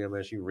 years old yet,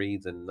 man. She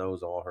reads and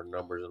knows all her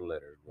numbers and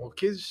letters, well, bro.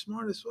 kids are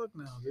smart as fuck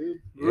now,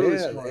 dude. Really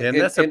Yeah, smart. And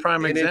that's a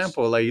prime and it's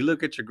example. Like you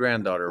look at your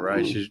granddaughter,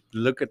 right? She's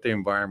look at the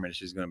environment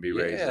she's going to be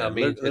raised yeah. I in.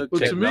 mean, Look But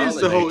to me, it's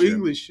the technology. whole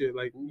English shit.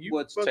 Like, you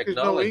What's fuckers know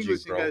technology, English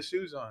and bro? got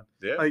shoes on.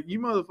 Yeah, Like, you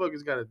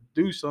motherfuckers got to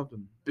do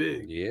something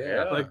big.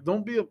 Yeah, Like,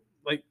 don't be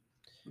like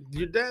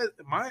your dad.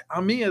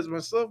 Me as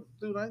myself,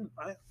 dude.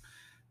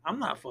 I'm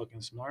not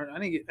fucking smart. I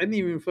didn't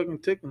even fucking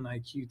take an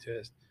IQ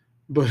test,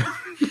 but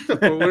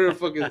or whatever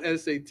fucking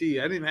SAT.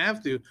 I didn't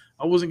have to.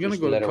 I wasn't gonna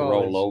just go to let it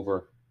roll college.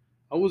 over.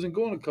 I wasn't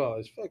going to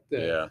college. Fuck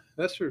that. yeah.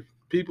 That's for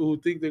people who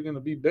think they're gonna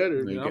be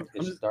better. You I'm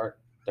Hit just start.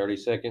 30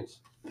 seconds.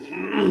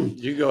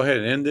 You go ahead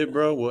and end it,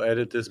 bro. We'll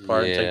edit this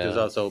part and take this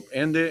Yeah. out. So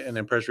end it and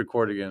then press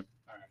record again.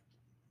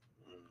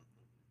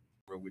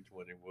 Remember which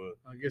one it was?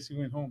 I guess he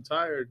went home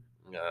tired.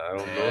 I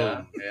don't Yeah,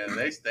 know. yeah,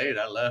 they stayed.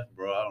 I left,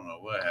 bro. I don't know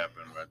what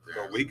happened right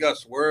there. Bro, we got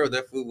swerved.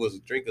 That fool was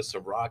drinking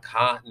some rock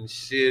hot and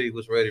shit. He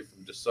was ready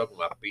to suck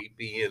my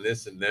pee and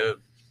this and that.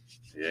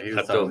 Yeah, he I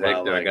was told talking about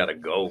Hector I like, gotta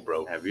go,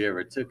 bro. have you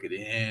ever took it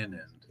in?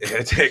 And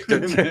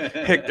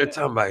Hector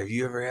talking about, have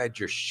you ever had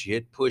your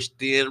shit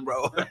pushed in,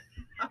 bro?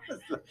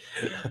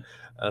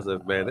 I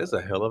said, man, that's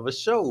a hell of a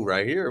show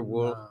right here,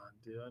 boy. Nah,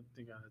 dude, I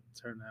think I had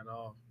to turn that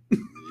off.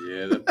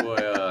 yeah, that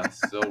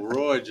boy. So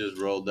Roy just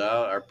rolled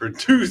out. Our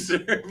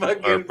producer,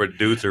 Our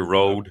producer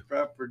rolled.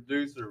 Our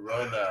producer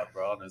rolled out,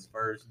 bro, on his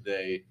first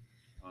day.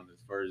 On his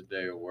first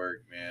day of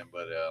work, man.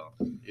 But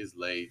it's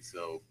late,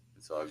 so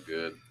it's all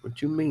good.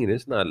 What you mean?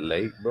 It's not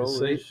late, bro.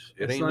 It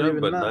It's ain't not nothing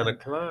even but 9. 9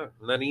 o'clock.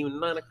 Not even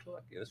 9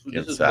 o'clock. Get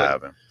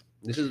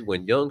This is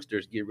when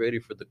youngsters get ready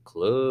for the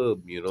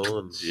club, you know.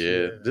 And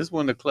Yeah, this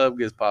when the club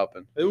gets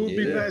popping. It would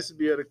be Yeah. nice to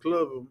be at a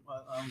club.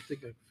 I don't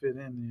think I could fit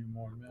in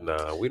anymore, man.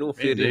 Nah, we don't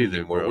Me fit in neither,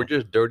 anymore. bro. We're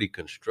just dirty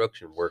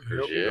construction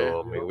workers, Yep. you know.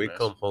 I mean, Yep, we that's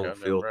come home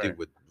goddamn filthy right.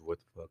 with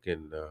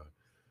fucking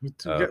We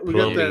got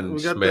plumbing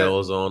that.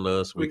 smells on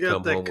us. We We got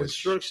come that home with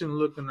construction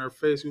look in our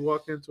face. We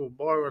walk into a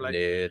bar. We're like, yeah,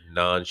 "Give me a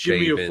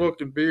non-shaven.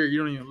 fucking beer." You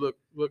don't even look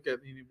at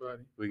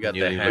anybody. We got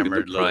You the don't even look at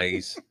hammered the look.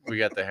 price. We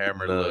got the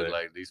hammered None of look that.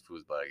 like these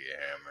fools about to get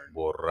hammered.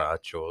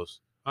 Borrachos.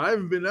 I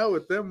haven't been out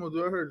with them.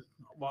 Although I heard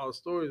wild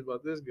stories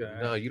about this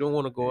guy. No, you don't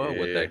want to go out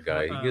with that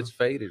guy. He gets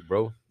faded,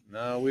 bro.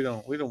 No, we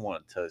don't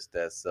want to touch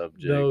that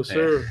subject. No,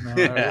 sir. No,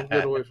 let's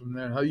get away from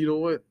there. You know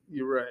what?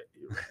 You're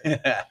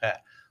right.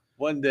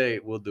 One day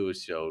we'll do a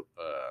show.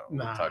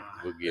 Nah.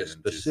 We'll get into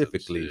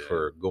Specifically some shit.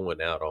 for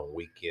going out on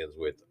weekends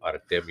with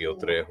Artemio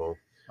Trejo.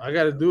 I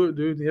got to do it,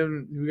 dude.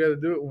 We got to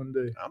do it one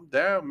day. I'm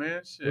down,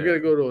 man. Shit. We got to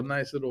go to a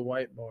nice little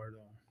white bar, though.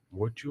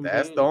 What you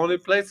That's mean? the only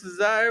places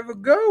I ever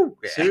go.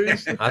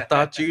 Seriously? I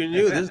thought you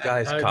knew this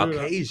guy's I do.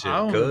 Caucasian,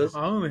 I cuz.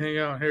 only hang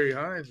out with Harry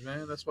Hines,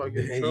 man. That's why I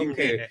get in trouble. You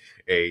can't.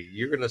 Hey,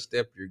 you're gonna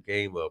step your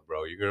game up,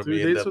 bro. You're gonna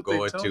Dude, end that's up what they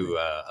going tell to me.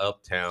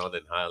 Uptown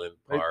and Highland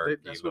Park.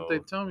 That's what they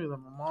tell me. That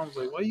my mom's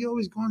like, "Why you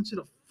always going to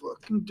the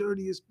fucking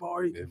dirtiest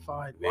bar you can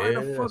find? Why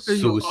the fuck are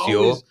you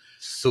always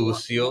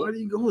Sucio. Why do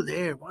you go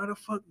there? Why the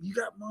fuck you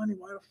got money?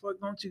 Why the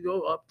fuck don't you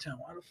go uptown?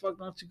 Why the fuck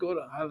don't you go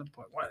to Highland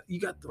Park? Why you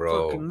got the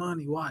fucking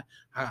money? Why?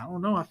 I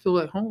don't know. I feel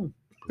at home.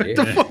 Yeah,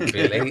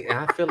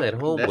 I feel at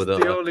home That's with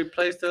the only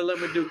place that let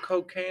me do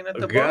cocaine at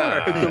the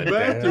bar. God. In the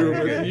bathroom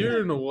at damn. the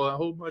urinal while I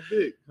hold my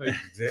dick. Like,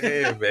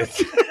 Damn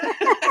it.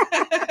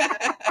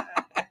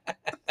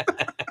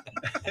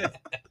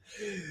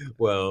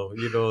 Well,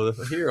 you know,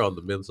 here on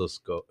the Menso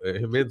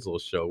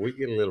show, we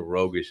get a little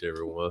roguish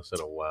every once in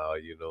a while,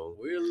 you know.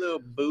 We're a little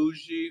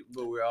bougie,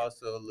 but we're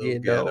also a little You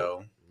know.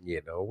 ghetto.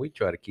 You know, we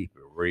try to keep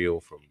it real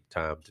from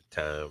time to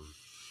time.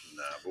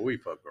 Nah, but we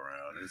fuck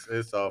around.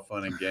 It's all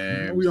fun and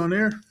games. are we on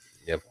air?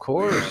 Yeah, of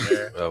course.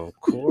 there. Of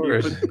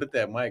course. Put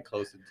that mic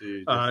closer to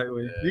you. All right,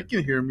 wait. You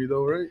can hear me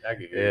though, right? I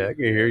can hear Yeah, you. I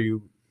can hear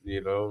you,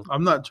 you know.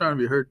 I'm not trying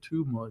to be heard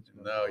too much.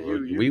 No,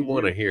 We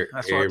want to hear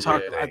That's why I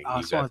talk. everything I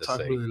you just want got to to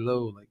talk say. really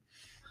low, like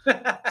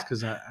It's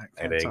because I It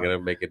can't ain't talk. gonna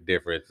make a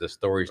difference. The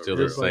story's still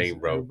the same,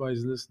 bro.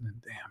 Everybody's listening.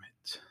 Damn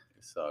it.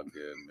 all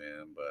good,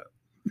 man.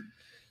 But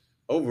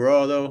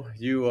overall, though,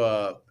 you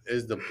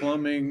is the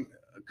plumbing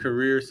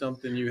career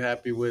something you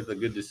happy with? A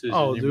good decision?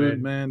 Oh, you dude,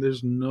 made? man.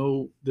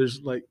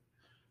 There's like,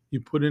 you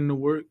put in the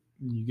work,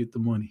 you get the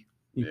money.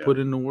 You Yeah. put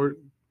in the work,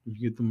 you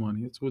get the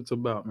money. It's what it's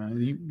about, man.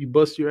 You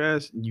bust your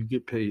ass, you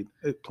get paid.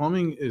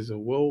 Plumbing is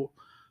a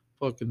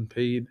fucking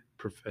paid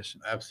profession.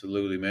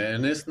 Absolutely, man.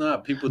 And it's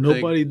not people.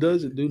 Nobody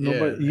does it, dude. Yeah,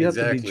 Nobody. You have to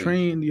exactly. be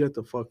trained. You have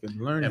to fucking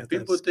learn. And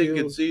people think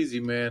it's easy,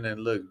 man.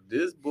 And look,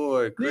 this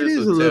boy Chris It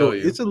is will a little. tell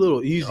you. It's a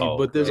little easy, Oh,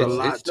 but there's a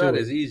lot it's to not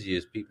it. as easy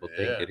as people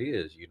think Yeah. it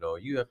is. You know,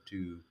 you have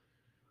to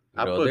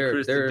I know, put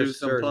Chris to there are do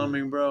some certain.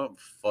 plumbing, bro.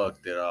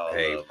 Fucked it all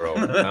Hey, up. bro,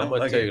 I'm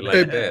gonna tell you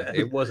like that.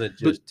 It wasn't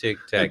just tic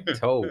tac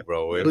toe,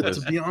 bro. It But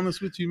was. to be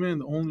honest with you, man,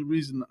 the only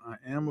reason I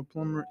am a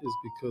plumber is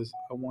because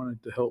I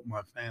wanted to help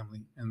my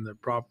family and their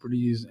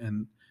properties,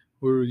 and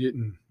we were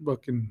getting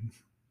fucking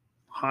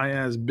high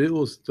ass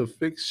bills to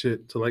fix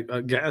shit, to like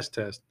a gas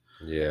test.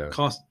 Yeah,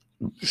 Cost,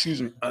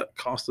 excuse me,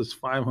 cost us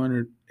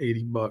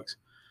 $580.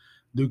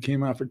 Dude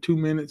came out for 2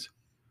 minutes,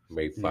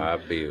 made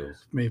 5 bills.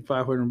 made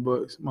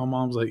 $500. My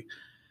mom's like,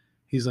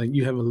 he's like,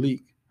 you have a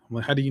leak. I'm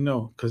like, how do you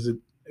know? Because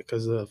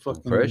the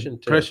fucking Compression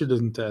pressure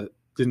test.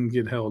 didn't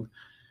get held.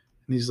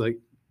 And he's like,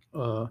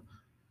 uh,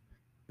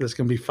 that's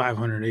gonna be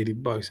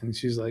 $580. And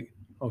she's like,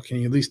 oh, can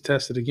you at least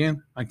test it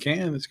again? I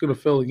can. It's gonna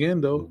fail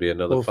again though. It'll be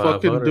another Well, five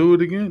fucking hundred. do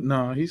it again.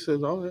 No, he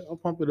says, all right, I'll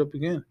pump it up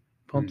again.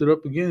 Pumped it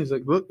up again. He's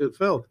like, look, it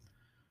failed.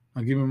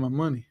 I'll give him my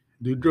money.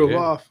 Dude drove Yeah.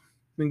 off.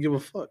 Didn't give a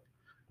fuck.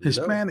 No.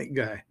 Hispanic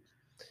guy.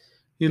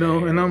 You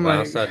know, and I'm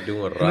like, Raza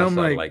doing and I'm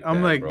raza like,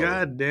 that, bro.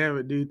 God damn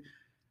it, dude.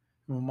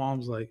 My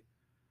mom's like,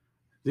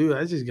 dude,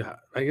 I just got,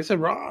 like, it's a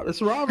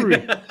robbery.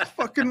 It's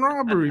fucking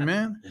robbery,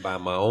 man. By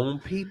my own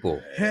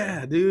people.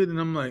 Yeah, dude. And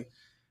I'm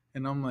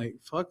like,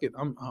 fuck it.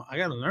 I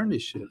gotta learn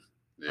this shit.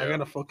 Yeah. I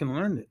gotta fucking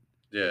learn it.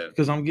 Yeah.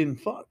 Because I'm getting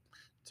fucked.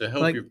 To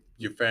help Like,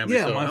 your family.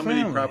 yeah, So my how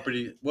many family.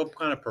 property, what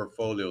kind of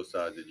portfolio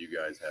size did you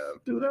guys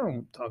have? Dude, I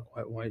don't talk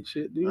white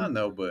shit, dude. I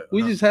know, but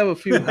We just have a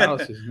few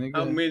houses, nigga.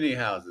 how many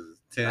houses?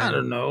 10? I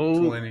don't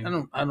know. 20?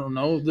 I don't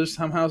know. There's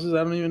some houses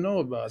I don't even know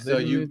about. They So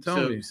didn't even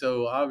tell me.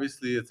 so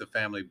obviously it's a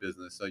family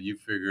business. So you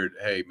figured,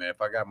 hey man, if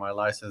I got my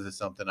license, it's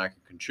something I can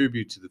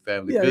contribute to the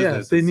family Yeah,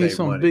 business. if they and need save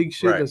some money. big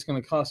shit Right. that's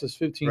gonna cost us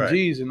 15 Right.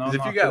 G's, and I'll 'Cause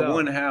if you knock got it out.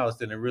 one house,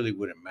 then it really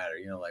wouldn't matter.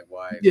 You know, like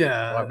why?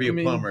 Yeah, Why be a I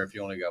mean- plumber if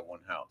you only got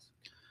one house?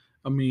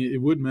 I mean, it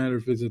wouldn't matter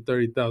if it's a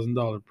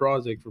 $30,000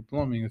 project for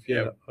plumbing. If you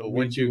Yeah, had a but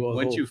once you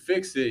redo a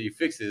fix it, you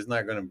fix it. It's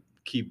not gonna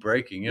keep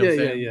breaking. You whole-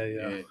 know what I'm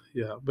yeah, saying?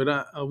 yeah.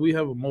 But we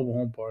have a mobile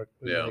home park.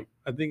 With Yeah. like,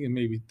 I think it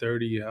may be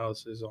 30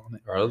 houses on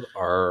it.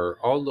 Are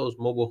all those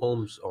mobile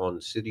homes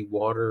on city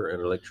water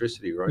and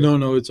electricity, right?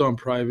 No, it's on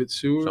private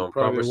sewer, It's on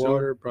private proper sewer?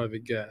 water,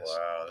 private gas,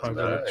 Wow, that's private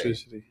nice.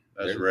 electricity.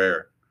 That's Then-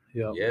 rare.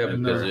 Yeah, Yeah,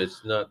 and, because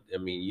it's not. I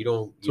mean, you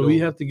don't. so we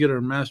have to get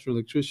our master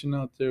electrician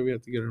out there. We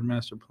have to get our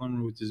master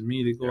plumber, which is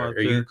me, to go out Are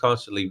there. you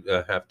constantly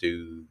have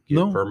to get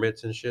No.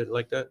 permits and shit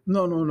like that?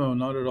 No,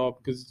 not at all,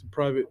 because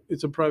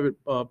it's a private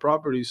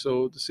property,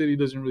 so the city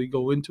doesn't really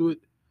go into it,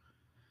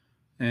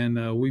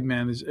 and we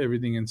manage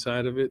everything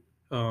inside of it.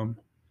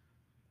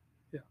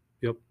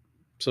 Yep.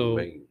 So,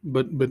 Man.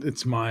 but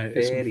it's my,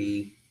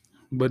 Fatty.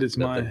 but it's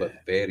Nothing my, but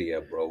fatty,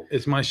 bro.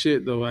 it's my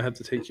shit though. I have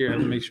to take care. I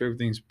have to make sure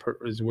everything's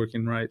is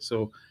working right.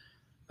 So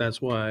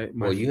that's why.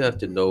 Well, you have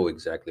to know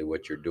exactly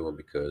what you're doing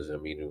because I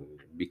mean,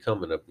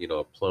 becoming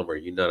a plumber,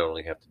 you not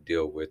only have to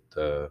deal with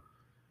a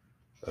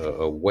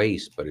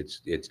waste, but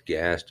it's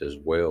gassed as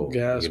well.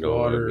 Gas, you know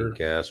what I mean? water.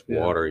 Gas, Yeah.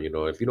 water.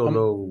 If you don't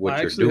know what I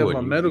you're actually doing, have my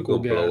you're medical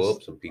gonna blow gas.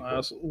 up some I people.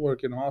 also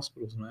work in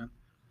hospitals, man.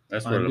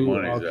 That's I where the do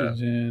money's at.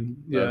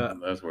 oxygen. Yeah.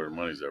 That's where the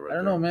money's at. Right I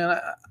don't know, man.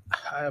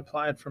 I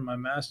applied for my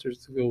master's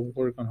to go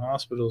work on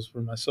hospitals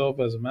for myself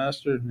as a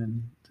master, and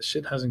then the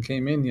shit hasn't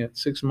came in yet.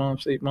 6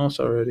 months, 8 months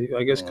already.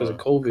 I guess because of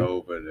COVID.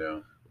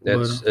 COVID, yeah.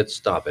 That's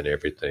stopping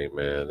everything,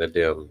 man. That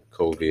damn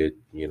COVID,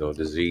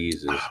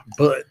 disease is,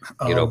 But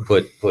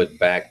put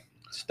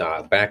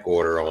back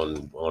order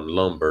on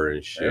lumber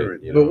and shit.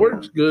 Everything. but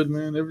work's good,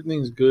 man.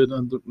 Everything's good.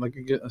 Like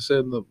I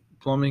said, the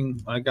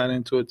plumbing, I got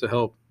into it to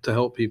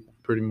help people,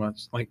 pretty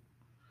much. Like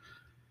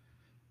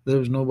there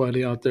was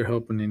nobody out there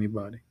helping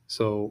anybody,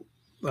 so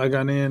I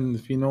got in.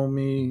 If you know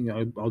me,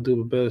 I'll do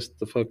my best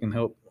to fucking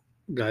help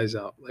guys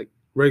out, like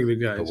regular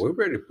But guys. we're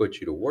ready to put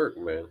you to work,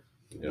 man.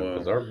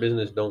 Because Wow. our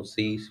business don't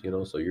cease.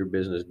 So your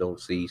business don't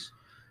cease.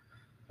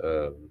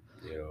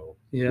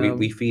 Yeah,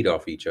 We feed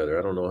off each other.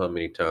 I don't know how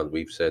many times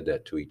we've said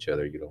that to each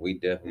other. We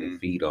definitely Mhm.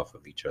 feed off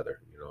of each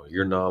other.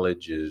 Your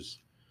knowledge is,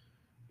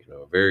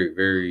 very,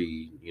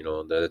 very,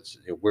 that's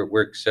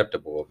we're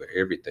acceptable of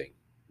everything.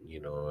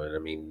 And I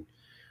mean,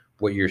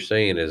 what you're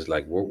saying is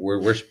like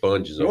we're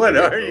sponges. Over What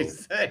here, are bro. you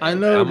saying? I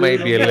know. I may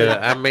dude, be a I'm little.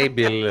 like- I may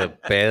be a little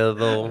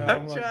pedo.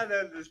 I'm trying to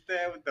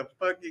understand what the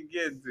fuck you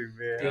getting to,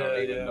 man. I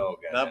don't even know,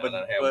 No,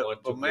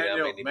 but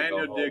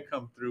Manuel did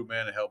come through,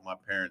 man, to help my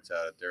parents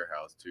out at their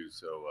house too.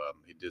 So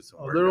he did some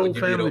Oh, work. they're out old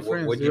there. family what-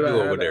 friends. what'd you dude. do I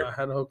over had, there? I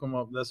had to hook them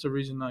up. That's the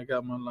reason I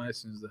got my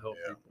license, to help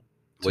Yeah. people.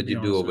 What'd be you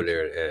do honest over with you.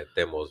 there at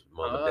Themo's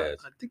mom and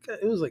dad's? I think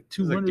it was like It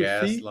was a 200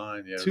 gas feet,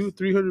 line. Yeah,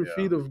 300 yeah.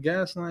 feet of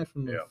gas line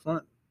from the Yeah.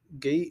 front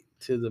gate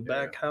to the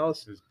back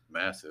house. It's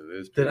massive.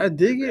 It's Did I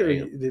dig it, or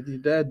Damn. did your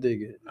dad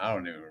dig it? I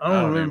don't even.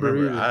 I don't remember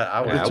either.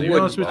 I Yeah, to would. be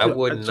honest with I you,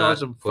 would I not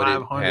charged him put it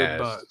 $500.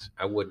 past.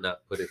 I would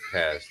not put it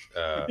past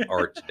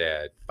Arch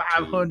dad.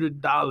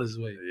 $500,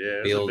 wait. Yeah,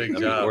 it's Build, a big I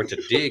mean, job. or to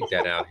dig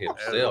that out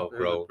That's himself, a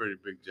bro. pretty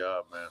big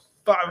job, man.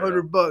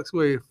 $500,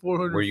 wait,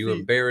 400 Were you feet.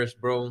 embarrassed,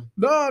 bro?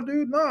 No,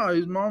 dude, no.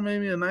 His mom made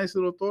me a nice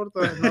little torta.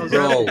 And I was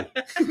Bro,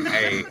 happy.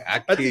 hey,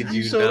 I I kid think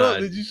you showed not. up.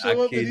 Did you show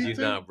I up? kid Did he you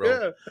too? not, bro.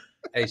 Yeah.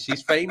 Hey,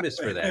 she's famous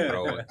for that,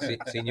 bro.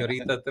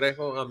 Señorita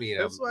Trejo. I mean,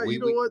 That's why, you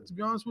know what? To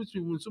be honest with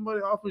you, when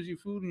somebody offers you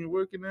food and you're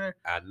working there,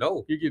 I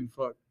know. you're getting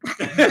fucked.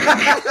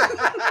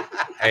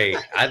 Hey,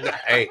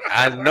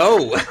 I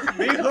know.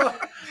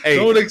 Hey,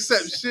 Don't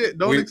accept shit.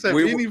 Don't we- accept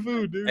we any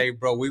food, dude. hey,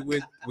 bro, we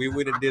went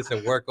and did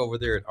some work over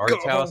there at Go Art's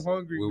home house.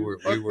 hungry. We dude. were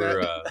Fuck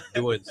that.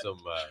 doing some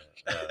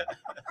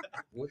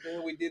what the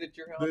hell we did at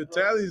your house? The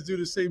bro? Italians do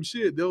the same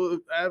shit. They'll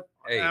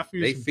Hey, after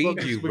you they some feed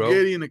fucking you, bro.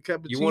 spaghetti and a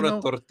You want a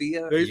cappuccino.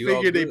 tortilla? They You all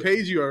figure they good.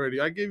 paid you already.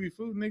 I gave you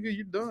food, nigga.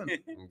 You're done.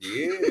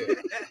 Yeah.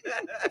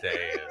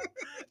 Damn.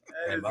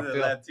 That is I a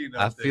feel, Latino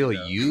I thing, feel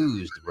though.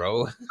 used,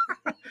 bro.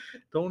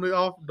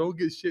 Don't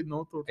get shit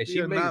no tortilla. And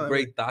she makes nada,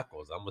 great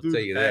tacos. I'm gonna Dude,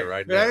 tell you that hey,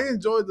 right man. now. I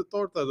enjoyed the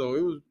torta though.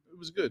 It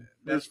was good.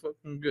 It was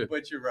fucking good.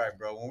 But you're right,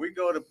 bro. When we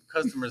go to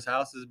customers'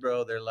 houses,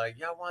 bro, they're like,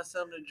 "Y'all want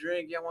something to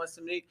drink? Y'all want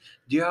something to eat?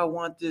 Do y'all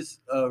want this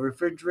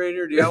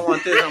refrigerator? Do y'all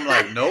want this?" I'm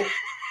like, "Nope,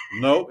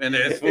 nope." And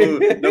it's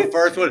food. The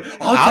first one,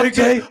 I'll take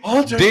it.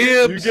 I'll take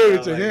it. Dibs. You gave it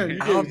I'm to like, him. You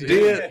I'll gave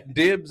it to him.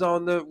 dibs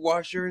on the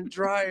washer and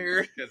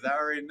dryer. Because I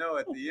already know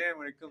at the end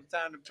when it comes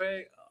time to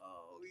pay,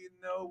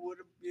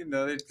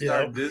 they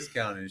start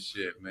discounting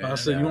shit, man. I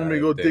said, you want me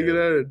to go dig it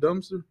out of the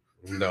dumpster?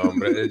 No,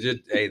 but it's just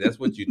hey, that's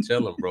what you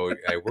tell them, bro.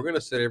 Hey, we're gonna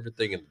set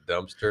everything in the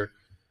dumpster,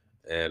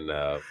 and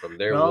from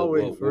there No,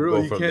 we'll for real.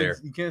 go You from can't there.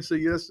 you can't say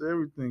yes to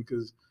everything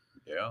because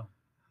Yeah.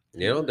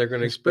 You know they're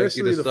gonna expect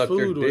you Especially to the suck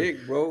their food.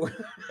 dick, bro.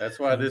 That's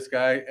why this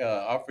guy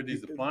offered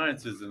these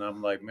appliances, and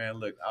I'm like, man,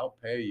 look, I'll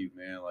pay you,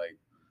 man. Like,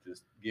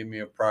 just give me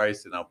a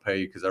price, and I'll pay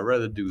you because I'd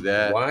rather do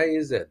that. Why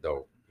is that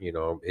though? You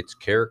know, it's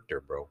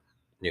character, bro.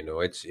 You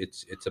know, it's hey,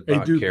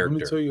 about dude, character.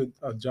 let me tell you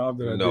a job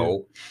that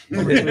No, I did.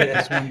 Let me tell you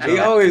this one he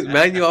job. always,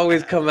 man, you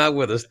always come out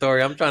with a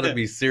story. I'm trying to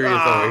be serious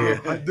over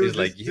here. dude, He's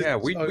like, this- yeah,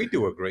 we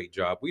do a great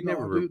job. We No,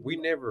 never dude, we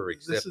never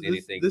accept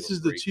anything. This for is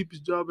free. the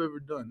cheapest job ever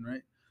done,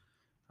 right?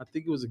 I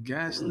think it was a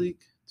gas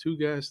leak, 2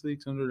 gas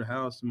leaks under the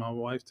house. And my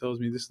wife tells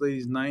me this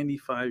lady's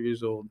 95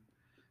 years old.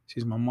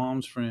 She's my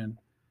mom's friend.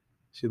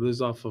 She lives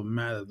off of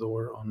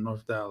Matador on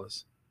North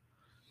Dallas.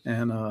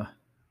 And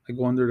I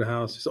go under the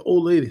house. It's an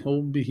old lady,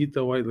 old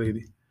viejita white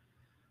lady.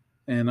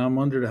 And I'm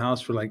under the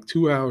house for like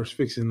 2 hours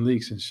fixing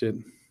leaks and shit.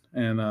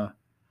 And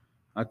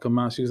I come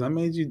out. She goes, I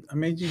made you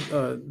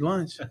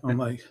lunch. I'm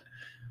like,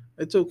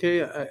 it's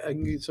okay. I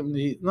can get something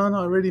to eat. No, I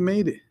already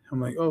made it.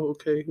 I'm like, oh,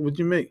 okay. What'd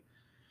you make?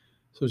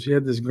 So she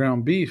had this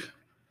ground beef.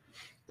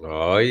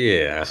 Oh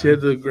yeah. She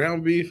had the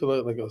ground beef,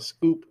 like a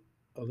scoop,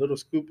 a little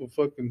scoop of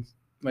fucking,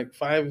 like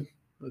 5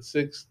 or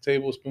 6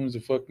 tablespoons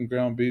of fucking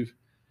ground beef.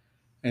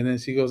 And then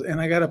she goes,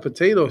 and I got a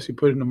potato. She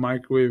put it in the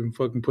microwave and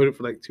fucking put it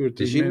for like 2 or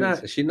 3 Is she minutes.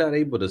 not? Is she not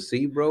able to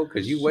see, bro?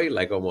 Because you weigh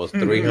like almost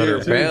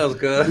 300 Dude, pounds,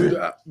 cuz.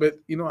 Dude, but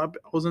you know, I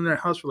was in their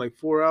house for like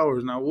 4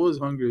 hours and I was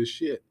hungry as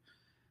shit.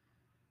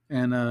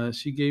 And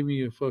she gave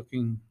me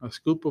a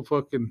scoop of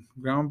fucking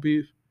ground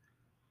beef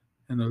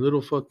and a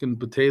little fucking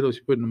potato she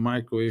put in the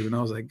microwave. And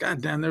I was like,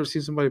 God damn, never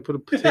seen somebody put a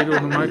potato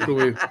in the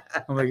microwave.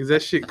 I'm like, is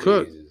that shit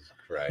cooked? Jesus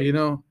Christ. You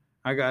know,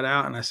 I got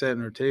out and I sat in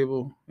her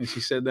table and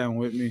she sat down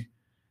with me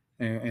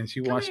and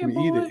she watched me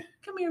eat it.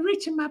 Come here,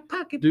 reach in my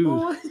pocket, Dude.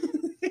 boy.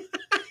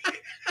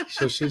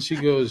 So she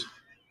goes,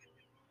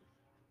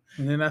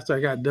 and then after I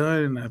got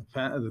done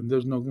and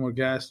there's no more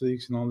gas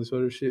leaks and all this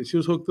other shit, she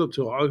was hooked up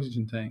to an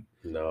oxygen tank.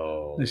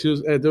 No. And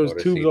there was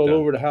tubes all Pobrecita.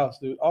 over the house,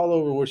 dude, all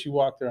over where she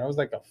walked there. I was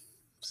like a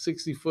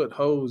 60-foot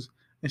hose,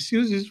 and she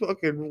was just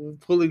fucking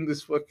pulling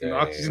this fucking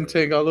oxygen Damn.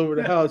 tank all over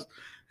the house,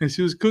 and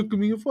she was cooking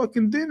me a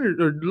fucking dinner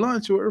or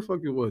lunch or whatever the fuck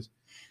it was.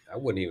 I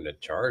wouldn't even have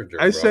charged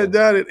her. I bro. sat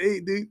down at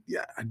 8, dude.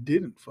 Yeah, I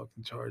didn't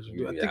fucking charge her.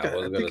 Dude. I Yeah, think I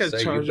was I gonna say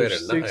you charged her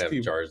better not 60.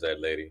 have charged that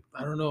lady.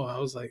 I don't know. I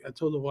was like, I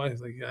told the wife,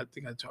 like, yeah, I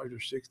think I charged her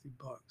 $60.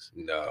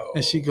 No.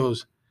 And she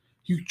goes,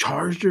 "You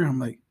charged her?" I'm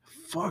like,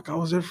 "Fuck, I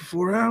was there for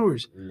 4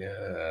 hours."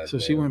 Yeah. So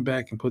she went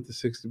back and put the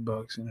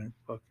 $60 in her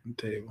fucking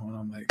table, and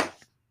I'm like,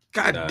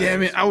 God Nice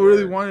damn it! I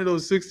really work. wanted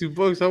those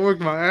 $60. I worked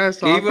my ass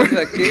 ¿Qué off.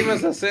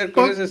 ibas a hacer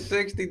con esos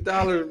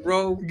 $60,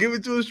 bro? Give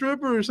it to a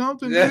stripper or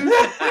something, dude.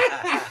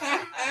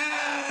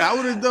 I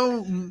would have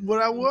done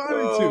what I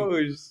wanted to.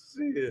 Oh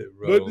shit,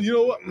 bro. But you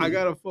know what? I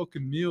got a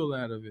fucking meal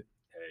out of it.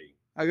 Hey,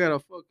 I got a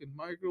fucking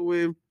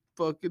microwave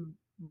fucking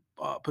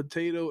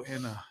potato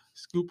and a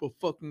scoop of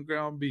fucking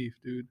ground beef,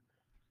 dude.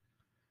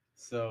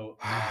 So,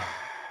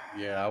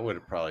 yeah, I would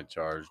have probably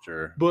charged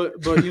her. But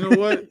you know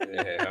what?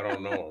 yeah, I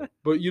don't know.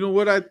 But you know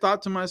what I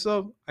thought to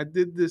myself? I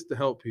did this to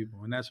help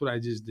people, and that's what I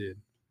just did.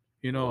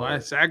 You know, I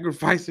Right.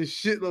 sacrificed a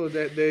shitload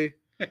that day,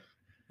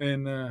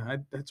 and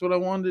that's what I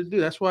wanted to do.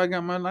 That's why I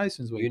got my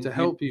license plate, to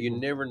help people. You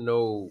never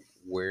know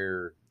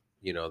where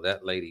that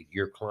lady,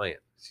 your client.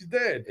 She's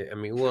dead. I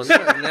mean, well,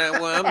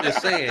 well, I'm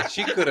just saying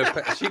she could have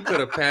passed you,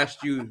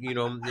 a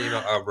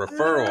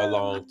referral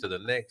along to the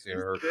next,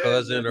 her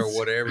cousin or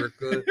whatever.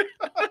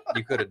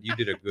 You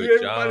did a good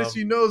Dude, everybody job.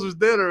 she knows was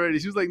dead already.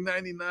 She was like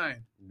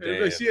 99.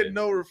 Damn, She had man.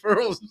 no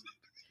referrals.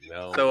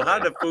 No. So,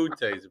 how'd the food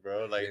taste,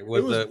 bro? Like,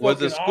 was was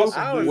the fucking scoop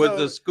awesome, dude. was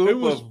the It scoop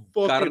was of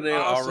fucking carne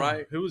all awesome.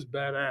 right? It was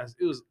badass.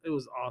 It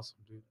was awesome,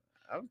 dude.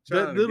 I'm That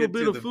trying to little get bit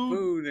to of the food,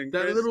 food and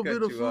that Chris little cut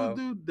bit of you food, off.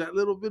 dude, that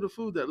little bit of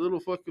food, that little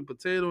fucking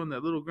potato and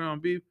that little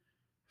ground beef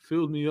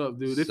filled me up,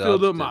 dude. It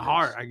filled up my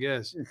heart, I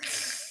guess.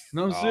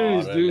 No, I'm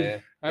serious,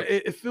 dude.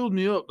 Órale. It filled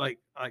me up. Like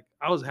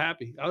I was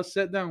happy. I was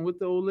sat down with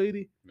the old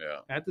lady Yeah.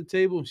 at the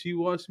table and she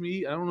watched me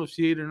eat. I don't know if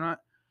she ate or not,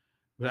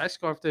 but I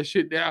scarfed that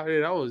shit down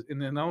and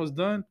then I was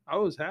done. I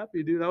was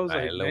happy, dude. I was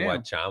Ay, like, lo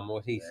damn.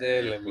 guachamo, he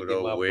said. Let me Put get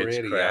old my bread,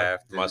 yeah.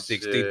 witchcraft My and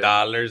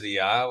 $60,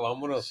 yeah.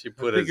 Vámonos. She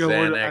put a think I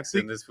went- I Xanax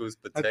think- in this food's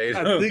I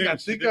potato.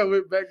 think I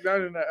went back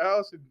down in the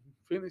house and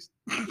finished.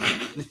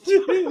 This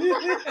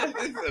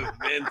is a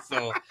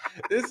menso.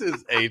 This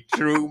is a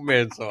true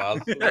menso. I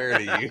swear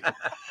to you.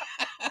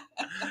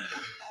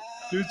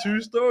 Dude,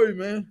 true story,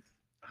 man.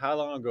 How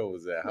long ago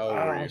was that? How old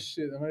were Oh you?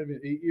 shit, that might have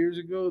been 8 years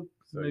ago.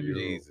 So maybe you-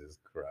 Jesus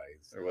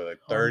Christ. Or like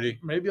 30?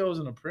 Maybe I was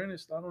an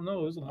apprentice. I don't know.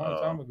 It was a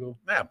long time ago.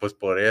 Nah, pues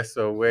por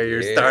eso, where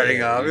you're Yeah,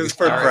 starting off. you It's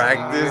for start-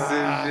 practice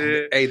and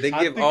shit. Hey, they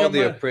I give think all I'm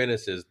the a-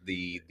 apprentices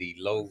the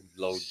low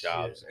Shit.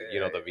 jobs.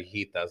 You know, the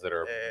viejitas that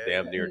are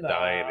damn near Nah.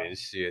 dying and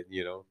shit.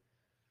 You know.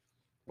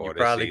 You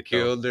probably Pobrecito.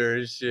 killed her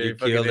and shit. You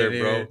Fucking killed her,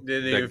 didn't bro. even-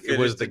 Didn't The- even it finish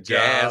was the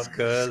gas, job.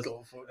 cuz.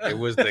 It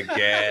was the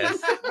gas.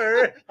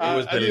 It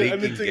was the I need to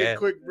leaking take gas. a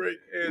quick break.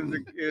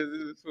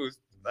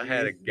 I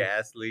had a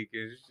gas leak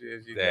and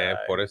shit. She Damn,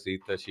 died.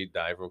 pobrecita, she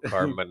died from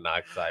carbon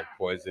monoxide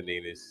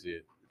poisoning and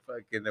shit.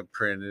 Fucking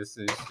apprentice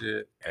and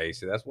shit. Hey,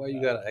 so that's why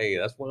you gotta. Hey,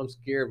 that's why I'm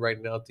scared right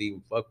now to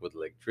even fuck with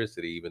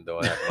electricity, even though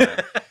I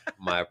have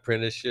my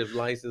apprenticeship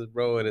license,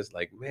 bro. And it's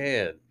like,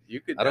 man, You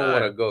could. I don't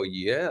want to die. go.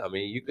 Yeah, I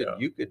mean, Yeah.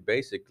 you could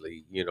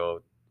basically,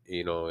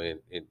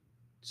 and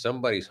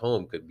somebody's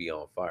home could be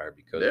on fire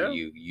because Yeah. of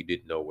you. You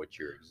didn't know what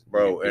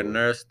Bro, you're doing.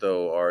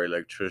 Ernesto, our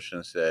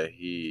electrician, said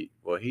he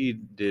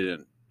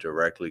didn't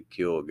directly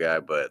kill a guy,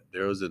 but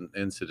there was an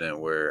incident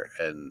where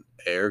an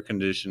air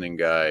conditioning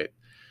guy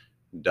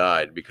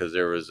died because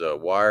there was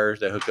wires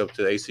that hooked up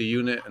to the AC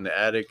unit in the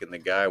attic, and the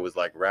guy was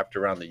like wrapped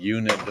around the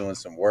unit doing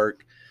some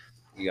work,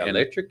 You got and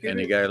electrocuted.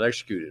 he got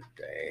electrocuted.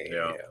 Damn.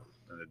 Yeah.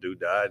 And the dude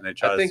died, and they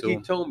tried I to think sue he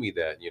him. told me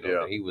that. You know, Yeah.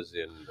 that he was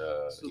in.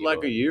 This was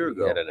like a year He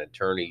ago. had an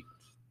attorney,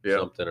 Yeah.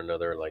 something or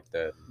another like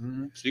that.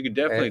 So you could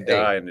definitely Hey,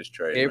 die in this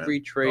trade. Every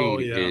trade Oh,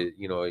 yeah.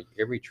 is,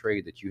 every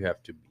trade that you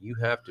have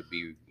to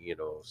be,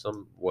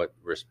 somewhat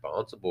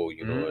responsible,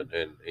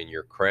 in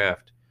your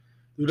craft.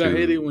 Dude, I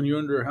hate to- it when you're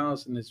under a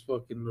house and there's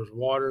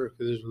water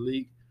because there's a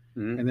leak,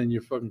 Mhm. and then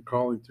you're fucking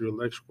crawling through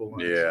electrical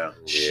lines. Yeah,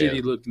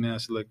 Shitty looking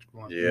ass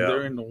electrical lines. Yeah.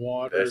 They're in the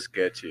water. that's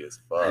sketchy as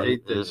I fuck.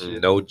 hate that Mm-mm.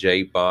 shit. No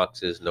J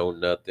boxes, no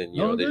nothing.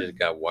 No, They they're- just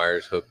got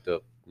wires hooked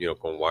up,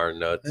 con wire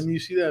nuts. And you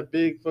see that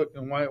big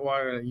fucking white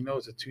wire, and you know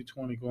it's a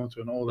 220 going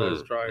to an old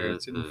ass Mm, dryer.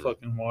 It's in the mm.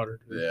 fucking water.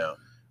 Dude. Yeah.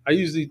 I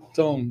usually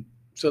tell them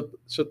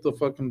shut the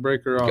fucking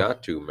breaker off.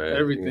 Got to, man.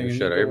 Everything, and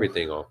Shut you go-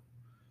 everything off.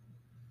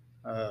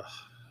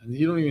 And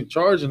you don't even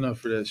charge enough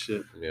for that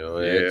shit. Yeah,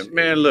 It's-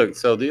 man. Look,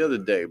 so the other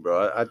day,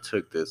 bro, I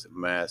took this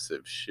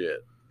massive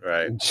shit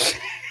right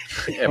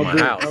at How my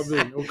big? house. How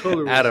big? What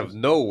color? out was of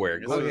nowhere.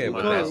 This Go is ahead my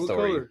with What that color? What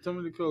story. color? Tell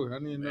me the color. I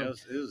need to Man, know.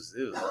 it was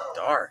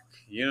dark.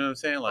 You know what I'm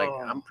saying? Like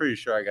Oh. I'm pretty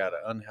sure I got an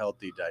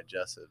unhealthy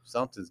digestive.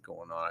 Something's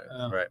going on,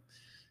 Yeah. right?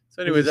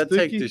 So, anyways, it I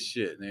take sticky? this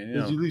shit, man. You Did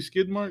know, you leave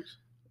skid marks?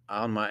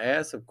 on my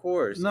ass, of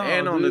course, No,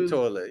 and on the dude.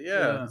 toilet. Yeah.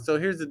 Yeah. So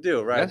here's the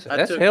deal, right?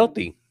 That's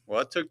healthy. Well,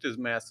 I took this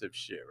massive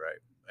shit, right?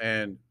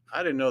 And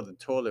I didn't know the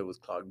toilet was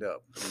clogged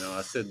up.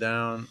 I sit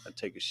down, I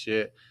take a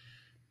shit,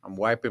 I'm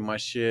wiping my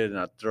shit, and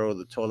I throw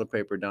the toilet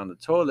paper down the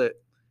toilet,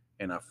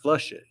 and I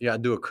flush it. Yeah, I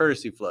do a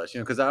courtesy flush,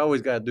 because I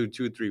always got to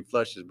do 2-3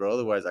 flushes, bro.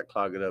 Otherwise, I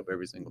clog it up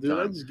every single Dude,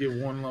 I time. just give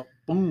one lump,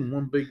 boom,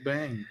 one big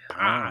bang.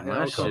 Ah, it my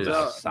all shit comes is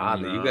out.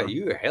 Solid. No.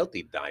 You're a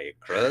healthy diet,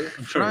 Cruz.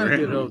 I'm trying to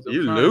get healthy. I'm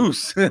You trying.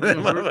 loose. Yeah,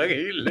 Motherfucker,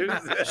 you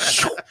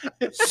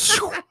loose.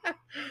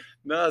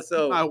 No,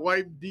 so I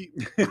wipe deep.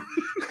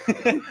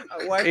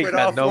 I wipe He it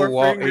got off no 4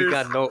 wall. fingers. He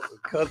got no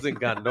cousin.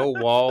 Got no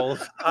walls.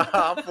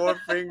 4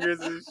 fingers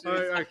and shit. All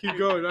right, I keep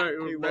going. All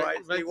right, He back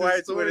wipes, to he the wipes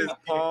with story. his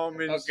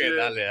palm and shit.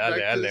 Dale,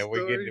 Back to the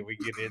story. We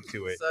get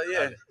into it. So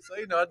yeah, so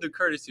I do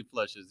courtesy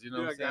flushes. You know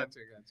Yeah, what I I'm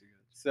saying? got you.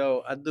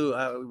 So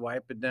I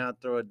wipe it down,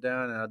 throw it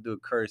down, and I do a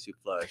courtesy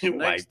flush. Next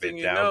Wipe thing it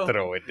you down, know,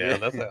 throw it down.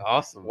 That's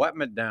awesome. wipe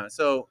it down.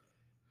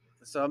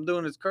 So I'm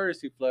doing this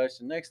courtesy flush,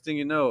 and next thing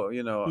you know,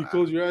 You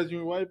close your eyes when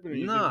you're wiping? Or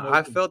you no, leave them I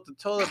open? felt the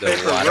toilet The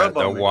paper water, rub the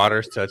on me.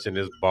 water's touching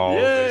his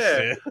balls. Yeah,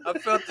 And shit. I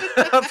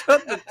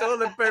felt the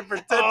toilet paper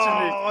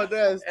touching Oh,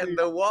 that's me, and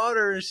the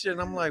water and shit.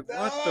 And I'm like,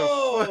 what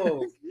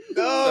the fuck?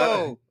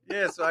 No.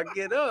 So I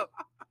get up,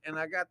 and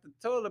I got the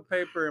toilet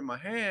paper in my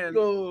hand,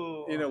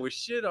 No. with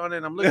shit on it.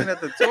 And I'm looking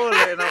at the toilet,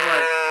 and I'm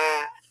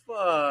like,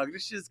 fuck,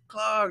 this shit's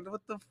clogged.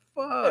 What the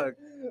fuck?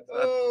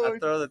 So I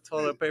throw the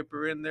toilet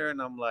paper in there,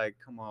 and I'm like,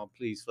 come on,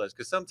 please flush.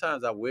 Because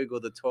sometimes I wiggle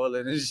the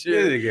toilet and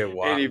shit.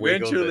 And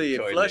eventually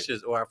it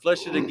flushes, or I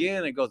flush it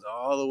again. It goes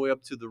all the way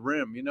up to the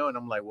rim, and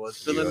I'm like, well,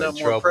 it's filling up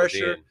more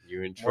pressure,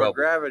 You're in more trouble.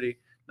 gravity.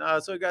 No,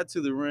 so it got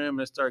to the rim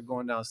and it started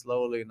going down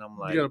slowly, and I'm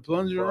like, You got a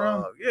plunger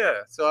around? fuck. Yeah.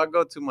 So I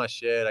go to my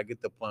shed, I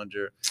get the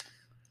plunger,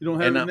 You don't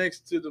have And it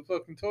next to the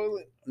fucking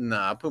toilet.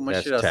 Nah, I put my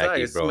That's shit outside.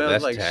 tacky, It bro. smells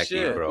That's like tacky,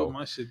 shit. I bro. put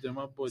my shit there.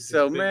 My boy.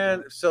 So takes big man,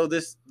 ones. so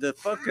the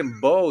fucking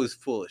bowl is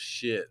full of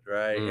shit,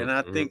 right? Mm, And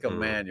I think of mm.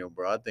 Manuel,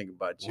 bro. I think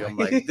about you. I'm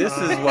like, this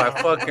is why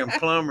fucking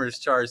plumbers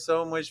charge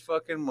so much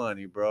fucking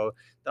money, bro.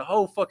 The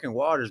whole fucking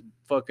water's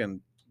fucking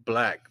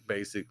black,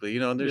 basically. You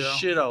know, there's Yeah.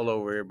 shit all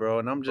over it, bro.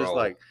 And I'm just Bro.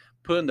 like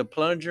putting the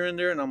plunger in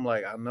there, and I'm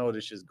like, I know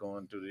this shit's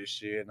going through this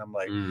shit. And I'm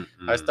like, Mm,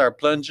 I mm. start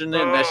plunging it,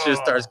 and that shit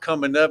starts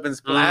coming up and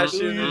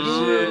splashing Dude, you're and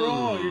doing shit. it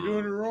wrong. You're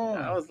doing it wrong.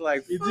 I was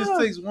like, It just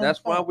fuck, takes one. That's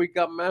why pump. we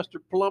got master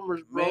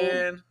plumbers, bro.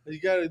 man. You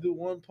gotta do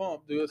one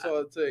pump, dude. That's all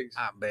it takes.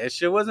 That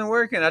shit wasn't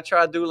working. I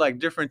tried to do like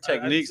different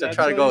techniques. I,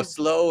 try to tell go you-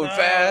 slow and No,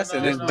 fast,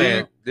 and no, This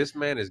then no. this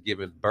man is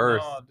giving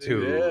birth No, to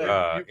dude.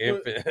 Yeah. You put-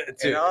 infant and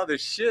to all the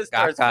shit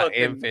starts caca fucking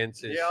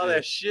infants and yeah, all shit.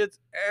 that shit's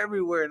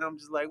everywhere, and I'm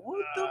just like,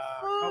 what the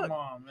fuck? Come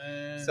on,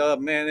 man. So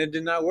man, it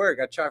did not work.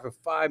 I tried for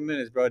 5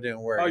 minutes, bro. It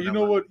didn't work. Oh, And you I'm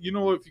know like, what? You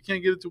know what? If you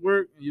can't get it to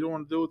work and you don't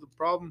want to deal with the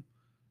problem,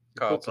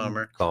 Call put some-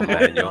 plumber. Call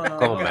Manuel. No,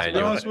 Call to be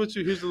Manuel. honest with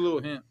you, here's a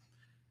little hint.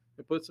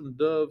 You put some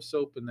Dove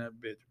soap in that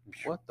bitch,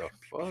 What the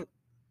fuck?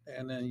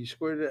 and then you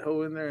squirt that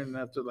hole in there, and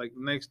after like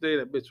the next day,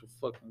 that bitch will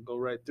fucking go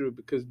right through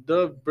because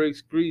Dove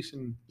breaks grease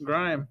and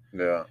grime,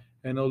 Yeah,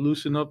 and it'll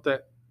loosen up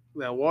that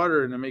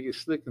water and then make it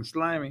slick and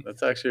slimy.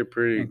 that's actually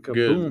pretty And good.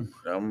 kaboom.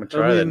 I'm gonna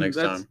try that next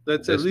that's, time.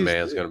 That's at This least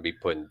man's gonna be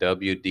putting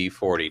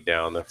WD-40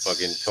 down the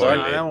fucking Son,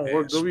 toilet. that won't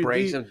work.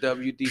 Spray WD some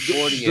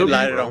WD-40 in W-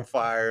 Light it, it bro. on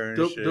fire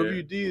and shit.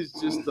 WD is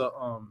just the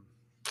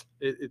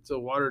it's a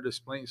water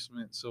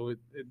displacement, so it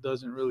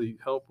doesn't really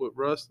help with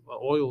rust.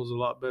 Oil is a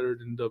lot better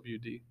than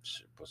WD.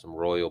 Put some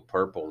royal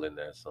purple in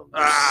there, something.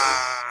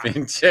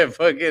 Pinche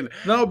fucking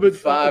No, but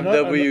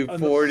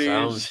 5W40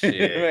 Some and shit.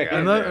 shit,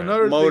 man.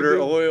 another Motor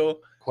thing, dude, oil.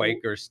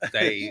 Quaker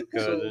State,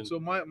 cousin. So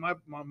my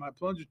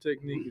plunger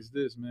technique is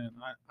this, man.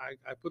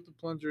 I put the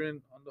plunger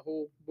in on the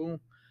hole, boom.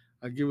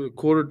 I give it a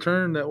quarter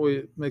turn, that way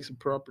it makes a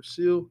proper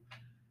seal,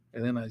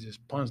 and then I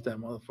just punch that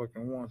motherfucker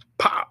once,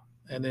 pop,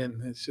 and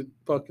then it should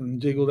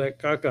fucking jiggle that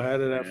caca out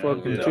of that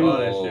fucking Yeah, tube. all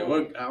that shit.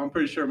 What, I'm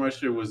pretty sure my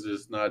shit was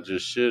just not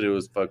just shit. It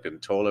was fucking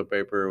toilet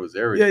paper. It was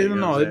everything. Yeah, you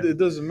know what I'm saying? it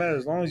doesn't matter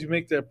as long as you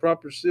make that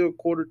proper seal,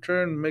 quarter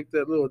turn, make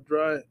that little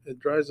dry. It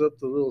dries up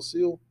the little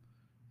seal,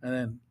 and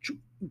then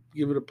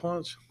give it a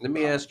punch. Let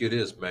me ask you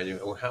this, man.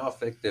 How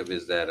effective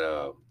is that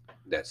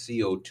that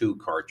CO2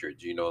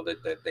 cartridge? You know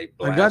that they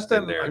blast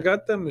in there. I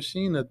got that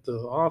machine at the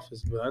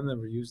office, but I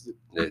never used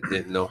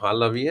it. No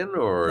jala bien,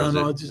 or No, is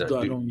no, it, I just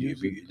don't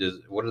use it.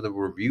 what are the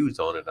reviews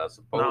on it? I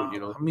suppose Nah, you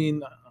know. I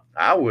mean,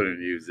 I wouldn't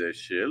use that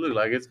shit. It looked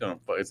like it's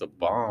a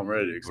bomb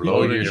ready to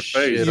Blow explode in your your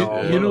face. shit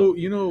all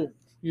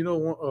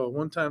Yeah. up.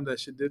 one time that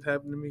shit did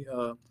happen to me.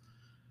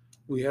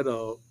 We had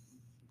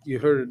you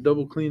heard a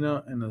double clean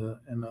out and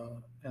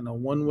a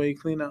one way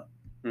clean out.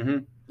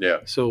 Mhm. Yeah.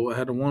 So I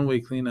had a one way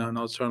clean out, and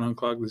I was trying to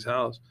unclog this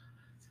house,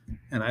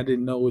 and I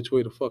didn't know which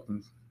way the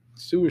fucking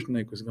sewer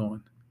snake was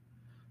going.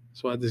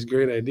 So I had this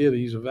great idea to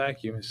use a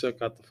vacuum and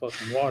suck out the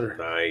fucking water.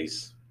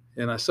 Nice.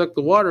 And I sucked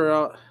the water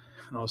out,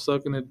 and I was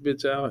sucking it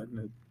bits out,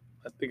 and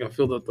I think I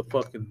filled up the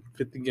fucking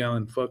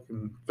 50-gallon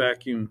fucking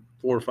vacuum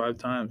 4 or 5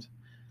 times.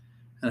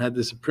 And I had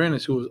this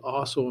apprentice who was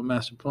also a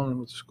master plumber who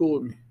went to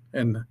school with me,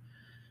 and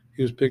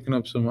he was picking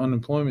up some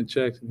unemployment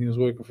checks, and he was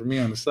working for me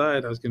on the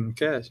side. I was getting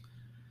cash.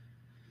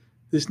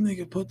 This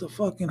nigga put the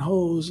fucking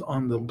hose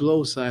on the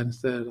blow side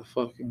instead of the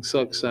fucking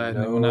suck side.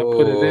 And when I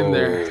put it in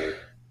there,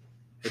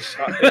 it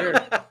shot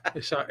air.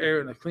 It shot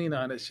air in the clean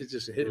out. That shit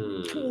just hit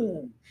me.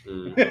 Boom.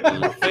 In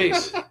my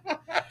face.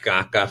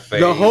 Caca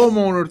face. The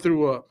homeowner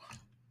threw up.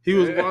 He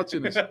was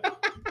watching us.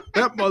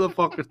 That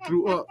motherfucker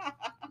threw up.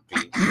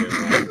 God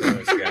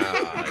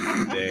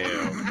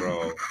damn,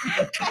 bro.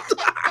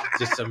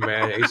 Just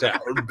imagine. He said,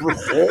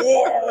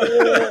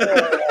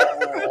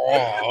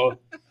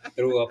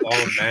 threw up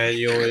all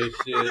manual and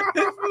shit.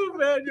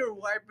 Man, you're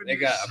wiping. They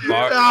this got a shit.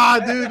 bar.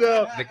 Dude.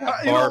 They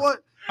got You know barf. what?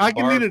 I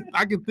can barf. either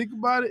I can think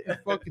about it and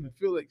fucking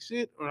feel like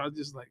shit, or I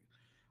just like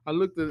I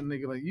looked at the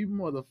nigga like, you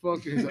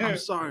motherfucker. He's like, I'm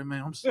sorry,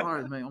 man. I'm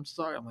sorry, man. I'm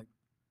sorry. I'm like,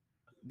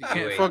 you can't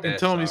ain't fucking that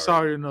tell me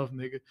sorry. sorry enough,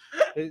 nigga.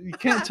 You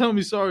can't tell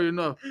me sorry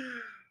enough.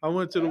 I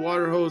went to the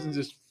water hose and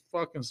just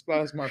fucking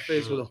splashed my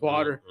face with the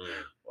water.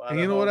 And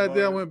you know what I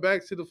did? I went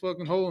back to the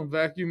fucking hole and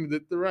vacuumed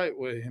it the right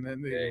way. And then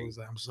nigga Dang. was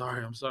like, I'm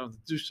sorry.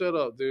 Just shut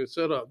up, dude.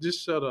 Shut up.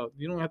 Just shut up.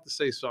 You don't have to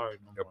say sorry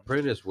no more.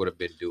 Apprentice would have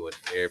been doing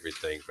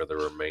everything for the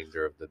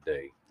remainder of the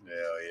day. Hell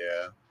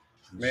yeah.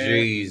 Man.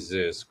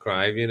 Jesus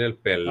Christ, viene el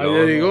pelón. Ah,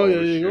 ya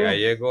llegó. Ya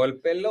llegó el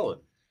pelón.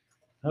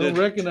 I don't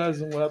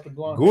recognize him without the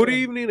blonde Good hair.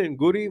 evening and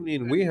good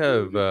evening. We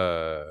have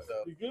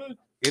You good?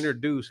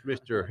 introduced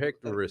Mr.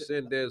 Hector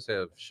Resendez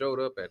have showed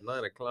up at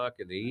 9 o'clock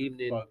in the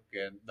evening.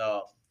 Fucking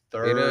the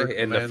You know, third.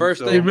 and the Menso.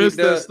 first You thing he missed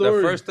that does, the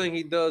story. first thing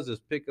he does is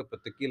pick up a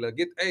tequila.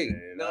 Get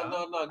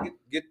nah.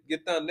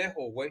 get down that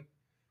whole way.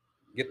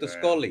 Get the Man.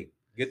 Scully.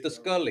 Get the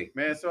Scully.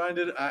 Man, so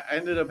I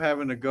ended up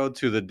having to go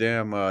to the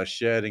damn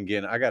shed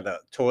and I got a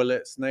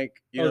toilet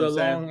snake. You Oh, know what I'm the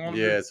saying? long one?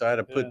 Yeah, so I had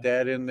to put Yeah.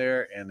 that in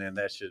there, and then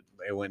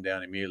it went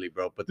down immediately,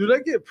 bro. But Dude, I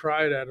get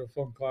pride out of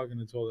fun clogging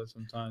the toilet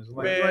sometimes.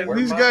 Man, Like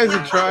these guys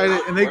have tried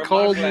it and they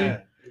called me.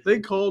 They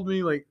called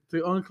me like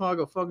to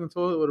unclog a fucking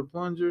toilet with a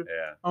plunger.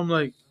 Yeah. I'm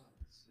like,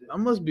 I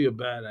must be a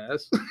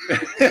badass.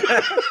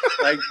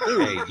 Like,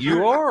 dude, Hey,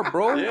 you are,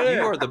 bro. Yeah.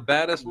 You are the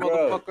baddest Bro.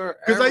 motherfucker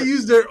Because I ever.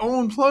 use their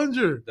own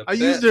plunger. The I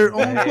use best- their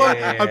own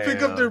plunger. I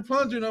pick up Damn. their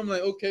plunger and I'm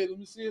like, okay, let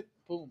me see it.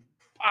 Boom.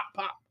 Pop,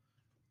 pop.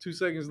 2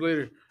 seconds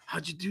later,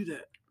 how'd you do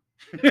that?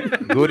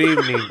 Good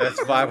evening. That's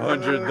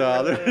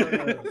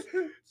 $500.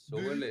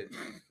 Súbele.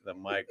 The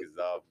mic is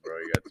off, bro.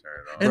 You got to turn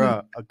it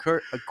on. And- Bro,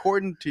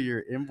 according to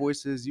your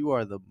invoices, you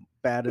are the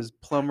baddest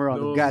plumber on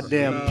No, the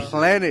goddamn nah.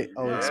 planet.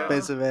 Oh, Nah.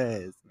 expensive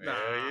ass. Hell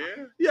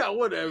yeah. Yeah,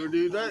 whatever,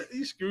 dude.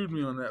 He screwed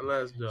me on that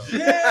last job.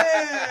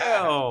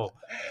 Damn.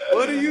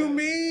 What do you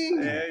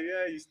mean?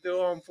 Yeah, you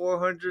still on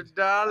 $400.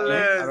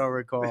 I don't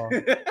recall.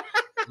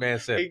 Man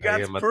said, He pay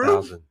got him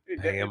proof. 1,000.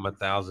 Pay him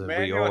 1,000. We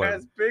Manuel owe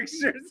has him.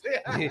 pictures.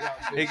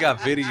 He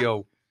got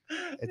video.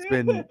 It's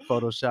been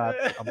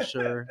photoshopped, I'm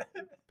sure.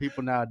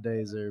 People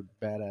nowadays are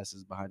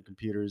badasses behind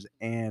computers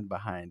and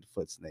behind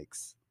foot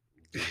snakes.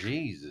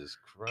 Jesus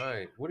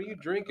Christ. What are you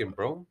drinking,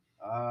 bro?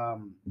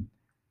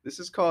 This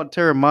is called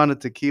Terramana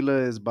Tequila.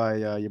 Is by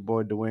your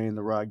boy Dwayne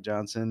The Rock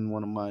Johnson,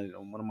 one of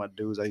my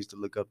dudes I used to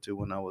look up to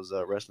when I was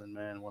wrestling,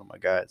 man. One of my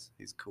guys.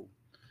 He's cool.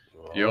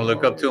 You don't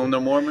look up to him no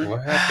more, man?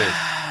 What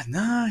happened?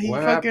 Nah, he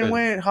What fucking happened?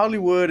 went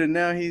Hollywood, and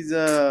now he's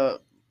I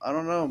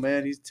don't know,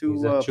 man. He's too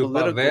He's a political,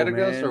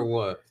 chupavergas man. or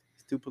what?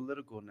 He's too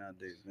political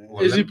nowadays, man.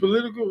 Well, Is he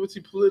political? What's he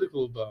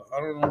political about? I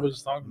don't know what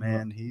he's talking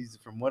Man, he's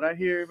from what I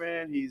hear,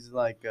 man. He's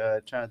like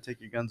trying to take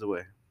your guns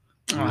away.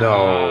 about.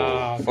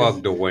 No.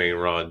 Fuck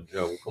Dwayne Ron.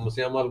 ¿Cómo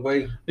se llama el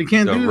güey? They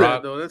can't The do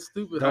Rock. that though. That's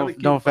stupid. How they Don't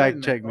keep don't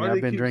fighting fact that? check me. Why I've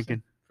they been keep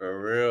drinking.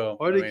 For real.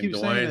 Why they keep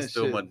saying Dwayne's that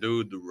still shit? my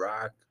dude, The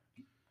Rock.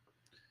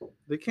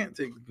 They can't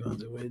take the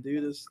guns away,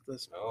 dude.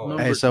 That's Oh.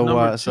 number, Hey, so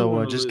number two so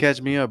on the just list.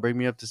 catch me up, bring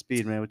me up to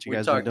speed, man. What you We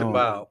guys been talked doing?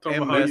 about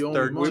Talking about how you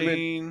own money.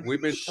 MS-13.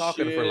 We've been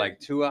talking for shit, like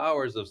 2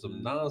 hours of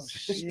some nonsense.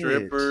 Shit.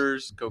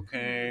 strippers,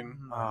 cocaine.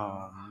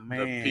 Oh The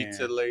man,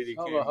 pizza lady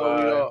How came about how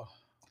we by. all?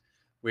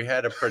 We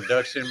had a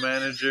production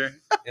manager.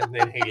 And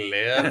then he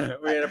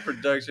left. We had a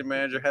production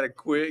manager, had to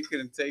quit,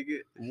 couldn't take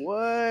it.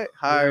 what?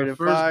 Hired and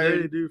first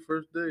fired. day, dude.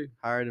 First day.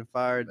 Hired and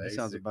fired. That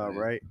sounds about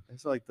Basically. right.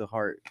 It's like the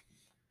heart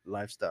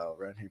lifestyle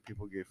right here.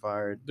 People get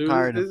fired, Dude,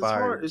 hired it's and fired.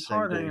 hard. It's same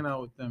hard day. hanging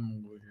out with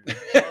them over here.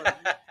 It's hard.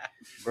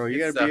 Bro,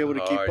 you It's gotta be a able to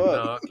keep hard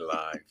up. knock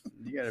life.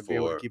 You gotta be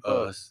able to for keep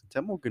us.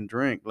 up. Temo can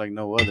drink like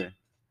no other.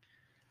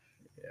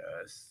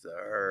 Yes,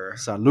 sir.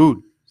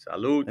 Salud.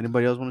 Salud.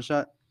 Anybody else want a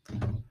shot?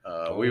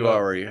 We've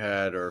already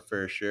had our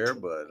fair share,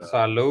 but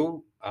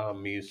Salud a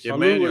mis Que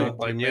Manuel,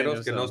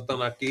 compañeros que no son.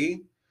 están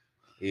aquí.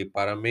 Y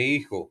para mi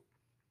hijo.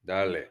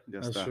 Dale. Ya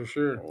That's está. for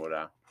sure.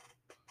 Ahora.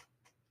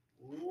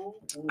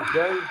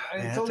 Man,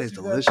 that tastes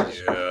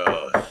delicious.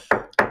 Yes. That's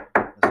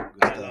some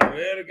good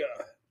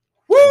stuff.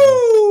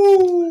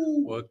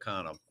 Woo! What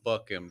kind of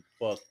fucking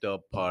fucked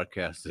up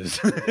podcast is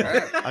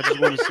I just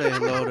want to say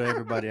hello to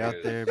everybody out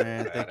there,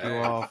 man. Thank you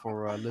all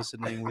for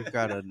listening. We've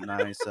got a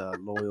nice,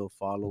 loyal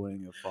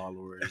following of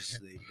followers.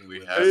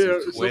 We Of have Hey,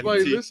 some somebody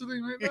 20.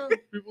 listening right now?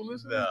 People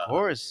listening? Nah.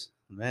 course,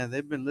 man.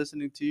 They've been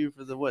listening to you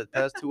for the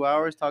past 2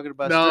 hours talking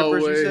about No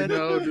strippers. You way, said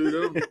no,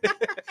 dude.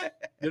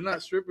 They're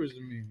not strippers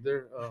to me.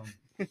 They're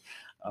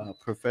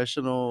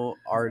professional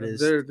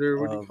artists. they're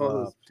what do you of, call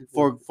those?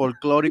 People?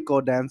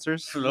 folklorico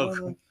dancers.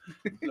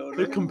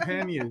 They're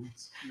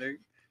companions. They're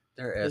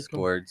They're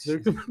escorts.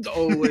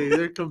 Oh wait,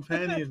 they're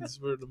companions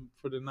for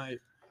the night.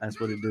 That's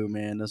what it do,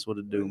 man. That's what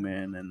it do,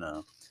 man. And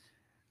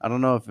I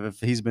don't know if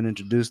he's been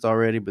introduced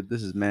already, but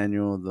this is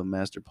Manuel, the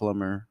master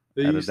plumber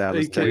They out of used,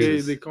 Dallas, AKA,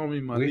 Texas. they call me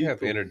Malito. We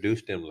have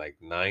introduced him like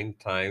 9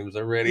 times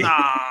already.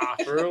 Nah,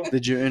 for real.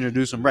 Did you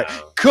introduce him right?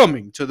 No.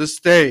 Coming to the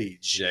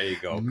stage, There you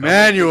go.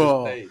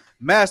 Manuel. Coming to the stage.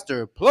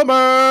 master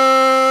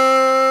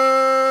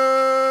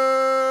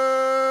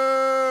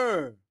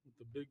plumber. With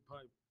the big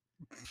pipe.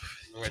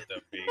 With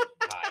the big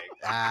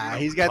pipe.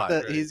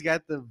 He's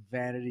got the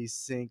vanity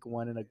sink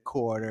 1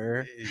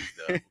 1/4. He's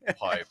the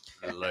pipe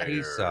layer.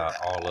 He's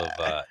all of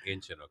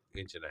inch and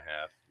a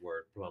half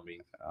word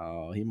plumbing.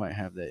 Oh, he might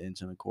have that 1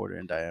 1/4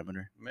 in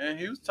diameter. Man,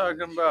 he was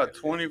talking about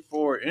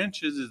 24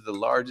 inches is the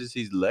largest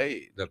he's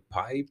laid. The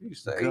pipe, you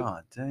say?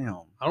 God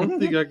damn. I don't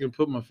think I can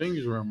put my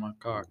fingers around my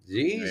cock.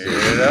 Jesus.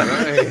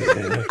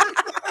 Yeah.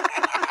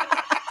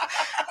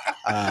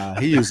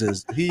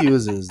 Christ. He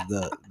uses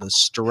the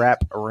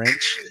strap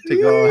wrench to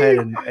go ahead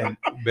and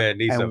Man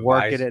needs some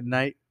work vice. it at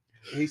night.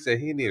 He said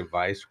he needed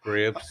vice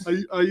grips.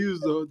 I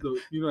use the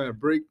that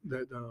break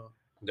that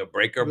The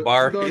breaker the-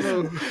 bar.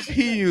 No,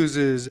 He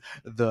uses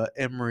the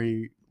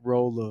emery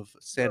roll of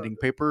sanding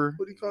paper.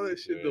 what do you call that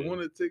shit? The Yeah. one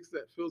that takes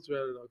that filter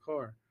out of the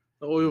car.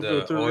 The oil The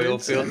filter. oil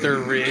rinse. filter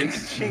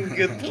rinse.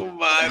 Chinga tu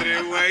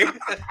madre, güey.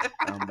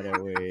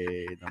 Hombre,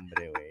 wey,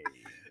 hombre, wey.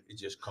 You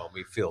just call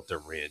me filter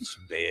rinse,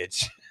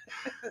 bitch.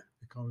 They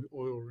call me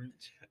oil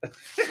rinse.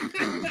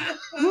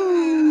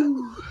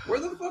 Where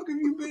the fuck have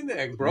you been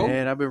at, bro?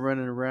 Man, I've been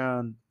running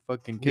around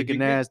fucking Did you kicking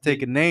get- ass, did-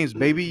 taking names,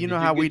 baby. You did know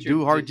you how we get your-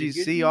 do hard did you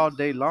get GC your- all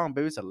day long,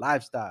 baby. It's a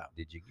lifestyle.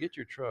 Did you get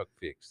your truck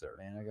fixed, sir?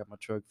 Man, I got my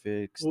truck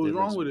fixed. What was It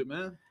wrong looks- with it,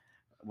 man?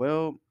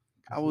 Well,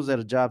 I was at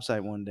a job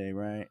site one day,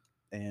 right?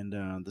 And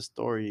the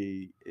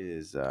story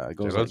is Tell the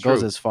goes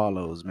truth. as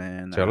follows,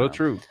 man. Tell the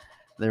truth.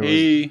 There was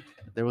He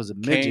there was a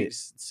can't midget,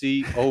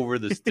 see over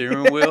the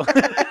steering wheel.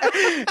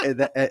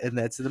 and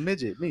that's the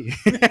midget, me.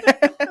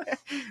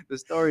 The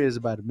story is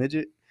about a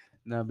midget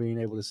not being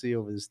able to see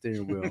over the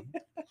steering wheel.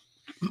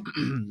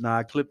 Nah,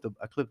 I clipped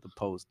the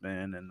post,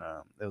 man, and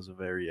that was a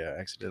very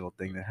accidental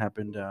thing that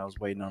happened. I was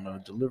waiting on a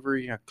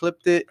delivery. I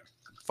clipped it,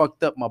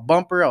 fucked up my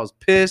bumper. I was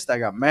pissed. I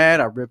got mad.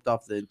 I ripped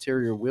off the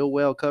interior wheel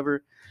well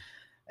cover,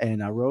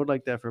 and I rode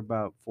like that for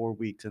about 4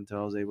 weeks until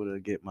I was able to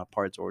get my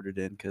parts ordered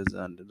in because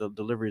the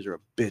deliveries are a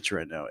bitch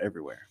right now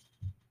everywhere.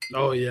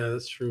 Oh yeah,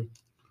 that's true.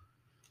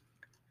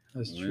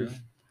 That's true. Yeah.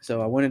 So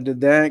I went and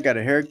did that, got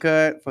a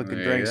haircut, fucking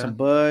Yeah. drank some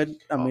bud.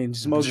 I mean,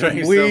 smoked Drank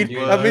some some weed.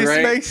 bud. I mean,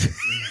 Drank-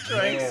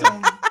 Drank Man,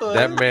 some bud.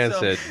 That man some-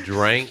 said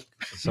drank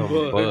some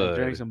Bud. I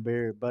drank bud. some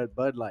beer,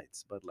 Bud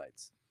Lights, Bud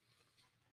Lights.